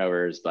 2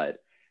 turnovers, but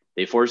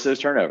they forced those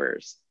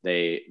turnovers.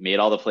 They made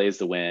all the plays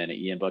to win.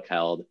 Ian Book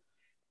held.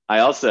 I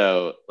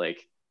also,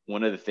 like,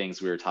 one of the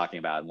things we were talking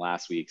about in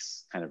last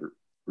week's kind of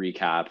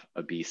recap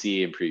of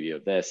BC and preview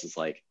of this is,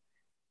 like,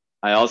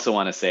 I also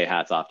want to say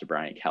hats off to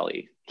Brian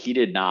Kelly. He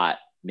did not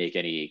make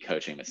any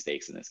coaching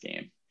mistakes in this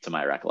game, to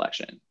my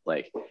recollection.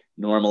 Like,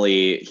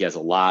 normally he has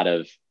a lot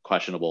of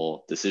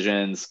questionable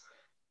decisions,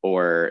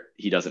 or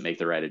he doesn't make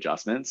the right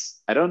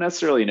adjustments. I don't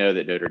necessarily know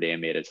that Notre Dame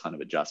made a ton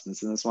of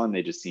adjustments in this one.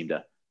 They just seemed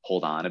to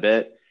hold on a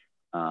bit.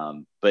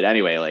 But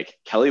anyway, like,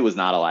 Kelly was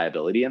not a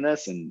liability in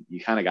this, and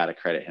you kind of got to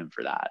credit him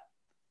for that.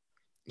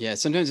 Yeah,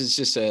 sometimes it's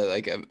just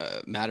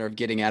a matter of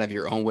getting out of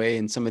your own way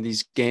in some of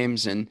these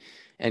games, and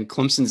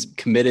Clemson's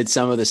committed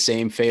some of the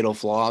same fatal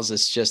flaws.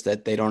 It's just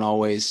that they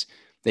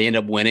end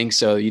up winning,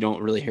 so you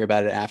don't really hear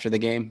about it after the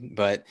game.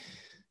 But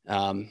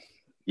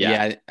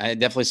yeah, I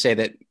definitely say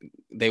that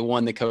they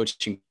won the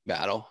coaching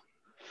battle.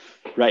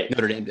 Right.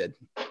 Notre Dame did.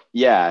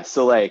 Yeah.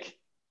 So, like,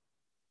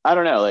 I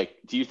don't know. Like,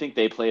 do you think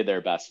they played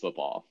their best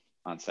football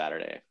on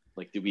Saturday?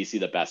 Like, do we see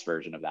the best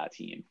version of that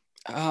team?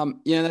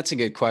 Yeah, that's a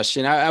good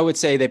question. I would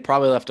say they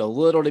probably left a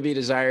little to be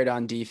desired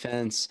on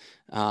defense,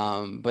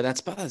 but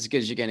that's about as good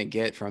as you're going to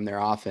get from their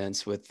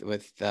offense with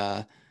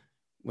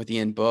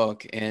Ian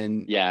Book.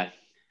 And yeah,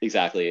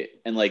 exactly.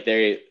 And, like,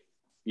 they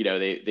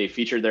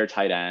featured their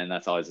tight end.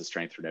 That's always a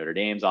strength for Notre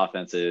Dame's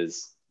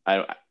offenses.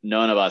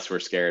 None of us were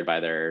scared by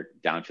their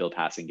downfield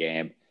passing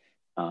game.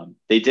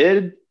 They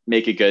did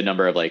make a good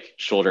number of, like,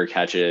 shoulder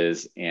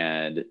catches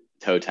and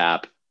toe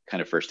tap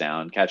kind of first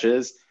down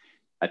catches.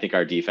 I think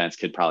our defense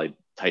could probably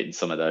tighten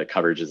some of the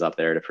coverages up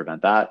there to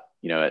prevent that,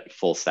 at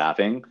full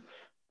staffing.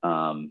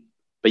 But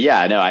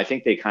yeah, no, I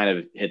think they kind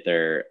of hit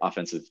their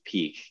offensive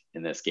peak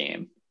in this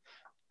game.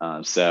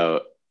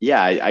 So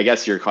yeah, I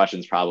guess your question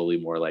is probably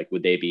more like,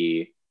 would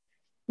we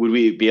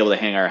be able to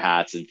hang our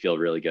hats and feel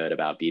really good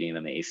about beating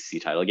them in the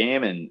ACC title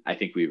game? And I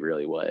think we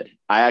really would.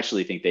 I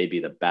actually think they'd be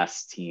the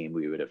best team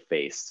we would have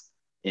faced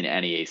in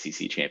any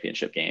ACC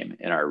championship game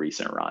in our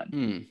recent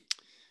run.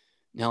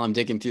 Now I'm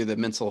digging through the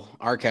mental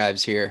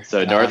archives here.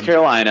 So North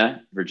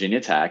Carolina,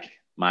 Virginia Tech,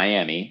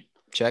 Miami.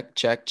 Check.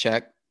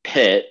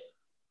 Pitt.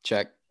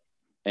 Check.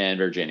 And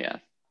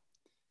Virginia.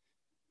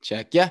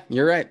 Check. Yeah,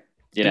 you're right.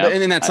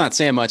 And that's not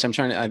saying much. I'm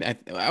trying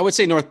to. I would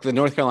say the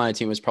North Carolina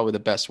team was probably the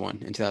best one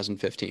in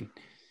 2015.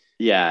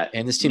 Yeah,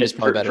 and this team is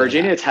probably better.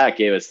 Virginia Tech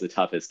gave us the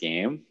toughest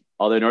game,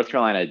 although North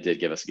Carolina did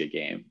give us a good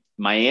game.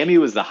 Miami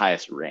was the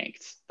highest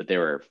ranked, but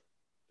that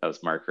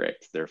was Mark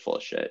Richt. They're full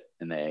of shit,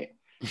 and they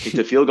kicked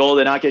a field goal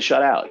to not get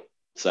shut out.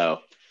 So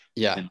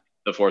yeah, in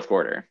the fourth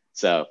quarter.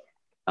 So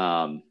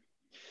so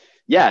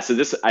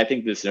I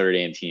think this Notre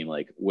Dame team,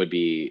 like, would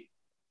be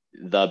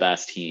the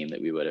best team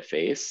that we would have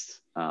faced.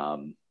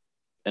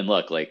 And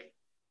look, like,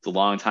 it's a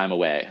long time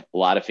away. A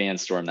lot of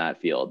fans stormed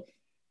that field.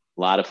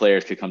 A lot of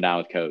players could come down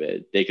with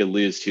COVID. They could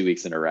lose 2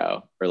 weeks in a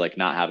row, or, like,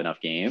 not have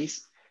enough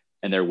games,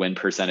 and their win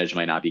percentage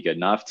might not be good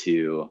enough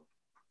to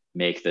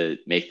make the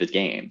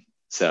game.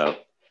 So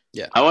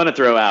yeah, I want to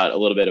throw out a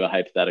little bit of a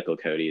hypothetical,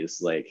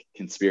 Cody's, like,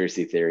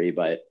 conspiracy theory,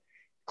 but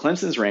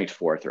Clemson's ranked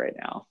 4th right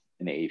now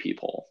in the AP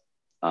poll.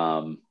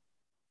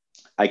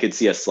 I could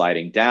see us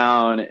sliding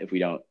down if we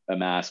don't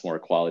amass more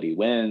quality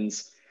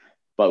wins.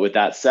 But with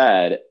that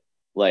said,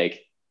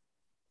 like,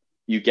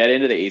 you get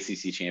into the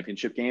ACC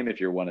championship game if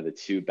you're one of the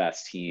 2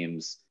 best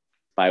teams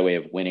by way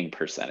of winning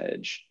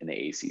percentage in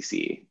the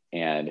ACC.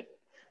 And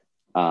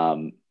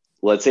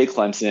Let's say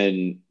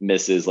Clemson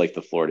misses like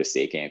the Florida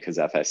State game because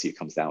FSU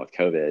comes down with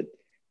COVID,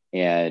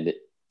 and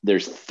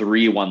there's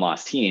 3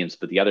 one-loss teams,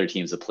 but the other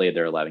teams have played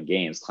their 11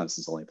 games.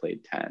 Clemson's only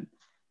played 10.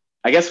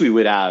 I guess we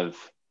would have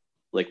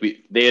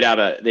they'd have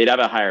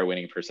a higher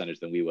winning percentage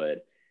than we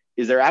would.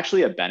 Is there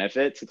actually a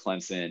benefit to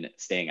Clemson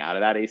staying out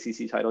of that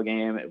ACC title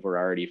game if we're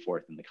already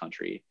 4th in the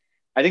country?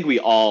 I think we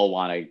all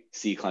want to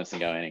see Clemson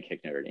go in and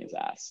kick Notre Dame's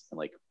ass and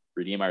like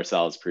redeem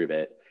ourselves, prove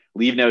it,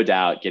 leave no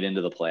doubt, get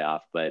into the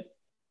playoff. But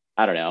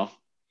I don't know,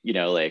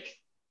 like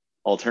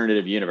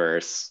alternative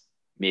universe,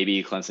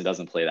 maybe Clemson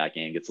doesn't play that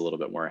game, gets a little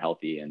bit more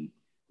healthy, and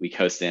we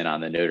coast in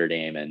on the Notre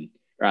Dame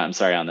on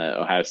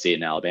the Ohio State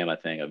and Alabama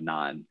thing of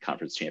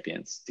non-conference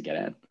champions to get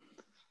in.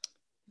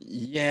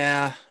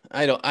 Yeah,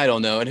 I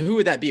don't know. And who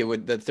would that be?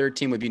 Would the third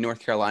team would be North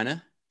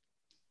Carolina?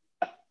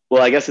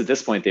 Well, I guess at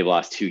this point they've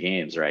lost 2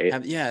 games,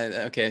 right?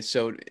 Yeah. Okay.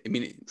 So, I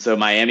mean, so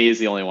Miami is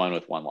the only one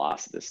with 1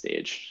 loss at this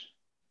stage.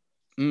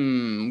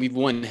 We've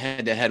won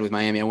head to head with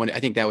Miami. I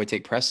think that would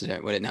take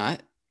precedent, would it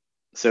not?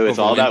 So it's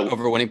all about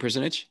over winning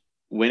percentage.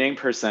 Winning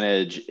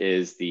percentage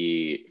is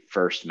the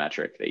first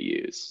metric they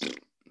use.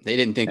 They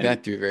didn't think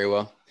that through very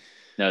well.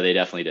 No, they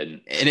definitely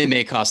didn't. And it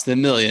may cost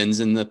them millions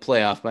in the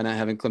playoff by not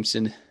having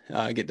Clemson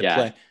get to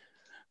play.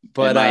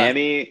 But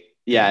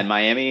in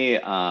Miami,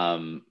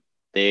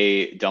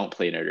 they don't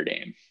play Notre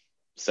Dame.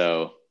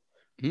 So,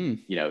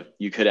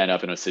 you could end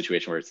up in a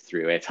situation where it's a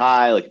 3-way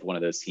tie. Like if one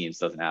of those teams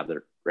doesn't have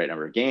the right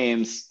number of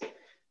games,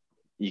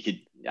 you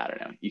could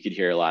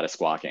hear a lot of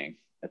squawking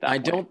at that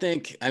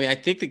point. I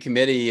think the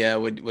committee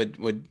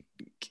would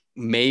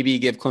maybe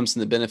give Clemson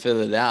the benefit of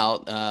the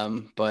doubt.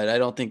 But I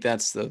don't think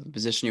that's the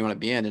position you want to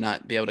be in, to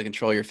not be able to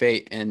control your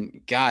fate.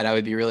 And God, I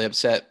would be really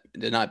upset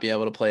to not be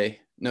able to play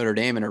Notre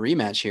Dame in a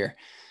rematch here.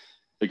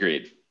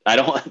 Agreed.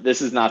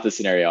 This is not the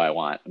scenario I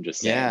want. I'm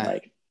just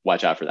saying,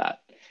 watch out for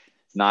that.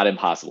 It's not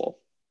impossible.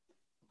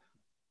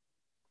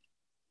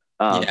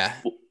 Yeah.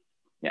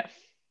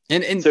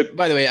 And so,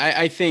 by the way,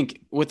 I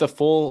think with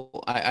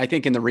I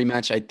think in the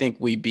rematch, I think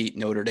we beat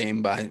Notre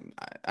Dame by,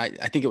 I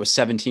think it was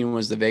 17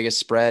 was the Vegas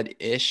spread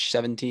ish,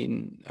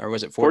 17, or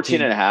was it 14?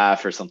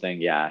 14.5 or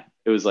something. Yeah.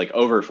 It was like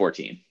over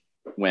 14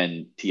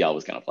 when TL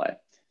was going to play.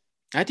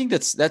 I think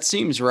that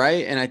seems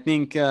right. And I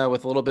think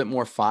with a little bit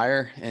more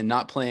fire and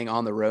not playing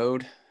on the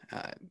road,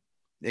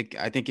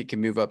 I think it can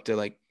move up to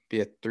like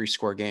be a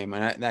 3-score game.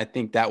 And I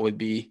think that would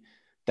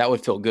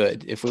feel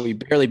good. If we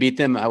barely beat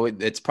them,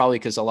 it's probably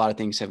because a lot of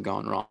things have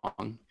gone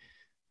wrong.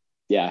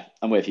 Yeah,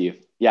 I'm with you.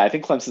 Yeah, I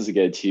think Clemson's a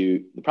good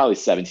 2, probably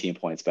 17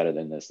 points better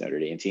than this Notre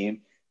Dame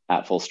team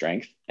at full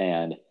strength.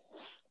 And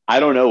I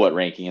don't know what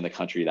ranking in the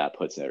country that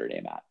puts Notre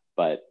Dame at,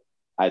 but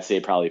I'd say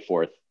probably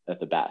 4th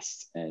at the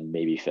best and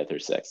maybe 5th or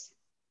 6th.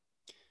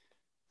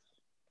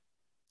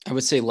 I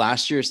would say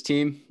last year's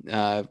team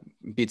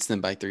beats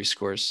them by 3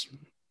 scores.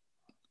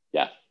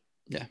 Yeah.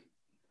 Yeah.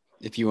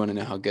 If you want to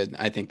know how good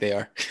I think they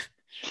are.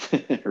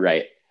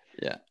 Right.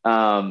 Yeah.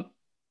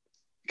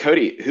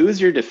 Cody, who is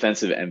your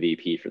defensive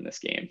MVP from this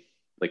game?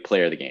 Like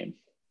player of the game?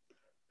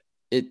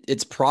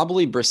 It's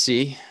probably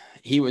Bresee.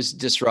 He was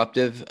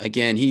disruptive.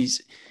 Again,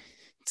 he's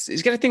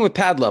got a thing with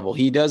pad level.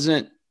 He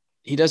doesn't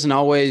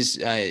always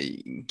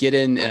get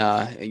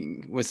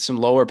in with some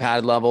lower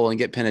pad level and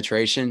get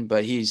penetration,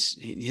 but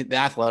the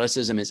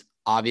athleticism is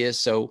obvious.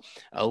 So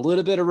a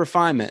little bit of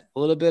refinement, a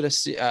little bit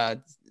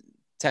of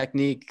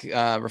technique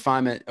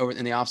refinement over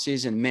in the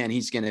offseason, man,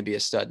 he's going to be a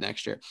stud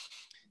next year.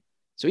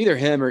 So either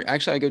him or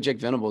actually I go Jake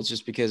Venables,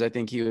 just because I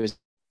think he was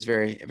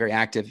very, very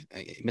active.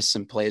 He missed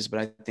some plays, but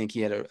I think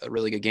he had a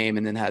really good game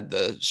and then had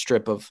the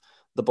strip of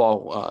the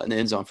ball in the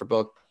end zone for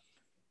Book.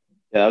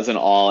 Yeah, that was an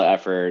all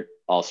effort,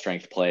 all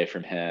strength play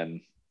from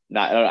him.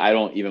 I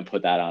don't even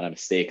put that on a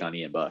mistake on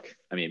Ian Book.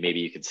 I mean, maybe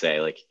you could say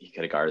like he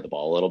could have guarded the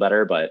ball a little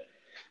better, but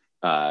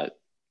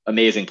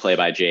amazing play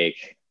by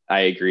Jake.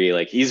 I agree.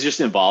 Like he's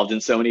just involved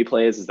in so many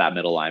plays as that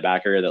middle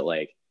linebacker that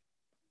like,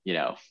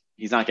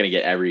 he's not going to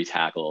get every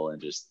tackle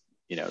and just,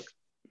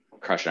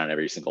 crush it on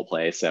every single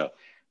play. So,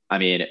 I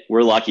mean,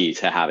 we're lucky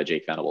to have a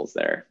Jake Venables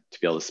there to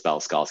be able to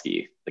spell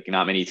Skalski. Like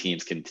not many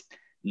teams can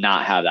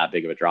not have that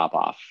big of a drop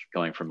off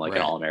going from like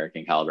an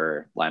All-American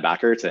caliber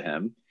linebacker to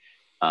him.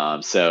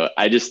 So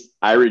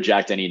I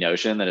reject any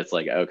notion that it's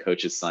like, oh,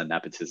 coach's son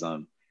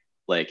nepotism.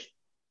 Like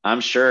I'm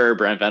sure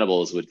Brent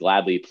Venables would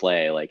gladly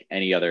play like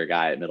any other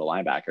guy at middle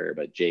linebacker,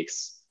 but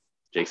Jake's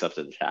up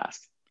to the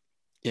task.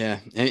 Yeah.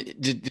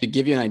 And to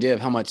give you an idea of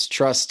how much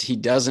trust he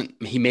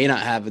may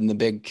not have in the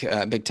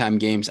big time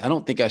games. I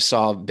don't think I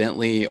saw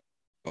Bentley,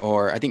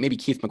 or I think maybe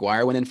Keith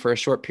McGuire went in for a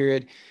short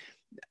period.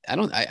 I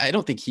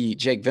don't think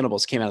Jake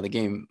Venables came out of the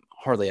game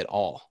hardly at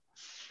all.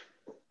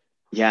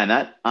 Yeah. And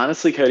that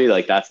honestly, Cody,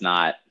 like that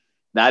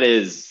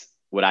is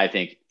what I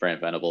think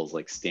Brent Venables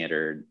like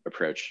standard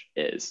approach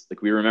is.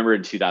 Like we remember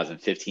in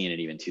 2015 and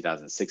even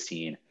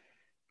 2016,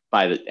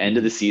 by the end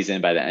of the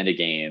season, by the end of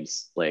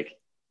games, like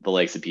the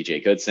likes of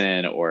PJ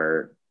Goodson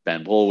or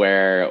Ben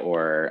Boulware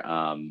or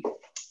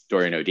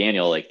Dorian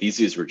O'Daniel, like these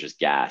dudes were just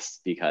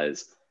gassed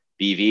because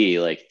BV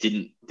like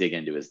didn't dig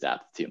into his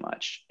depth too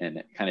much.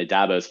 And kind of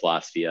Dabo's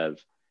philosophy of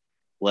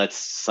let's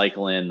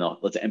cycle in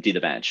let's empty the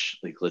bench.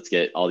 Like, let's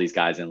get all these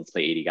guys in. Let's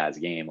play 80 guys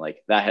a game.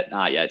 Like, that had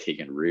not yet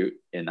taken root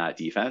in that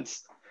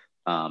defense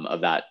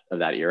of that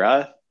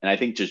era. And I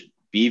think just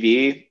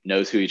BV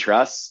knows who he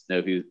trusts,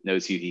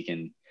 knows who he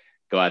can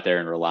go out there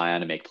and rely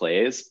on to make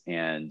plays.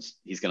 And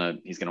he's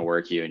going to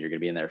work you, and you're going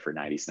to be in there for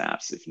 90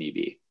 snaps if need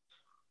be.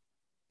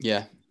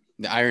 Yeah.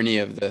 The irony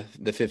of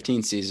the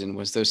 15 season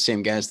was those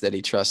same guys that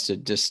he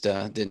trusted just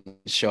didn't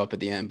show up at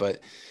the end.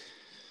 But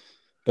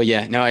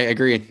yeah, no, I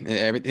agree.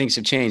 Things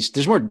have changed.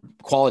 There's more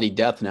quality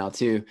depth now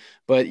too.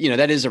 But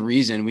that is a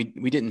reason we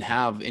didn't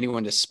have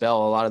anyone to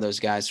spell a lot of those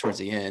guys towards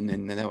the end,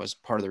 and that was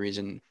part of the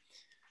reason.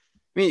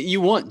 I mean,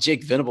 you want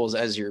Jake Venables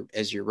as your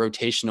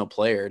rotational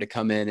player to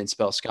come in and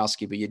spell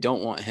Skoski, but you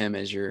don't want him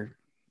as your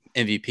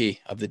MVP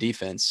of the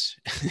defense.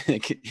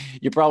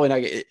 You're probably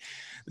not.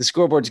 The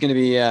scoreboard's going to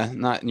be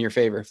not in your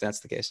favor if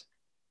that's the case.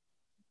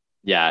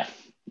 Yeah,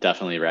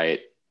 definitely right.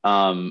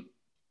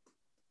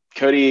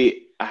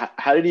 Cody,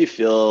 how did you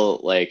feel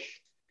like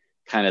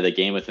kind of the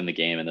game within the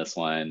game in this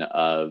one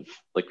of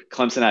like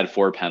Clemson had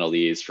 4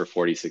 penalties for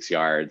 46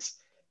 yards.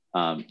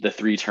 The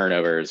 3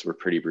 turnovers were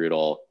pretty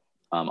brutal.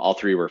 All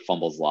 3 were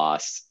fumbles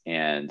lost,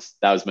 and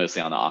that was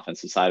mostly on the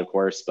offensive side, of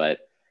course. But,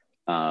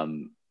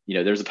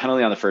 there was a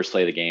penalty on the first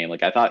play of the game.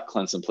 Like, I thought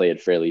Clemson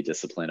played fairly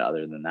disciplined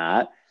other than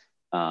that.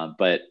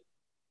 But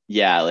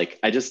yeah, like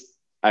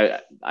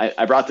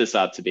I brought this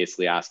up to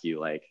basically ask you,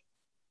 like,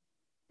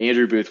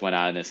 Andrew Booth went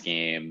out in this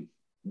game.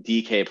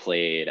 DK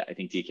played. I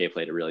think DK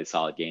played a really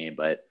solid game,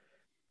 but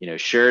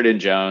Sheridan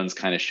Jones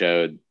kind of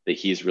showed that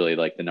he's really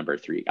like the number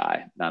 3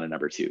 guy, not a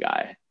number 2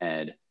 guy.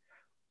 And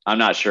I'm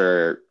not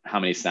sure how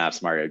many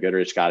snaps Mario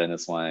Goodrich got in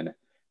this one.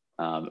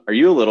 Are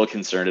you a little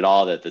concerned at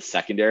all that the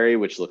secondary,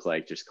 which looked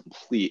like just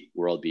complete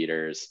world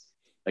beaters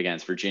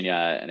against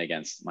Virginia and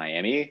against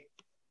Miami,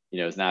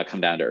 has now come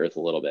down to earth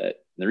a little bit?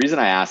 And the reason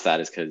I ask that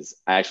is because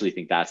I actually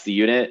think that's the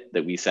unit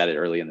that we said it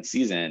early in the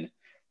season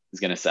is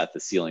going to set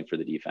the ceiling for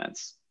the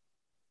defense.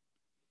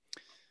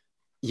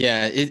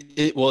 Yeah, it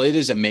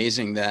is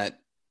amazing that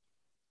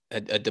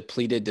a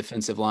depleted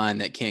defensive line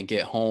that can't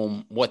get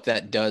home, what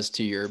that does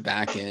to your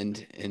back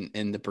end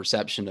and the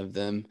perception of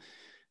them,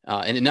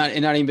 and not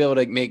even be able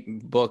to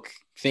make Book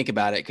think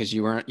about it because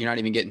you're not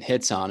even getting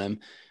hits on him.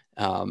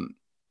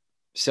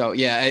 So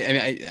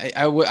yeah,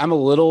 I'm a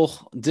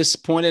little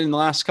disappointed in the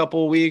last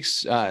couple of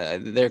weeks.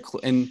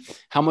 And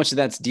how much of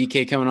that's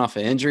DK coming off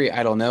an injury,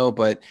 I don't know,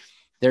 but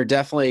they're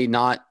definitely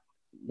not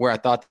where I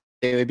thought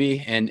they would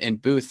be.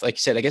 And Booth, like you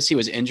said, I guess he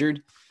was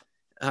injured.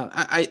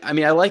 I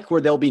mean, I like where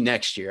they'll be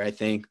next year, I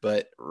think,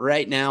 but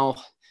right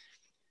now,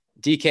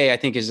 DK I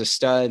think is a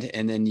stud,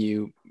 and then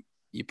you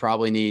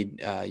probably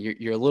need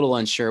you're a little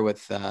unsure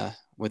with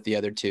the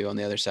other 2 on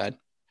the other side.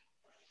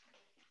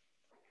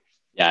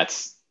 Yeah,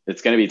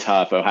 it's going to be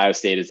tough. Ohio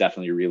State is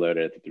definitely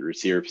reloaded at the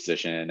receiver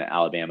position.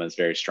 Alabama is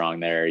very strong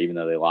there, even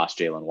though they lost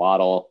Jalen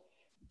Waddle.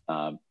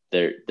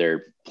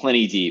 They're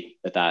plenty deep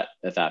at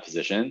that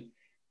position.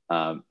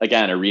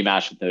 Again, a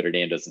rematch with Notre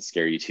Dame doesn't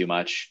scare you too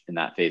much in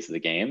that phase of the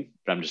game,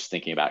 but I'm just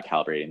thinking about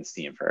calibrating this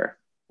team for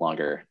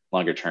longer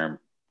term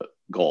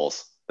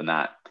goals than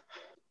that.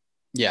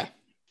 Yeah.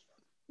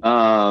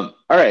 All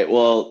right.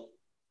 Well,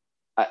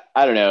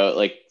 I don't know,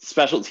 like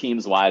special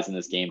teams wise in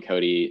this game,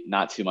 Cody,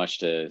 not too much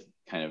to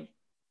kind of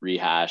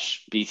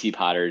rehash. BT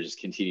Potter just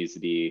continues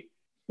to be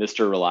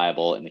Mr.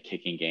 Reliable in the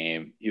kicking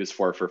game. He was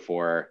 4 for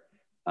 4,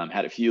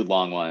 had a few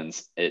long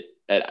ones at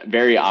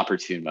very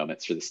opportune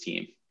moments for this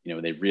team.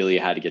 When they really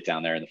had to get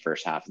down there in the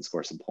first half and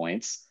score some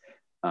points.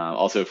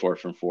 Also 4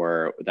 from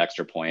 4 with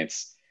extra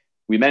points.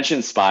 We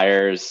mentioned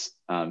Spires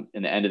in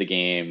the end of the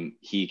game.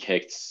 He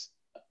kicked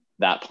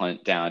that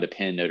punt down to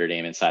pin Notre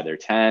Dame inside their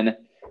 10.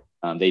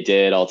 They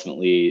did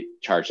ultimately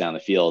charge down the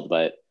field,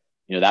 but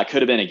that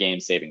could have been a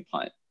game-saving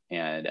punt.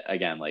 And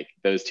again, like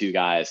those 2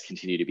 guys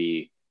continue to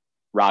be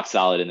rock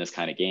solid in this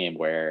kind of game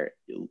where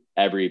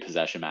every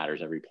possession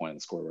matters, every point on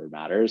the scoreboard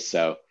matters.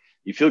 So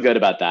you feel good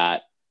about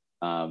that.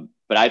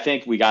 But I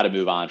think we got to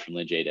move on from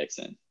Lynn J.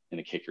 Dixon in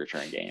the kick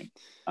return game.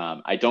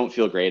 I don't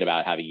feel great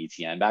about having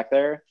ETN back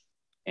there,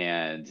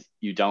 and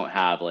you don't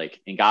have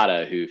like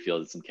Ngata, who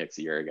fielded some kicks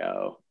a year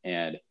ago,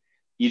 and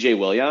EJ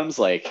Williams.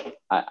 Like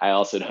I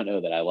also don't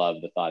know that I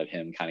love the thought of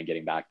him kind of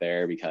getting back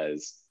there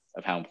because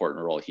of how important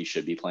a role he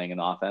should be playing in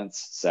the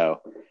offense. So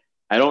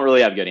I don't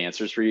really have good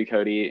answers for you,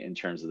 Cody, in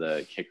terms of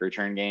the kick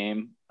return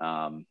game.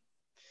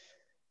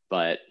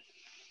 But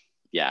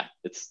yeah,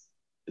 it's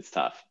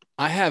tough.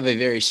 I have a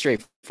very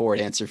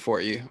straightforward answer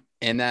for you,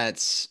 and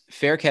that's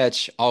fair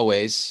catch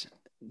always.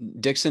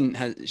 Dixon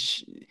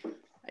has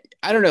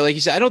 – I don't know. Like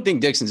you said, I don't think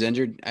Dixon's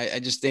injured.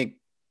 I just think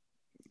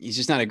he's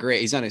just not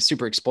he's not a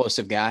super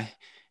explosive guy,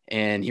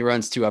 and he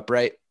runs too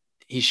upright.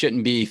 He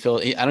shouldn't be Phil.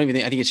 I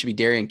think it should be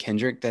Darian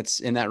Kendrick that's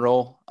in that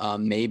role.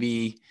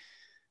 Maybe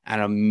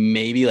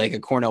like a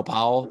Cornell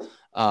Powell.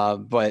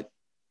 But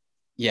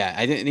yeah,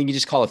 I think you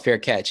just call it fair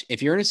catch.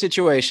 If you're in a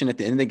situation at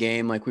the end of the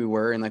game, like we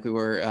were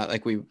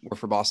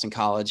for Boston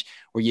College,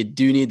 where you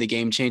do need the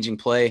game-changing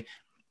play,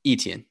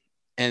 Etienne.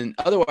 And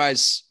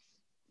otherwise,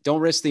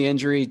 don't risk the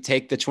injury.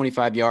 Take the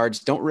 25 yards.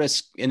 Don't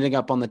risk ending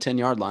up on the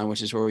 10-yard line,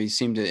 which is where we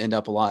seem to end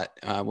up a lot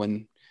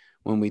when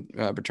we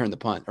return the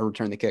punt or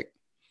return the kick.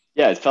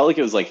 Yeah, it felt like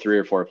it was like 3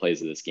 or 4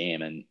 plays of this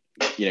game. And,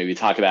 we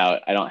talk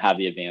about, I don't have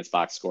the advanced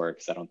box score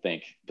because I don't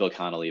think Bill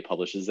Connolly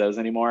publishes those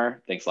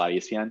anymore. Thanks a lot,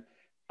 ESPN.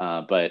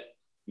 But,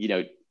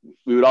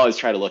 we would always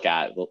try to look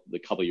at the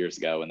couple years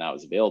ago when that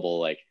was available,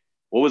 like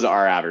what was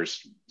our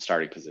average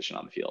starting position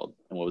on the field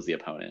and what was the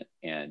opponent?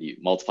 And you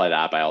multiply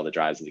that by all the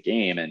drives of the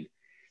game. And,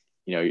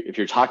 if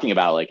you're talking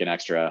about like an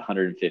extra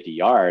 150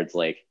 yards,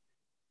 like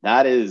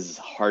that is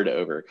hard to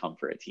overcome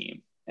for a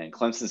team. And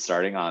Clemson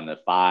starting on the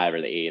 5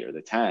 or the 8 or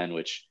the 10,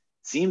 which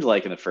seemed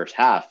like in the first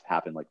half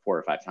happened like 4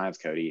 or 5 times,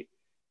 Cody,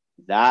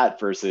 that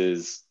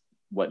versus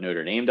what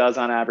Notre Dame does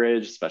on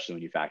average, especially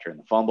when you factor in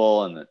the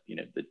fumble and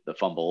the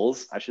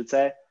fumbles, I should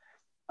say,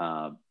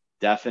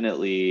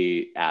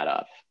 definitely add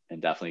up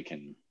and definitely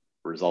can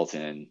result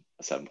in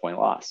a 7-point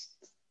loss.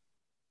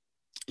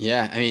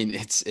 Yeah, I mean,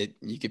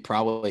 you could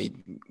probably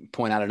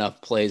point out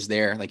enough plays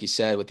there, like you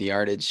said, with the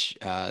yardage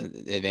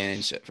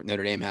advantage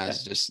Notre Dame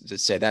has, just to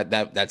say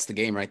that's the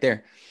game right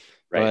there.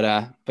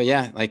 Right. But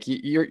yeah, like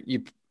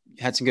you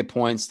had some good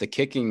points. The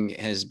kicking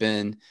has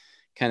been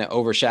kind of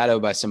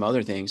overshadowed by some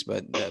other things,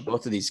 but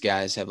both of these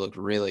guys have looked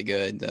really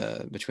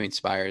good between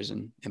Spires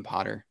and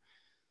Potter.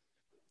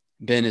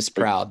 Ben is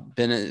proud.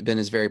 Ben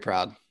is very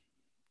proud.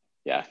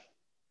 Yeah,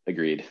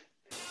 agreed.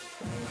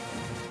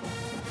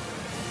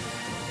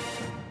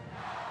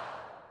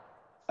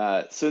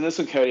 So in this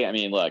one, Cody, I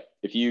mean, look,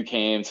 if you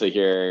came to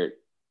hear,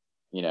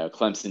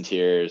 Clemson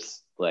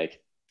tears,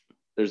 like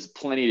there's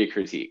plenty to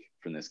critique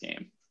from this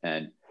game.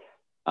 And,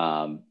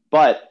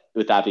 but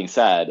with that being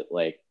said,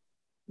 like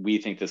we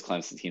think this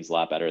Clemson team's a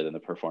lot better than the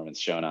performance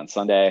shown on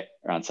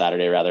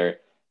Saturday rather.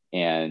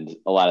 And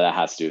a lot of that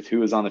has to do with who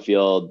was on the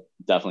field,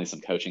 definitely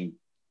some coaching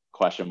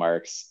question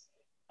marks,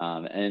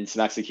 and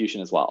some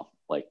execution as well.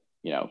 Like,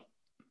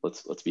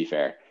 let's be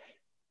fair.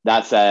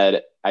 That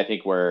said, I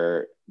think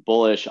we're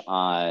bullish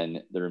on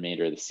the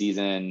remainder of the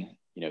season.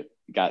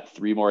 Got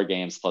 3 more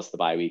games plus the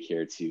bye week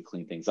here to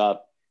clean things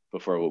up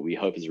before what we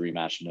hope is a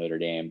rematch in Notre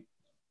Dame.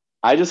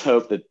 I just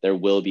hope that there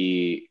will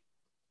be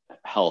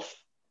health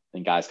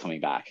and guys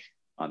coming back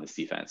on this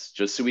defense,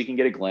 just so we can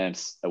get a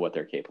glimpse at what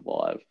they're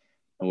capable of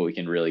and what we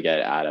can really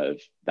get out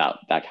of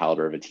that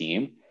caliber of a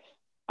team.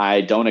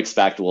 I don't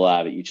expect we'll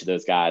have each of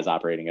those guys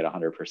operating at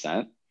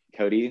 100%,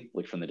 Cody,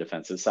 like from the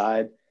defensive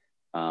side.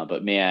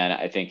 But man,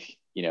 I think,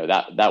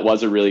 that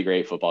was a really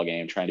great football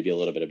game, trying to be a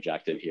little bit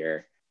objective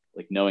here,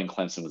 like knowing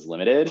Clemson was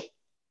limited.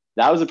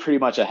 That was pretty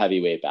much a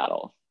heavyweight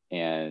battle,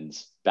 and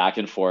back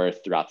and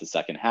forth throughout the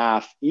second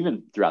half,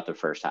 even throughout the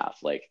first half,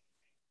 like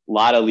a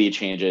lot of lead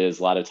changes,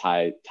 a lot of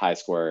tie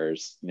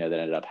scores, that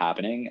ended up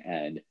happening,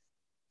 and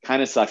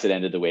kind of sucks it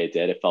ended the way it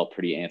did. It felt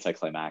pretty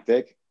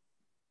anticlimactic.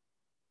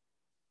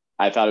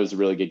 I thought it was a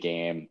really good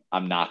game.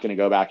 I'm not going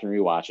to go back and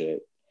rewatch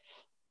it.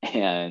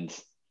 And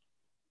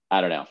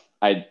I don't know.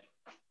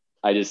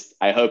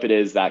 I hope it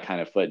is that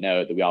kind of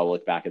footnote that we all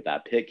look back at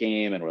that Pitt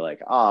game and we're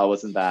like, oh,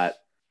 wasn't that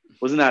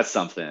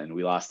something?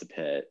 We lost to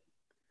Pitt.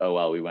 Oh,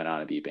 well, we went on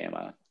and beat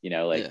Bama.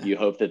 You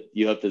hope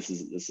this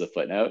is a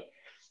footnote.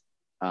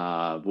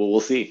 Well, we'll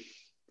see.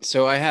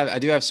 So I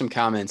do have some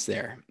comments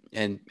there,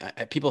 and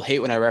people hate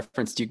when I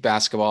reference Duke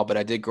basketball, but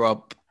I did grow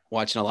up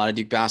watching a lot of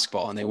Duke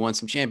basketball, and they won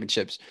some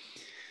championships.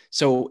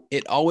 So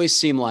it always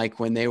seemed like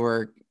when they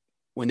were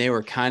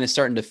kind of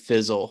starting to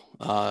fizzle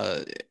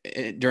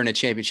during a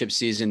championship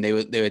season, they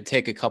would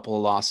take a couple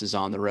of losses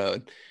on the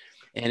road.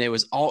 And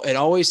it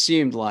always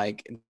seemed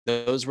like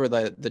those were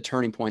the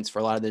turning points for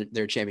a lot of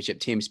their championship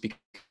teams,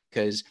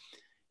 because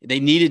they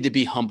needed to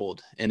be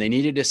humbled and they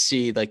needed to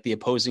see like the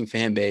opposing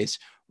fan base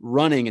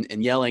running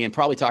and yelling and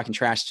probably talking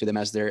trash to them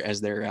as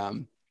they're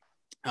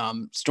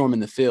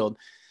storming the field.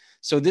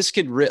 So this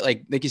could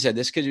like you said,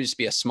 this could just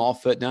be a small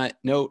footnote.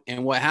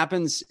 And what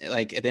happens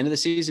like at the end of the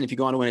season, if you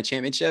go on to win a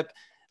championship,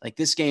 like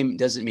this game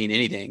doesn't mean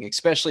anything,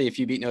 especially if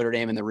you beat Notre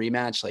Dame in the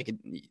rematch. Like it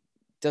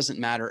doesn't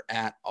matter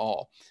at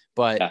all.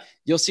 But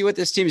You'll see what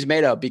this team's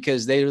made of,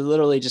 because they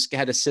literally just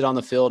had to sit on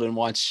the field and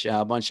watch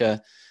a bunch of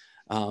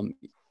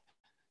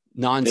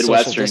non-social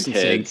distancing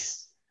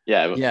kids.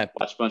 Yeah.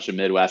 Watch a bunch of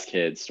Midwest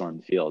kids storm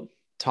the field.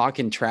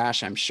 Talking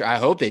trash, I'm sure. I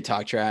hope they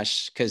talk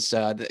trash, because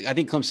I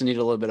think Clemson needed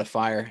a little bit of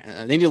fire.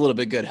 They need a little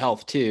bit of good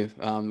health too,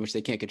 which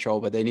they can't control,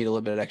 but they need a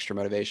little bit of extra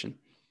motivation.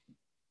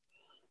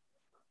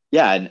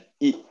 Yeah, and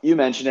you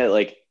mentioned it,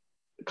 like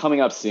coming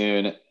up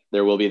soon,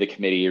 there will be the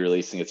committee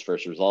releasing its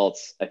first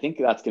results. I think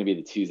that's going to be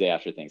the Tuesday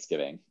after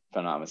Thanksgiving, if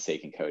I'm not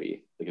mistaken,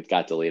 Cody. Like it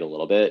got delayed a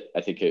little bit.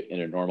 I think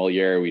in a normal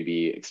year, we'd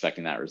be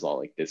expecting that result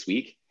like this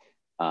week,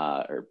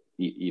 or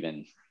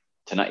even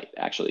tonight,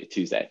 actually,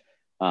 Tuesday.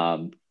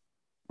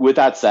 With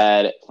that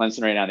said,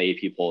 Clemson right now in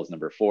the AP poll is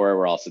number 4.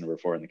 We're also number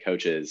 4 in the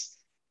coaches.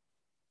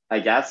 I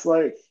guess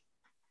like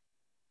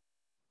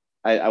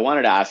I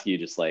wanted to ask you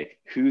just like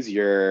who's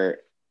your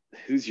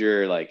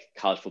like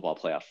college football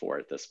playoff 4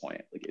 at this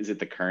point? Like, is it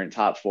the current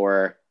top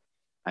 4?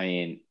 I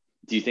mean,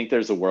 do you think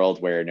there's a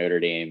world where Notre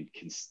Dame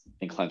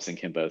and Clemson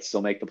can both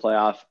still make the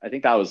playoff? I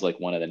think that was like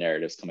one of the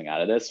narratives coming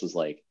out of this was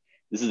like,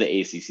 this is the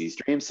ACC's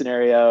dream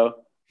scenario.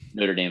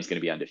 Notre Dame's going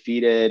to be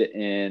undefeated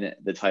in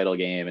the title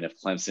game. And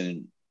if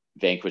Clemson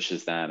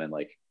vanquishes them and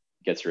like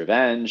gets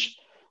revenge,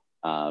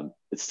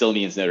 it still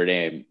means Notre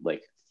Dame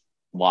like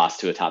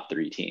lost to a top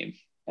 3 team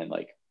and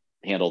like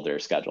handled their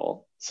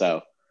schedule.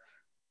 So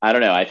I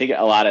don't know. I think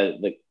a lot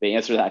of the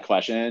answer to that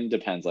question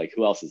depends like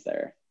who else is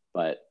there,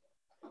 but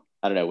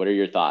I don't know. What are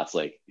your thoughts?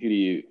 Like who do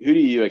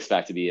you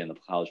expect to be in the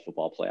college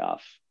football playoff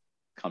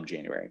come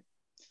January?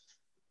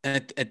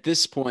 At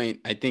this point,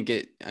 I think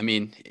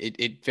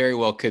it very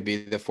well could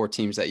be the 4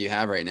 teams that you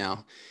have right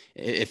now.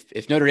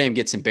 If Notre Dame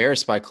gets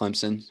embarrassed by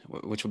Clemson,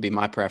 which would be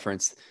my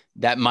preference,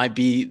 that might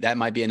be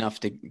enough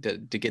to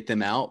get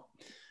them out.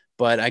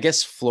 But I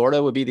guess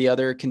Florida would be the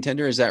other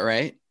contender. Is that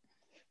right?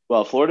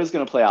 Well, Florida's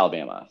going to play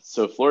Alabama.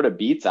 So if Florida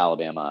beats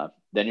Alabama,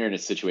 then you're in a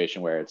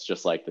situation where it's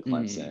just like the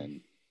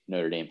Clemson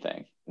Notre Dame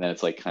thing. And then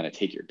it's like kind of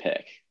take your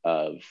pick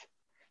of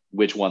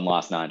which one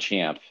lost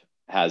non-champ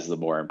has the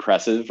more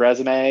impressive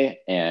resume.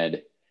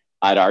 And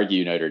I'd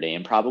argue Notre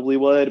Dame probably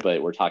would,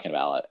 but we're talking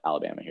about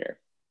Alabama here.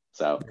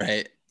 So,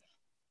 right.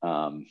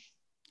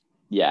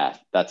 Yeah,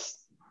 that's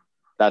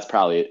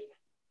probably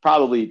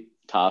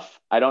tough.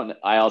 I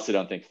also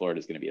don't think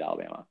Florida's going to beat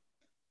Alabama.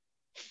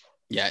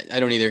 Yeah, I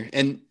don't either.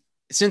 And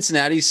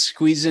Cincinnati's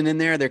squeezing in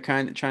there. They're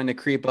kind of trying to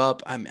creep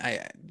up.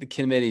 The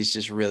committee's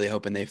just really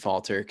hoping they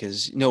falter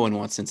because no one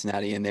wants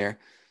Cincinnati in there.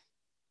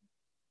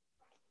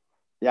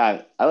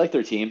 Yeah, I like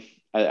their team.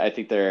 I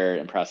think they're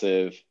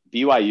impressive.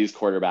 BYU's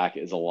quarterback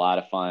is a lot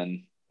of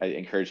fun. I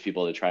encourage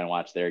people to try and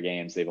watch their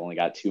games. They've only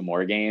got 2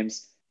 more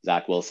games.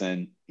 Zach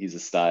Wilson, he's a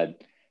stud.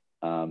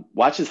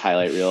 Watch his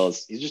highlight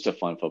reels. He's just a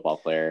fun football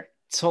player.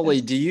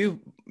 Tully, do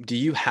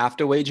you have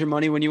to wager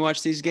money when you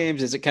watch these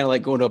games? Is it kind of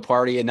like going to a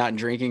party and not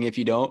drinking if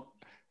you don't?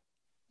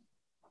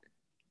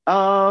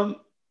 I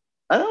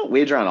don't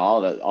wager on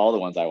all the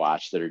ones I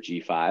watch that are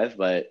G5,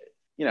 but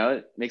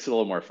it makes it a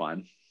little more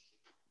fun.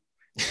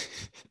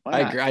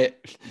 I agree.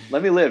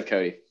 Let me live,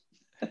 Cody.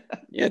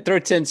 Yeah, throw a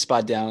 10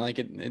 spot down. Like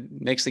it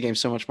makes the game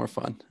so much more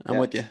fun. I'm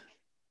with you.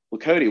 Well,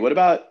 Cody, what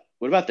about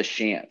the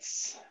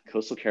Chants?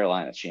 Coastal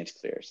Carolina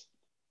Chanticleers.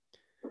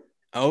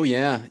 Oh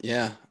yeah.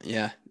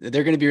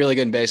 They're going to be really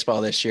good in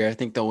baseball this year. I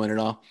think they'll win it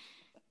all.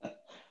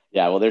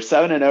 Yeah, well, they're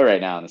 7-0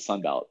 right now in the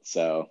Sun Belt,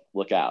 so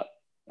look out.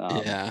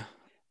 Yeah.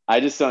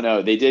 I just don't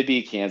know. They did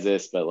beat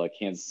Kansas, but like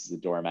Kansas is a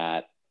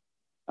doormat.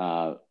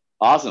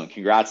 Awesome.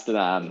 Congrats to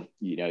them.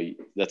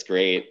 That's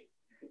great.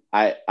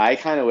 I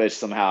kind of wish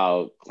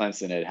somehow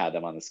Clemson had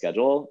them on the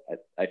schedule.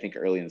 I think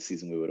early in the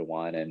season we would have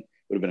won and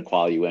would have been a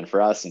quality win for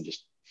us and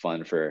just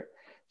fun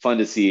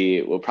to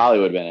see. Well, probably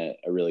would have been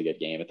a really good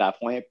game at that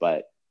point,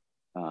 but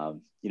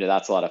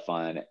that's a lot of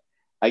fun.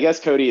 I guess,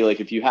 Cody,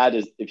 like if you had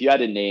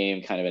to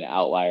name kind of an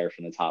outlier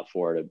from the top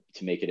 4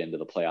 to make it into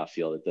the playoff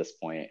field at this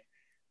point,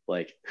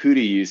 like who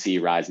do you see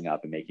rising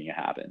up and making it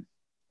happen?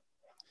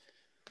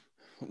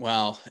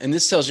 Wow. And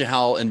this tells you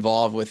how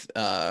involved with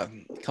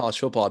college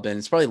football I've been.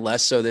 It's probably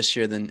less so this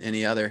year than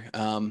any other.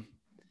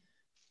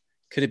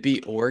 Could it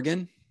be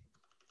Oregon?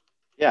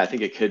 Yeah, I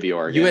think it could be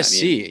Oregon.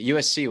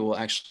 USC will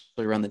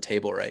actually run the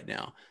table right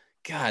now.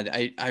 God,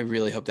 I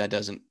really hope that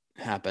doesn't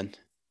happen.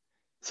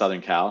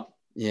 Southern Cal?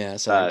 Yeah,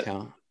 Southern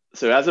Cal.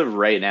 So as of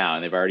right now,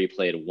 and they've already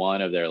played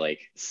one of their like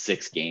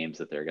 6 games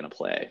that they're going to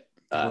play.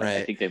 Right.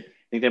 I think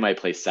they might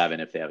play 7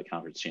 if they have a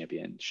conference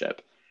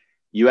championship.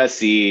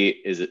 USC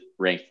is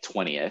ranked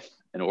 20th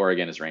and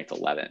Oregon is ranked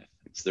 11th.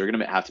 So they're going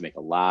to have to make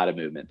a lot of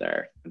movement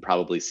there and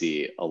probably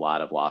see a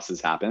lot of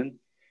losses happen.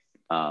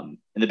 In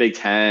the Big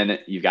Ten,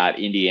 you've got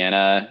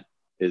Indiana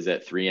is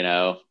at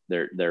 3-0.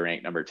 They're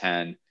ranked number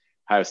 10.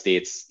 Ohio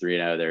State's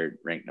 3-0. They're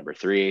ranked number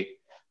 3.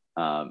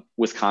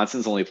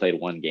 Wisconsin's only played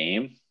 1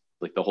 game.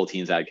 Like the whole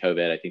team's had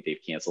COVID. I think they've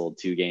canceled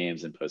 2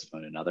 games and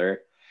postponed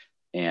another.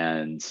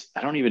 And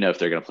I don't even know if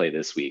they're going to play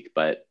this week,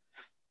 but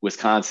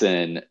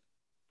Wisconsin,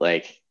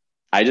 like,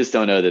 I just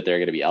don't know that they're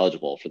going to be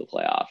eligible for the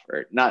playoff,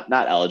 or not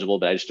eligible,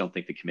 but I just don't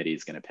think the committee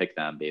is going to pick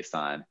them based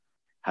on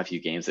how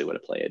few games they would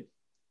have played.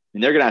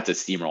 And they're going to have to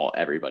steamroll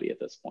everybody at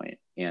this point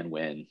and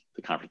win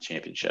the conference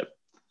championship.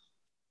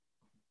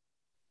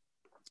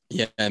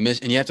 Yeah. And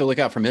you have to look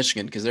out for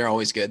Michigan because they're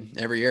always good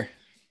every year.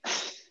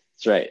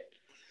 That's right.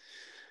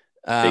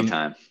 Big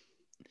time.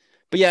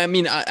 But yeah, I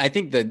mean, I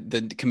think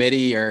the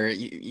committee or,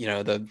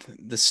 the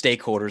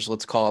stakeholders,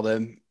 let's call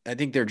them, I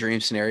think their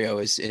dream scenario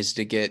is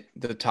to get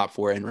the top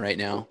 4 in right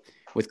now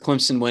with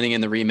Clemson winning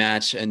in the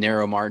rematch, a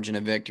narrow margin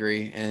of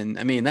victory. And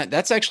I mean,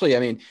 that's actually,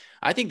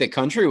 I think the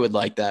country would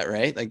like that,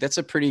 right? Like that's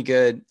a pretty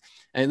good,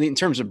 I mean, in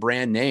terms of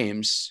brand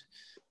names.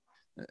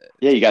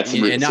 Yeah. You got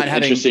some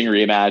interesting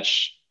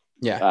rematch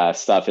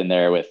stuff in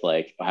there with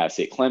like Ohio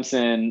State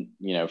Clemson,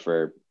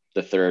 for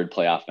the 3rd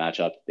playoff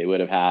matchup they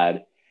would have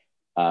had.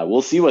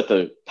 We'll see what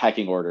the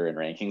pecking order and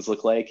rankings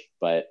look like,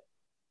 but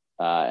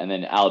and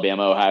then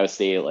Alabama, Ohio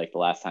State, like the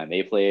last time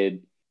they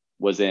played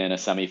was in a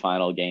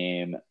semifinal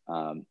game.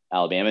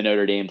 Alabama,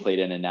 Notre Dame played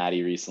in a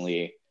natty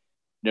recently.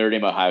 Notre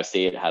Dame, Ohio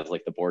State has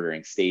like the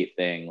bordering state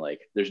thing.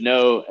 Like there's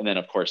no, and then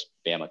of course,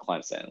 Bama,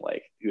 Clemson,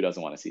 like who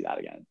doesn't want to see that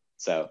again?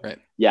 So Right.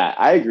 yeah,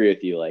 I agree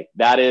with you. Like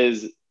that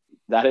is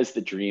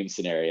the dream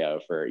scenario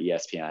for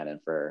ESPN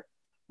and for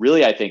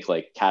really, I think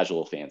like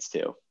casual fans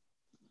too.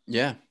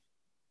 Yeah.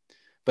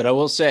 But I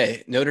will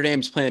say Notre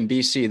Dame's playing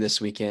BC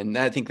this weekend.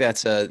 I think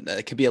that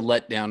could be a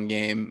letdown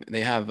game. They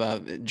have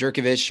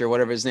Jerkovich or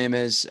whatever his name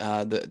is,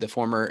 the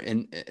former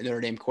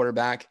Notre Dame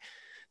quarterback.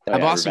 Oh, That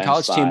yeah, Boston revenge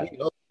College spot.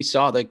 team we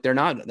saw, like they're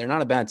not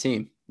a bad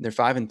team. They're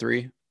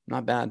 5-3,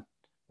 not bad.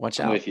 Watch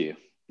I'm out. with you.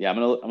 Yeah, I'm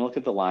gonna look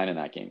at the line in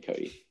that game,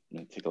 Cody. I'm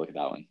gonna take a look at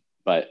that one.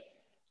 But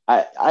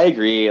I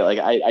agree. Like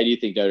I do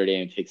think Notre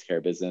Dame takes care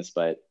of business,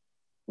 but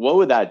what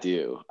would that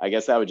do? I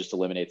guess that would just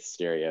eliminate the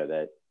stereo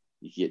that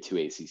you can get 2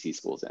 ACC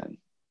schools in.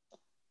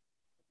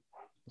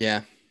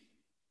 Yeah.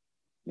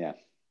 Yeah,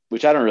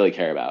 which I don't really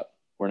care about.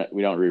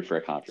 We don't root for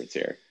a conference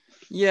here.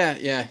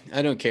 Yeah.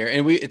 I don't care.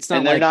 And it's not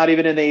and they're like not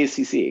even in the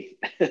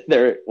ACC.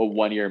 They're a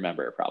 1-year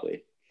member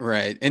probably.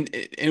 right. And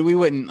we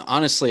wouldn't,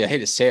 honestly, I hate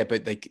to say it,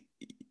 but like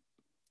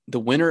the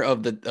winner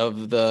of the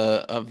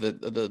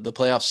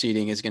playoff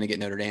seeding is going to get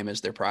Notre Dame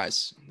as their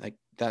prize. Like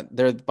that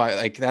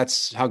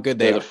that's how good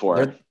they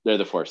are. They're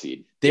the 4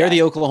 seed. They're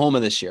the Oklahoma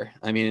this year.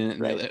 I mean,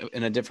 Right.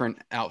 in a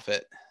different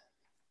outfit.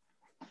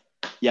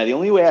 Yeah, the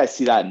only way I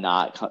see that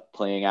not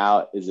playing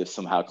out is if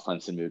somehow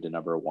Clemson moved to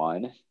number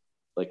 1.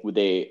 Like, would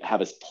they have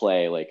us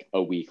play like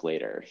a week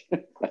later,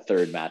 a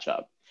third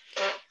matchup?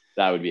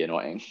 That would be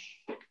annoying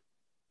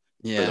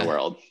for the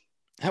world.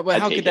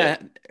 How could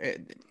that?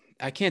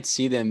 I can't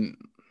see them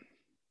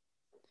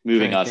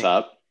moving us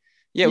up.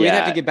 Yeah, we'd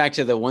have to get back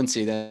to the 1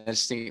 seed. I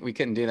just think we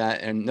couldn't do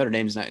that, and Notre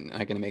Dame's not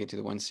going to make it to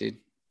the 1 seed.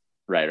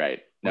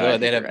 Right. No,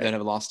 they'd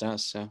have lost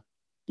us. So.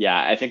 Yeah,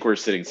 I think we're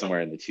sitting somewhere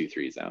in the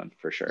 2-3 zone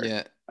for sure.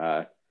 Yeah.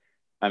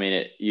 I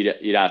mean,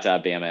 you'd have to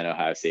have Bama and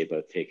Ohio State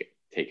both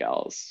take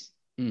L's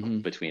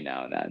between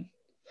now and then.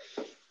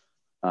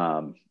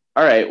 All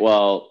right.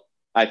 Well,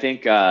 I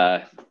think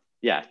that's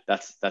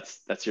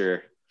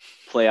your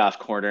playoff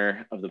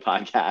corner of the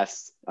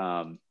podcast.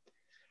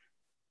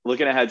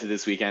 Looking ahead to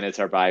this weekend, it's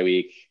our bye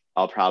week.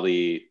 I'll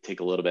probably take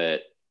a little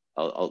bit.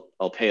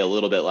 I'll pay a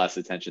little bit less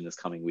attention this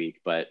coming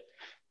week, but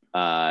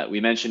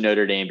we mentioned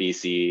Notre Dame,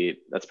 BC.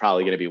 That's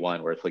probably going to be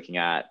one worth looking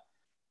at.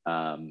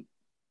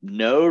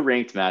 No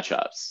ranked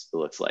matchups, it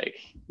looks like,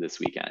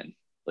 this weekend,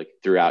 like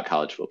throughout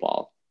college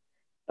football.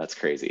 That's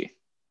crazy.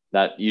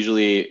 That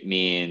usually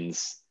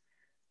means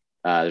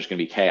there's going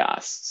to be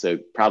chaos. So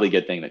probably a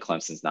good thing that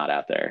Clemson's not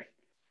out there.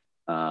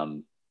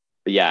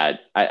 But yeah,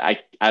 I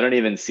don't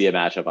even see a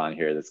matchup on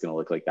here that's going to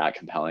look like that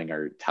compelling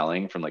or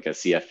telling from like a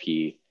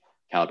CFP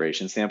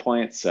calibration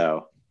standpoint.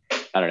 So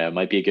I don't know. It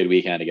might be a good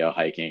weekend to go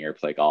hiking or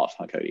play golf,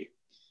 huh, Cody?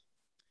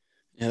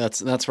 Yeah,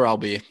 that's where I'll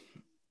be.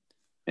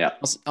 Yeah,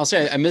 I'll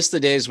say I miss the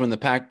days when the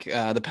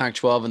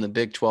Pac-12 and the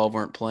Big 12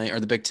 weren't playing,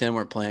 or the Big 10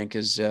 weren't playing,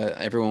 because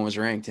everyone was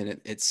ranked,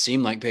 and it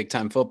seemed like big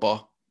time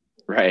football.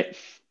 Right.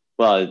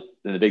 Well,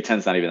 the Big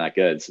 10's not even that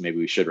good, so maybe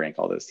we should rank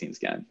all those teams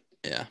again.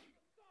 Yeah.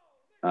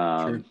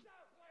 Sure.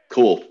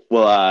 Cool.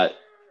 Well,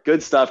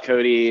 good stuff,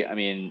 Cody. I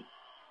mean,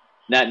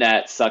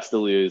 net sucks to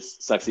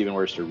lose. Sucks even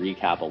worse to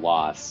recap a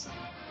loss.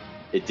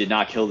 It did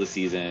not kill the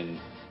season.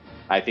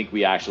 I think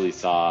we actually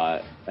saw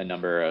a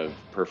number of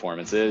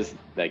performances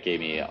that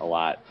gave me a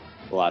lot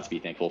to be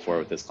thankful for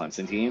with this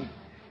Clemson team.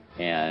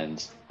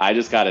 And I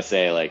just got to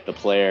say, like, the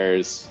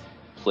players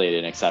played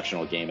an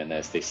exceptional game in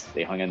this.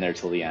 They hung in there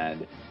till the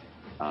end.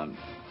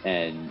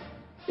 And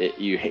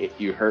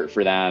you hurt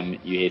for them.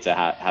 You hate to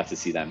have to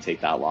see them take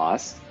that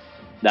loss.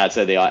 That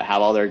said, they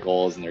have all their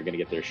goals and they're going to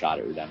get their shot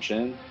at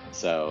redemption.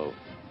 So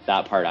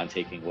that part I'm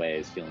taking away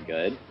is feeling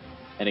good.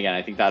 And again,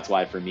 I think that's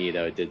why for me,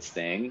 though, it did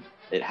sting.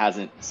 It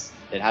hasn't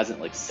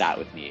like sat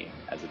with me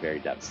as a very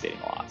devastating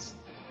loss.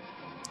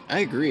 I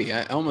agree.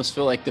 I almost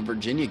feel like the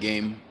Virginia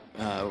game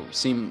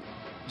seemed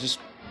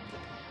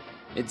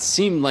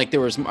like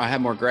I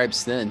had more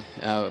gripes then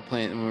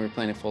when we were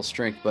playing at full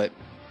strength. But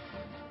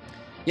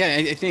yeah,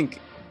 I think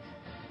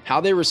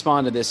how they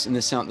respond to this, and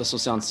this will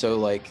sound so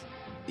like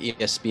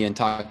ESPN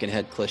talking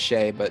head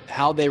cliche, but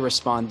how they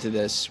respond to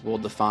this will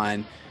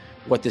define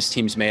what this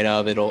team's made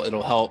of.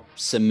 It'll help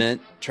cement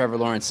Trevor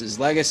Lawrence's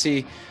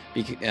legacy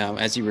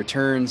as he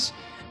returns,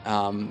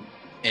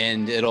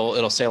 and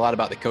it'll say a lot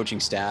about the coaching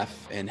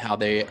staff and how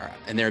they are,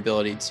 and their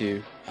ability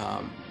to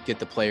get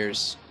the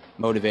players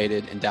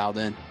motivated and dialed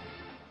in.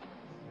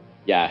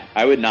 Yeah,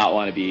 I would not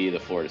want to be the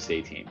Florida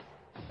State team,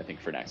 I think,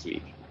 for next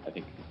week. I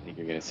think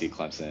you're going to see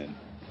Clemson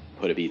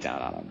put a beat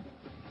down on them.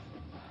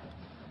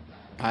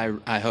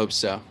 I hope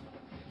so.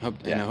 I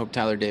hope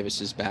Tyler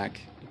Davis is back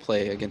to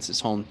play against his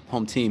home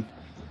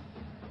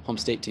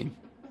state team.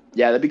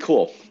 Yeah, that'd be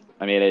cool.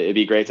 I mean, it'd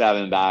be great to have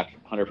him back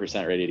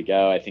 100% ready to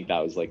go. I think that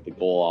was like the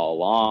goal all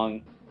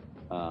along.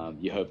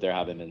 You hope there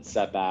haven't been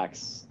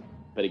setbacks.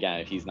 But again,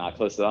 if he's not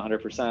close to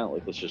 100%,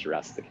 like, let's just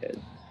rest the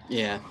kid.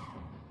 Yeah.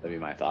 That'd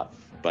be my thought.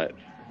 But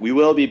we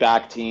will be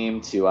back,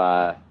 team, to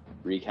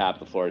recap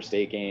the Florida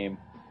State game.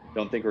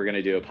 Don't think we're going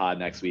to do a pod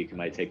next week. We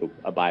might take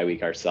a bye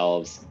week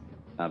ourselves.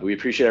 But we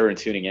appreciate everyone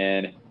tuning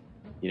in.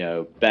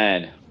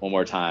 Ben, one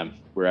more time,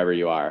 wherever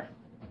you are,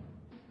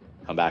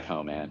 come back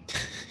home, man.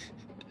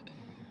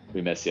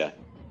 We miss you.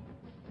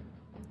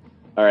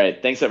 All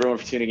right. Thanks, everyone,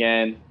 for tuning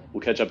in.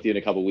 We'll catch up with you in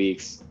a couple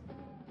weeks.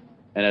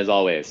 And as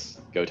always,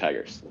 go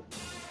Tigers.